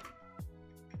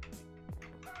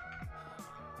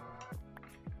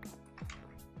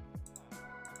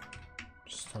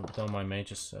 Just don't mind me,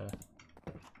 just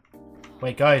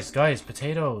wait, guys,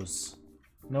 potatoes!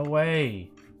 No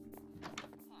way!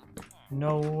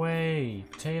 No way!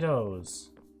 Potatoes!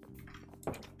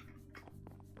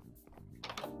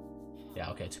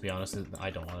 Yeah, okay, to be honest, I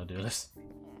don't want to do this.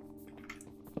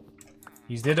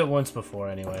 He's did it once before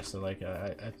anyway, so like,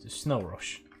 there's no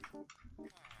rush.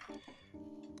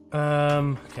 Okay,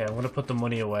 I'm gonna put the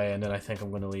money away and then I think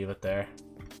I'm gonna leave it there.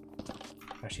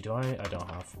 Actually, do I? I don't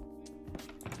have.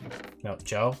 No,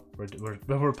 Joe,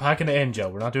 we're packing it in, Joe.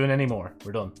 We're not doing any more.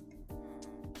 We're done.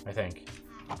 I think.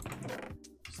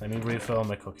 So let me refill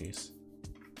my cookies.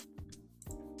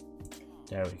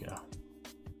 There we go.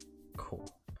 Cool.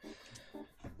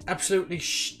 Absolutely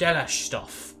stellar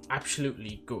stuff.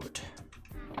 Absolutely good.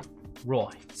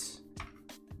 Right.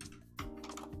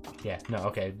 Yeah, no,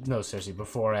 okay. No, seriously,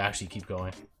 before I actually keep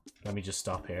going, let me just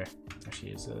stop here.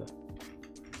 Actually,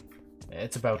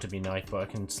 it's about to be night, but I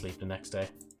can sleep the next day.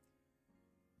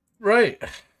 Right.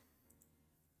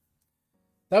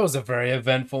 That was a very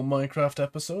eventful Minecraft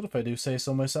episode, if I do say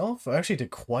so myself. I actually did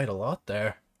quite a lot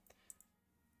there.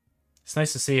 It's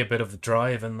nice to see a bit of the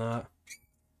drive in that.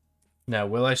 Now,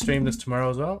 will I stream this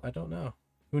tomorrow as well? I don't know.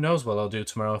 Who knows what I'll do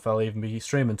tomorrow, if I'll even be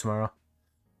streaming tomorrow.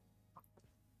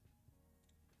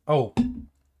 Oh,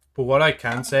 but what I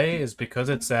can say is because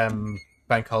it's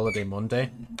Bank Holiday Monday,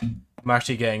 I'm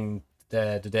actually getting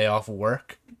the day off of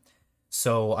work.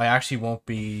 So I actually won't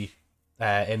be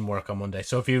in work on Monday.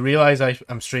 So if you realize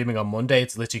I'm streaming on Monday,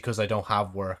 it's literally because I don't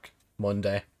have work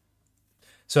Monday.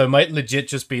 So it might legit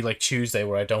just be like Tuesday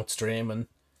where I don't stream and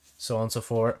so on and so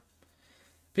forth.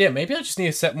 But yeah, maybe I just need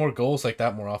to set more goals like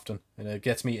that more often. And it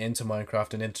gets me into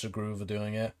Minecraft and into the groove of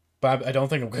doing it. But I don't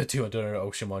think I'm going to do another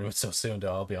Ocean Monument so soon,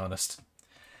 though, I'll be honest.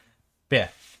 But yeah.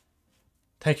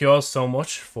 Thank you all so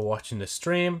much for watching this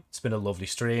stream. It's been a lovely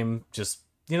stream. Just,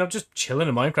 you know, just chilling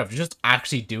in Minecraft. You're just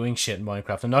actually doing shit in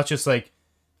Minecraft. And not just like,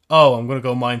 oh, I'm going to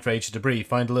go mine for ancient debris.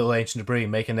 Find a little ancient debris,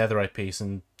 make a netherite piece,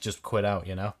 and just quit out,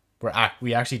 you know?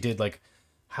 We actually did like,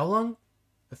 how long?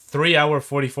 A 3-hour,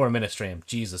 44-minute stream.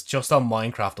 Jesus, just on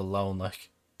Minecraft alone,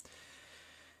 like.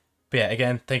 But yeah,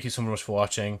 again, thank you so much for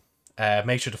watching.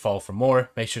 Make sure to follow for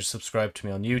more. Make sure to subscribe to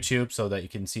me on YouTube so that you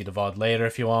can see the VOD later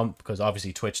if you want, because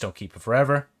obviously Twitch don't keep it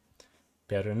forever.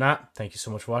 But other than that, thank you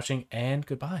so much for watching, and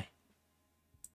goodbye.